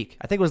that week.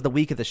 I think it was the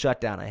week of the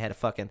shutdown. I had a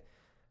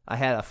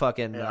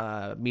fucking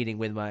meeting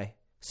with my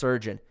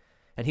surgeon,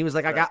 and he was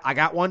like, "I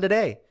got one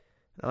today."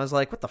 And I was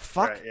like, "What the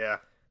fuck?" Right, yeah.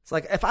 It's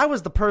if I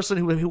was the person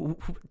who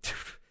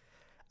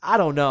I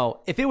don't know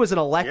if it was an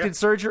elective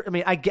surgery. I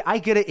mean, I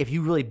get it. If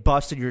you really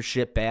busted your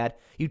shit bad,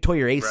 you tore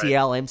your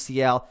ACL,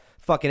 MCL,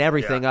 fucking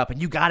everything up,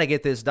 and you got to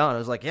get this done. I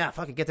was like,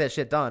 fucking get that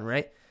shit done,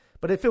 right?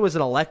 But if it was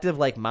an elective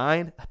like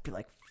mine, I'd be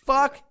like,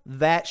 fuck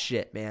that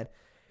shit, man.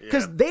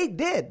 Because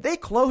they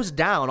closed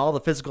down all the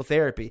physical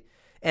therapy.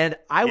 And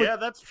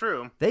that's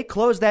true. They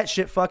closed that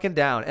shit fucking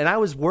down. And I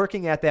was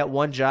working at that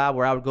one job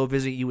where I would go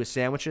visit you with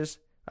sandwiches.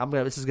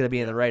 This is going to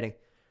be in the writing.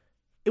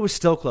 It was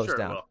still closed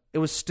down. It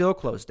was still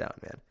closed down,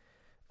 man.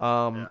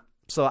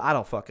 So I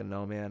don't fucking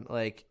know, man.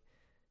 I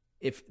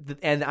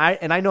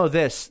know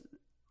this,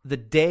 the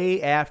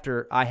day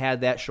after I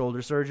had that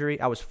shoulder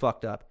surgery, I was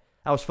fucked up.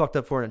 I was fucked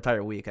up for an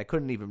entire week. I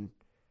couldn't even,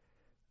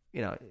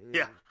 Yeah,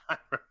 I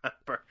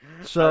remember.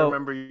 So I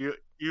remember you.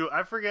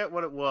 I forget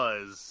what it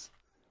was.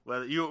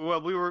 We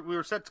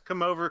were set to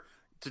come over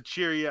to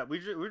cheer you up.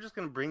 We were just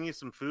gonna bring you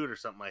some food or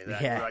something like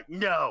that. Yeah. You're like,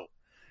 no,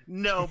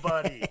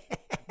 nobody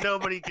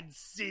can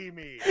see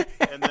me.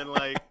 And then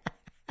a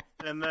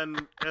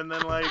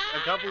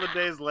couple of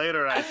days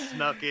later, I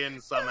snuck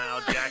in somehow.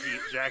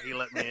 Jackie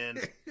let me in,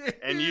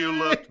 and you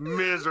looked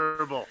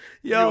miserable.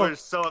 You were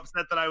so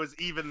upset that I was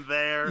even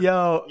there.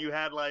 You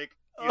had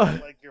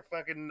your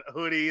fucking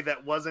hoodie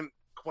that wasn't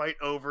quite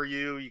over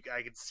you.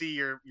 I could see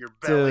your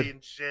belly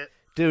and shit.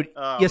 Dude,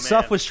 Oh,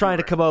 Yusuf man, was trying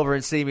to super. come over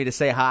and see me to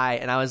say hi,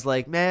 and I was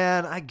like,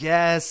 man, I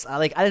guess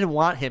I didn't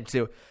want him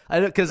to,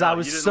 because I No,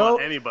 was you didn't so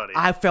want anybody.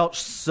 I felt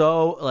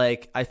so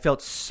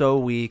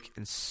weak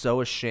and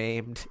so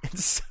ashamed and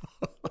so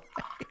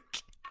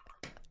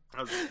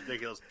That was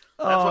ridiculous.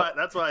 Oh.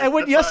 That's why. And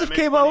when that's why I Yusuf make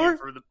came fun of you over,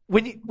 for the-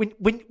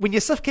 when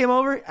Yusuf came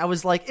over, I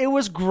was like, it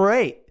was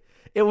great.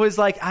 It was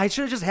like I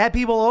should have just had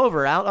people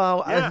over. I don't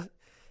know.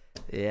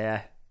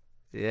 Yeah.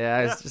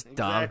 It's just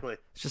dumb. Exactly.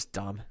 It's just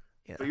dumb.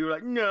 Yeah. But you were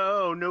like,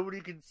 no,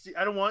 nobody can see.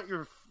 I don't want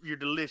your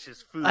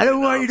delicious food. I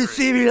don't want you to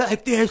see me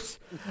like this.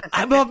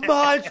 I'm a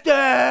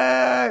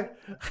monster.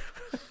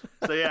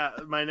 So yeah,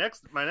 my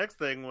next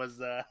thing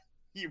was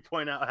you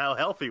point out how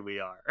healthy we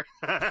are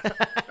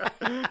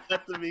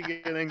at the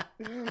beginning,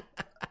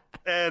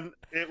 and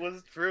it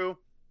was true.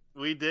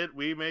 We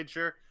made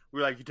sure. We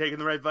were like, you taking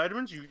the right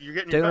vitamins? You're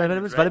getting Taking your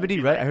vitamins, right? vitamin D,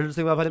 right? I heard this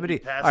thing about vitamin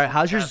D. All right,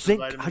 how's your zinc?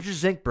 How's your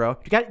zinc, bro?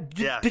 Did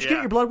you get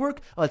your blood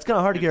work? Oh, it's kind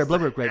of hard to get your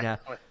blood work right now.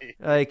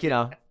 Like,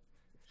 you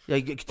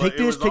take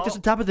this, take this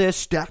on top of this,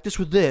 stack this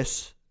with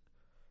this.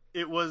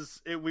 We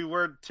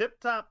were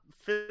tip-top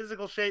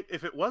physical shape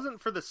if it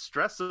wasn't for the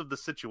stress of the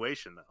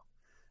situation,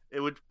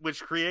 though.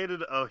 Which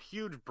created a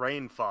huge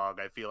brain fog,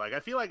 I feel like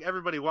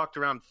everybody walked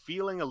around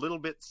feeling a little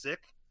bit sick,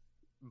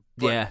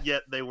 but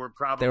yet they were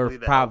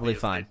probably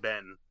fine. They'd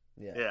been.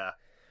 Yeah.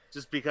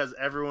 Just because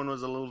everyone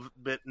was a little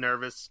bit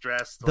nervous,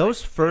 stressed.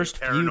 Those first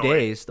few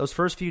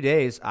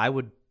days, I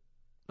would,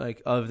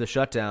 of the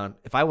shutdown,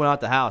 if I went out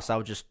the house, I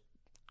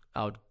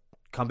would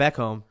come back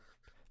home,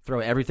 throw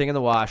everything in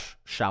the wash,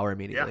 shower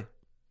immediately.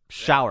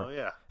 Shower. Oh,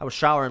 yeah. I was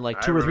showering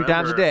 2 or 3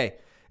 times a day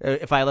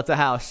if I left the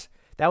house.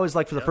 That was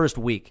for the first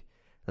week.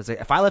 I was like,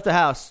 if I left the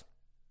house,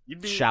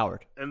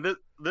 showered. And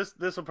this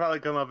will probably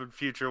come up in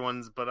future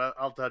ones, but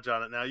I'll touch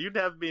on it now. You'd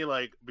have me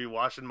be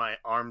washing my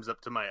arms up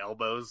to my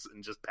elbows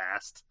and just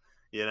past,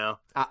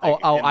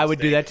 I would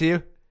do that to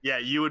you? Yeah,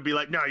 you would be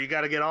like, no, you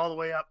got to get all the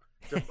way up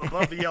to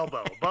above the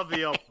elbow, above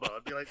the elbow.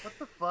 I'd be like, what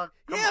the fuck?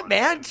 Come on,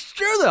 man, it's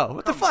true though.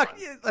 What the fuck?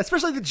 On.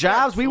 Especially the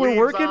jobs we were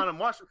working. On and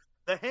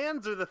the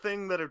hands are the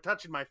thing that are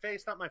touching my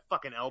face, not my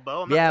fucking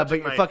elbow. Yeah, but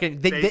you're fucking.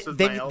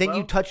 Then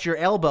you touch your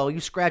elbow, you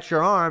scratch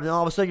your arm, and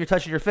all of a sudden you're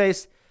touching your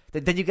face.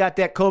 Then you got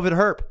that COVID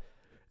herp.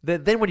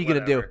 Then what are you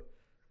gonna do?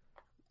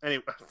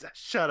 Anyway,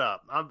 shut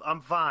up.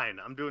 I'm fine.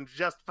 I'm doing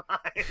just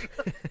fine.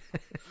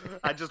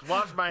 I just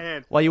washed my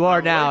hands. Well, you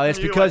are now. It's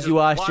because you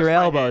washed your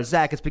elbows,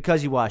 Zach. It's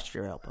because you washed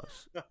your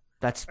elbows.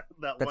 That's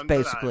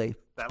basically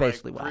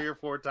why. 3 or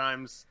 4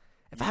 times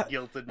you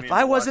guilted me. If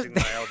I wasn't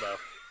my elbow.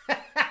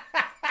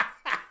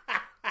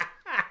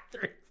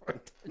 3 or 4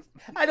 times.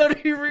 I don't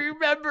even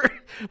remember.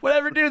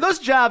 Whatever, dude. Those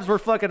jobs were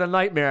fucking a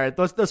nightmare.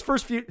 Those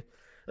first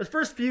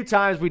few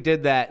times we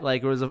did that,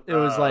 it was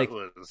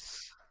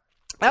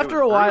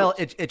after a while,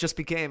 it just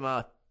became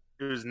it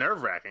was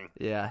nerve-wracking.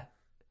 Yeah.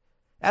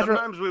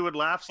 Sometimes we would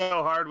laugh so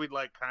hard we'd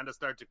kind of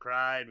start to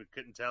cry, and we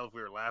couldn't tell if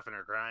we were laughing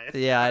or crying.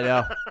 Yeah, I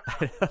know.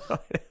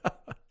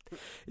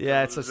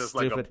 Yeah, it's so just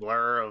stupid. like a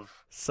blur of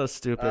so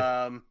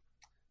stupid.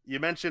 You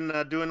mentioned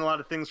doing a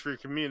lot of things for your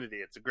community.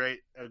 It's a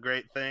great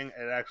thing.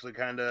 It actually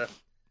kind of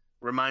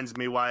reminds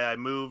me why I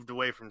moved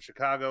away from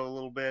Chicago a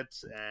little bit,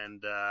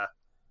 and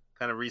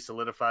kind of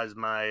re-solidifies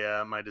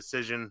my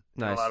decision.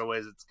 Nice. In a lot of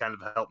ways, it's kind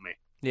of helped me.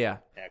 Yeah.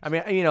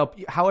 Actually. I mean,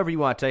 however you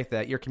want to take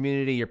that, your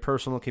community, your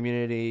personal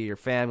community, your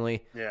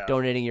family,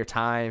 donating your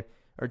time,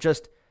 or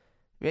just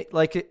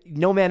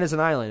no man is an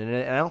island.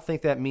 And I don't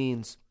think that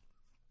means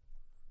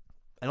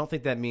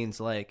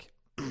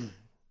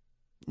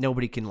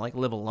nobody can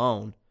live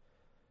alone,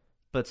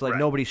 but it's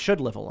nobody should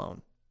live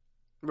alone.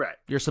 Right.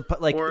 You're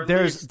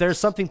there's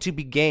something to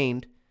be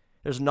gained.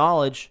 There's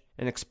knowledge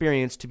and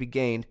experience to be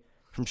gained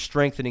from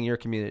strengthening your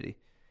community.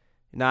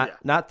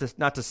 Not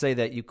to say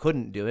that you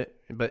couldn't do it,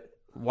 but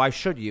why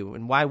should you,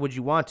 and why would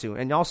you want to?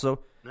 And also,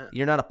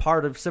 you're not a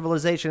part of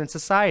civilization and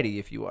society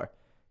if you are.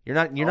 You're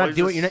not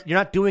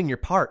doing your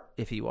part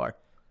if you are.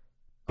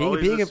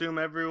 Always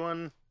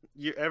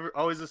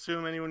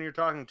assume anyone you're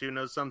talking to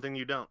knows something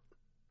you don't.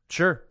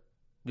 Sure.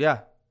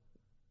 Yeah.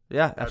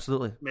 Yeah,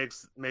 absolutely.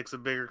 Makes a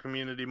bigger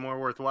community more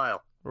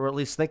worthwhile. Or at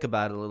least think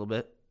about it a little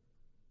bit.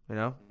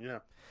 Yeah.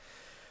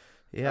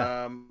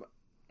 Yeah.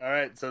 All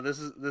right, so this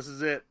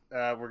is it.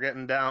 We're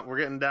getting down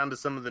to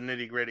some of the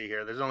nitty gritty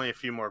here. There's only a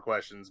few more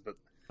questions, but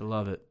I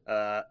love it.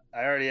 I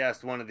already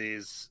asked one of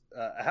these.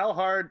 How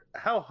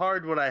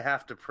hard would I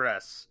have to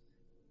press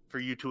for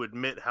you to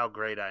admit how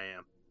great I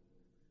am?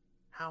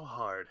 How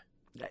hard?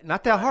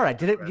 Not that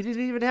hard. You didn't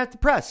even have to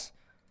press.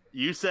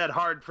 You said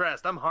hard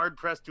pressed. I'm hard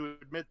pressed to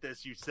admit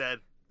this. You said.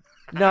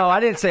 No,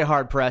 I didn't say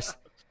hard pressed.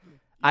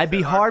 I'd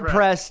be hard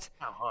pressed.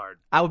 How hard?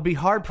 I would be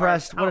hard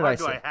pressed. What did I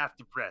say? How hard do I have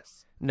to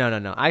press?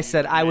 No. I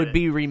said I would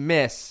be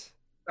remiss.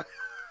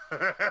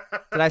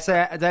 Did I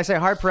say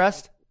hard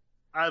pressed?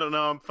 I don't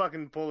know. I'm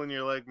fucking pulling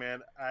your leg,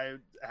 man.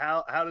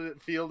 How did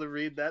it feel to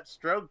read that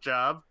stroke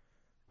job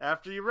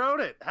after you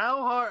wrote it?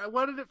 How hard?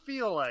 What did it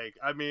feel like?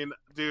 I mean,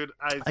 dude,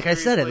 I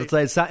said it.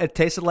 It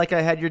tasted like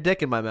I had your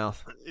dick in my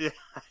mouth. Yeah,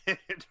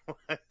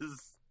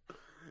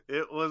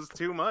 It was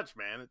too much,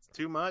 man. It's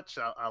too much.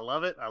 I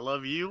love it. I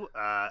love you.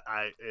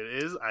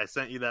 It is. I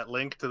sent you that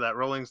link to that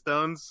Rolling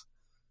Stones.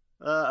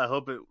 I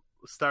hope it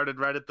started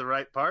right at the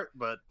right part.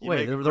 But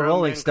wait, the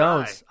Rolling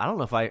Stones. Cry. I don't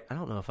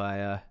know if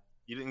I.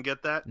 You didn't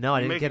get that? No,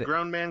 I didn't get it. Make a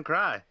grown man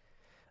cry.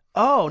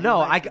 Oh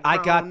no, I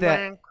got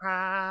that.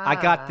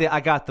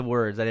 I got the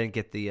words. I didn't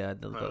get the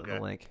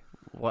link.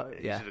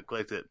 What? Yeah, you should have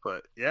clicked it,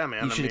 but yeah,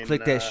 man. You should have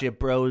clicked that shit,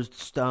 bros.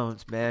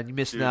 Stones, man. You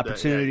missed an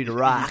opportunity to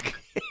rock.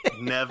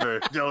 Never,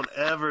 don't.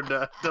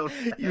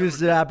 You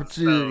missed an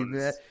opportunity,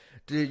 man.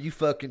 Dude, you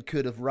fucking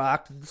could have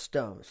rocked the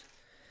Stones.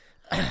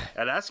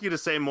 I'd ask you to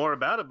say more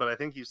about it, but I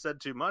think you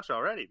said too much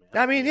already,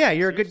 man. I mean, yeah,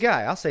 you're a good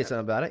guy. I'll say something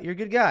about it. You're a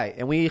good guy,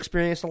 and we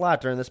experienced a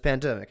lot during this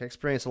pandemic. I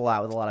experienced a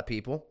lot with a lot of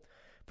people,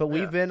 but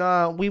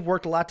we've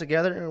worked a lot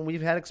together, and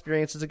we've had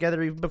experiences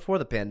together even before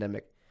the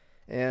pandemic.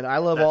 And I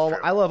love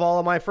all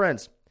of my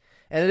friends.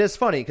 And it is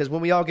funny because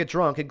when we all get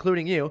drunk,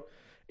 including you,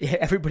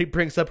 everybody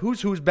brings up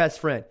who's best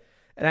friend.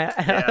 And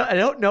I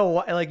don't know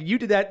why. Like, you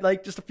did that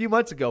like just a few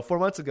months ago, 4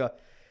 months ago.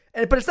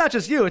 But it's not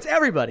just you; it's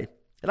everybody.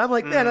 And I'm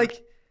like, man,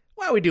 like,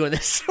 why are we doing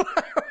this?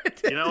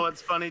 You know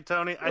what's funny,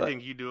 Tony? I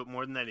think you do it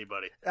more than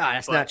anybody.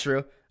 That's not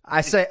true.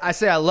 I say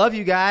I love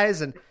you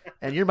guys, and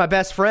you're my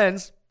best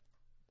friends.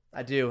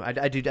 I do. I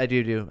do.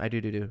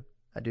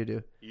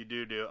 You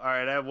do. All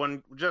right, I have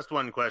one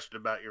question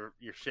about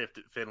your shift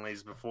at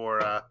Finley's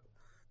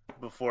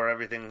before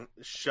everything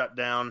shut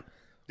down.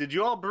 Did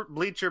you all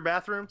bleach your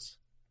bathrooms?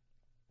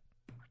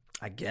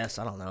 I guess.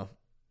 I don't know.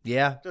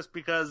 Yeah. Just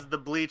because the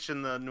bleach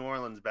in the New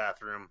Orleans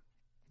bathroom.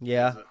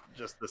 Yeah.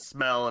 Just the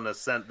smell and a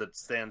scent that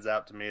stands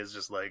out to me is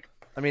just like.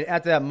 I mean,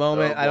 at that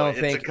moment, I don't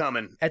think.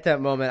 At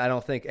that moment, I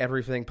don't think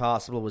everything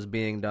possible was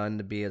being done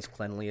to be as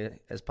cleanly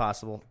as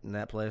possible in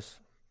that place.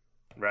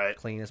 Right.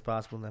 Clean as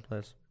possible in that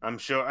place. I'm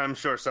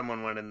sure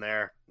someone went in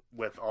there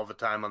with all the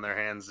time on their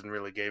hands and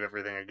really gave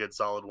everything a good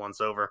solid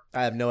once over.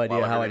 I have no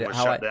idea how I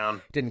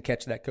didn't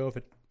catch that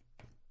COVID.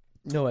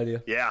 No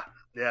idea. Yeah,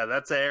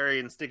 that's a hairy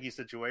and sticky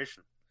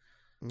situation.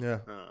 Yeah,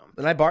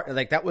 and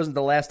that wasn't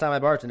the last time I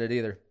bartended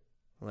either.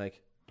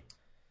 Like,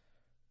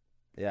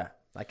 yeah,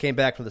 I came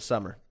back from the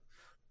summer.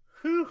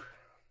 Whew.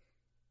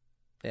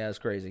 Yeah, it was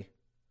crazy.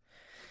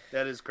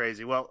 That is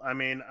crazy. Well, I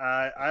mean,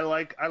 I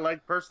like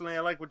personally, I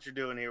like what you're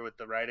doing here with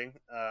the writing.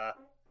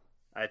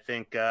 I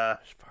think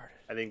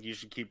you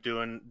should keep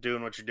doing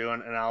what you're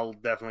doing, and I'll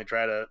definitely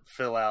try to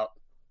fill out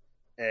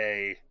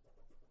a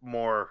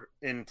more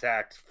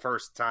intact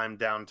first time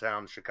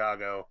downtown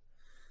Chicago.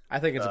 I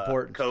think it's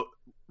important.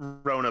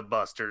 Rona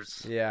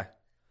Busters. Yeah.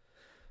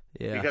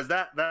 Because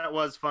that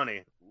was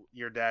funny.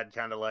 Your dad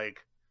kind of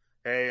like,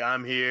 hey,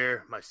 I'm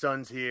here, my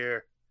son's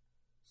here,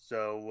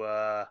 so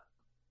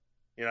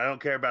I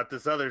don't care about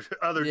this other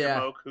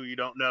Jamoke who you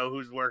don't know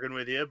who's working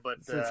with you,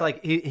 but so it's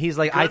like he's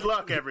like, good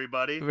luck,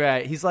 everybody.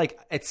 Right? He's like,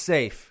 it's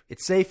safe.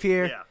 It's safe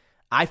here. Yeah.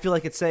 I feel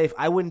like it's safe.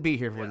 I wouldn't be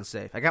here if it wasn't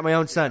safe. I got my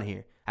own son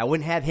here. I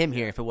wouldn't have him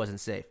here if it wasn't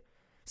safe.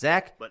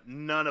 Zach? But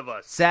none of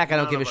us. Zach, I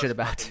don't give a shit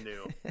about.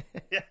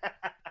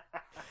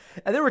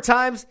 And there were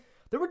times.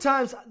 There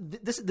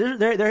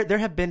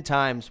have been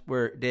times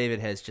where David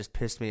has just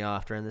pissed me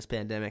off during this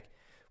pandemic,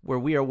 where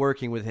we are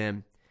working with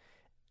him,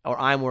 or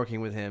I'm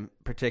working with him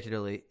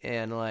particularly,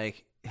 and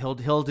like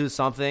he'll do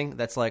something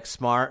that's like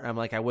smart. I'm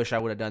like, I wish I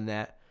would have done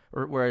that.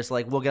 Or whereas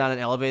like we'll get on an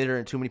elevator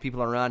and too many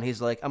people are around,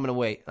 he's like, I'm gonna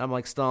wait. I'm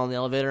like still on the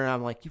elevator, and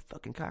I'm like, you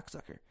fucking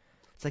cocksucker.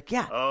 It's like,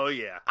 yeah. Oh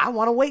yeah. I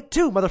want to wait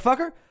too,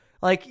 motherfucker.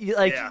 Like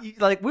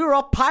we were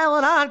all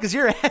piling on because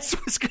your ass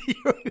was.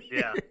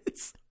 Yeah.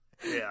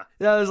 Yeah.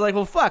 I was like,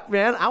 well, fuck,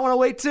 man. I want to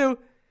wait too.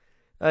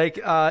 Like,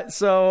 and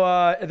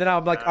then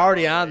I'm like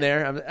already on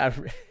there.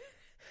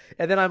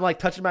 And then I'm like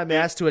touching my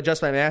mask to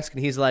adjust my mask,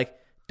 and he's like,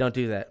 don't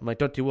do that. I'm like,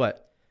 don't do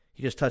what?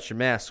 You just touched your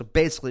mask. So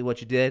basically what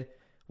you did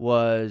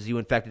was you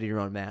infected your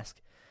own mask.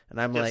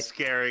 And I'm just like.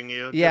 Scaring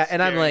you. Yeah,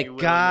 and I'm like,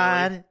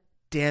 God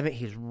damn it.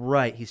 He's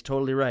right. He's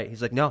totally right.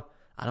 He's like, no,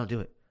 I don't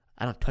do it.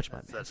 I don't touch my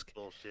mask. That's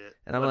bullshit.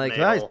 And I'm like,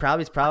 well,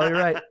 he's probably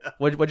right.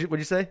 What'd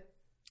you say?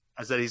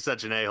 I said he's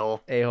such an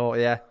a-hole. A-hole,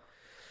 yeah.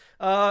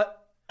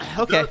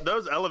 Okay.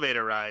 Those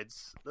elevator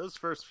rides, those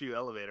first few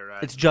elevator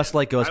rides. It's just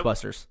like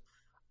Ghostbusters.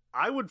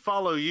 I would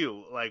follow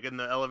you, like in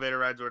the elevator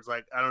rides where it's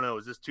like, I don't know,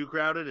 is this too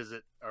crowded?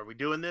 Are we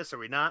doing this? Are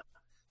we not?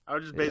 I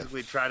would just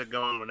basically try to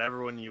go on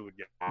whenever one you would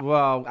get.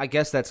 Well, I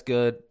guess that's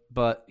good,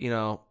 but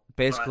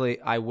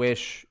basically, I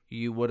wish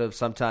you would have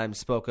sometimes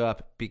spoke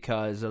up,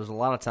 because there was a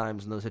lot of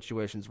times in those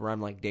situations where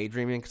I'm like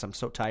daydreaming because I'm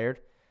so tired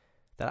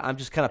that I'm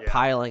just kind of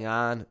piling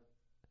on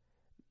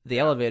the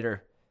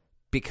elevator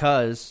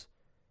because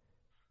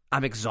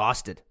I'm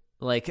exhausted.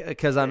 Like,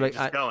 because I'm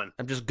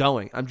just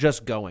going.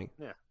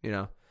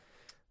 Yeah.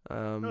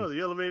 Oh,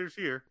 the elevator's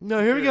here.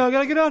 No, here we go. I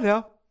gotta get out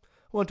now.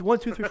 1, 2,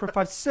 3, 4,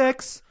 5,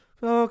 6.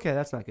 Oh, okay,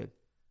 that's not good.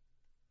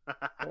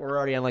 We're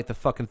already on like the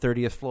fucking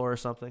 30th floor or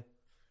something.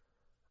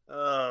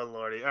 Oh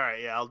lordy! All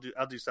right, yeah, I'll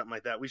do something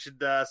like that. We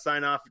should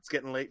sign off. It's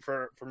getting late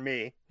for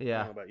me. Yeah. I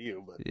don't know about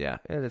you, but yeah,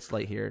 it's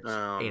late here. It's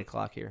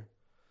 8:00 here.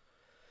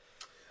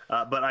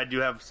 But I do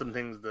have some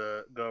things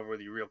to go over with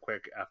you real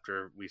quick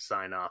after we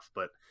sign off.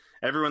 But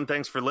everyone,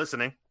 thanks for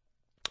listening.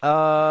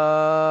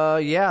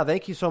 Yeah,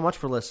 thank you so much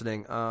for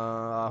listening.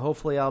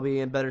 Hopefully I'll be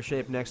in better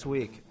shape next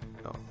week.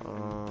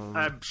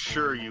 I'm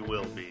sure you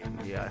will be.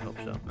 Yeah, I hope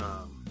so.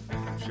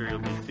 I'm sure you'll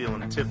be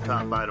feeling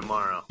tip-top by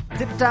tomorrow.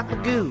 Tip-top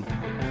magoo.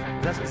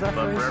 Is that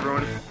But phrase?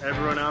 for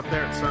everyone out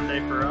there, it's Sunday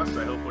for us.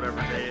 I hope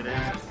whatever day it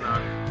is, it's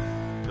not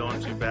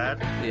going too bad.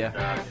 Yeah.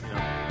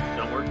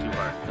 Don't work too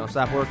hard. Don't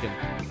stop working.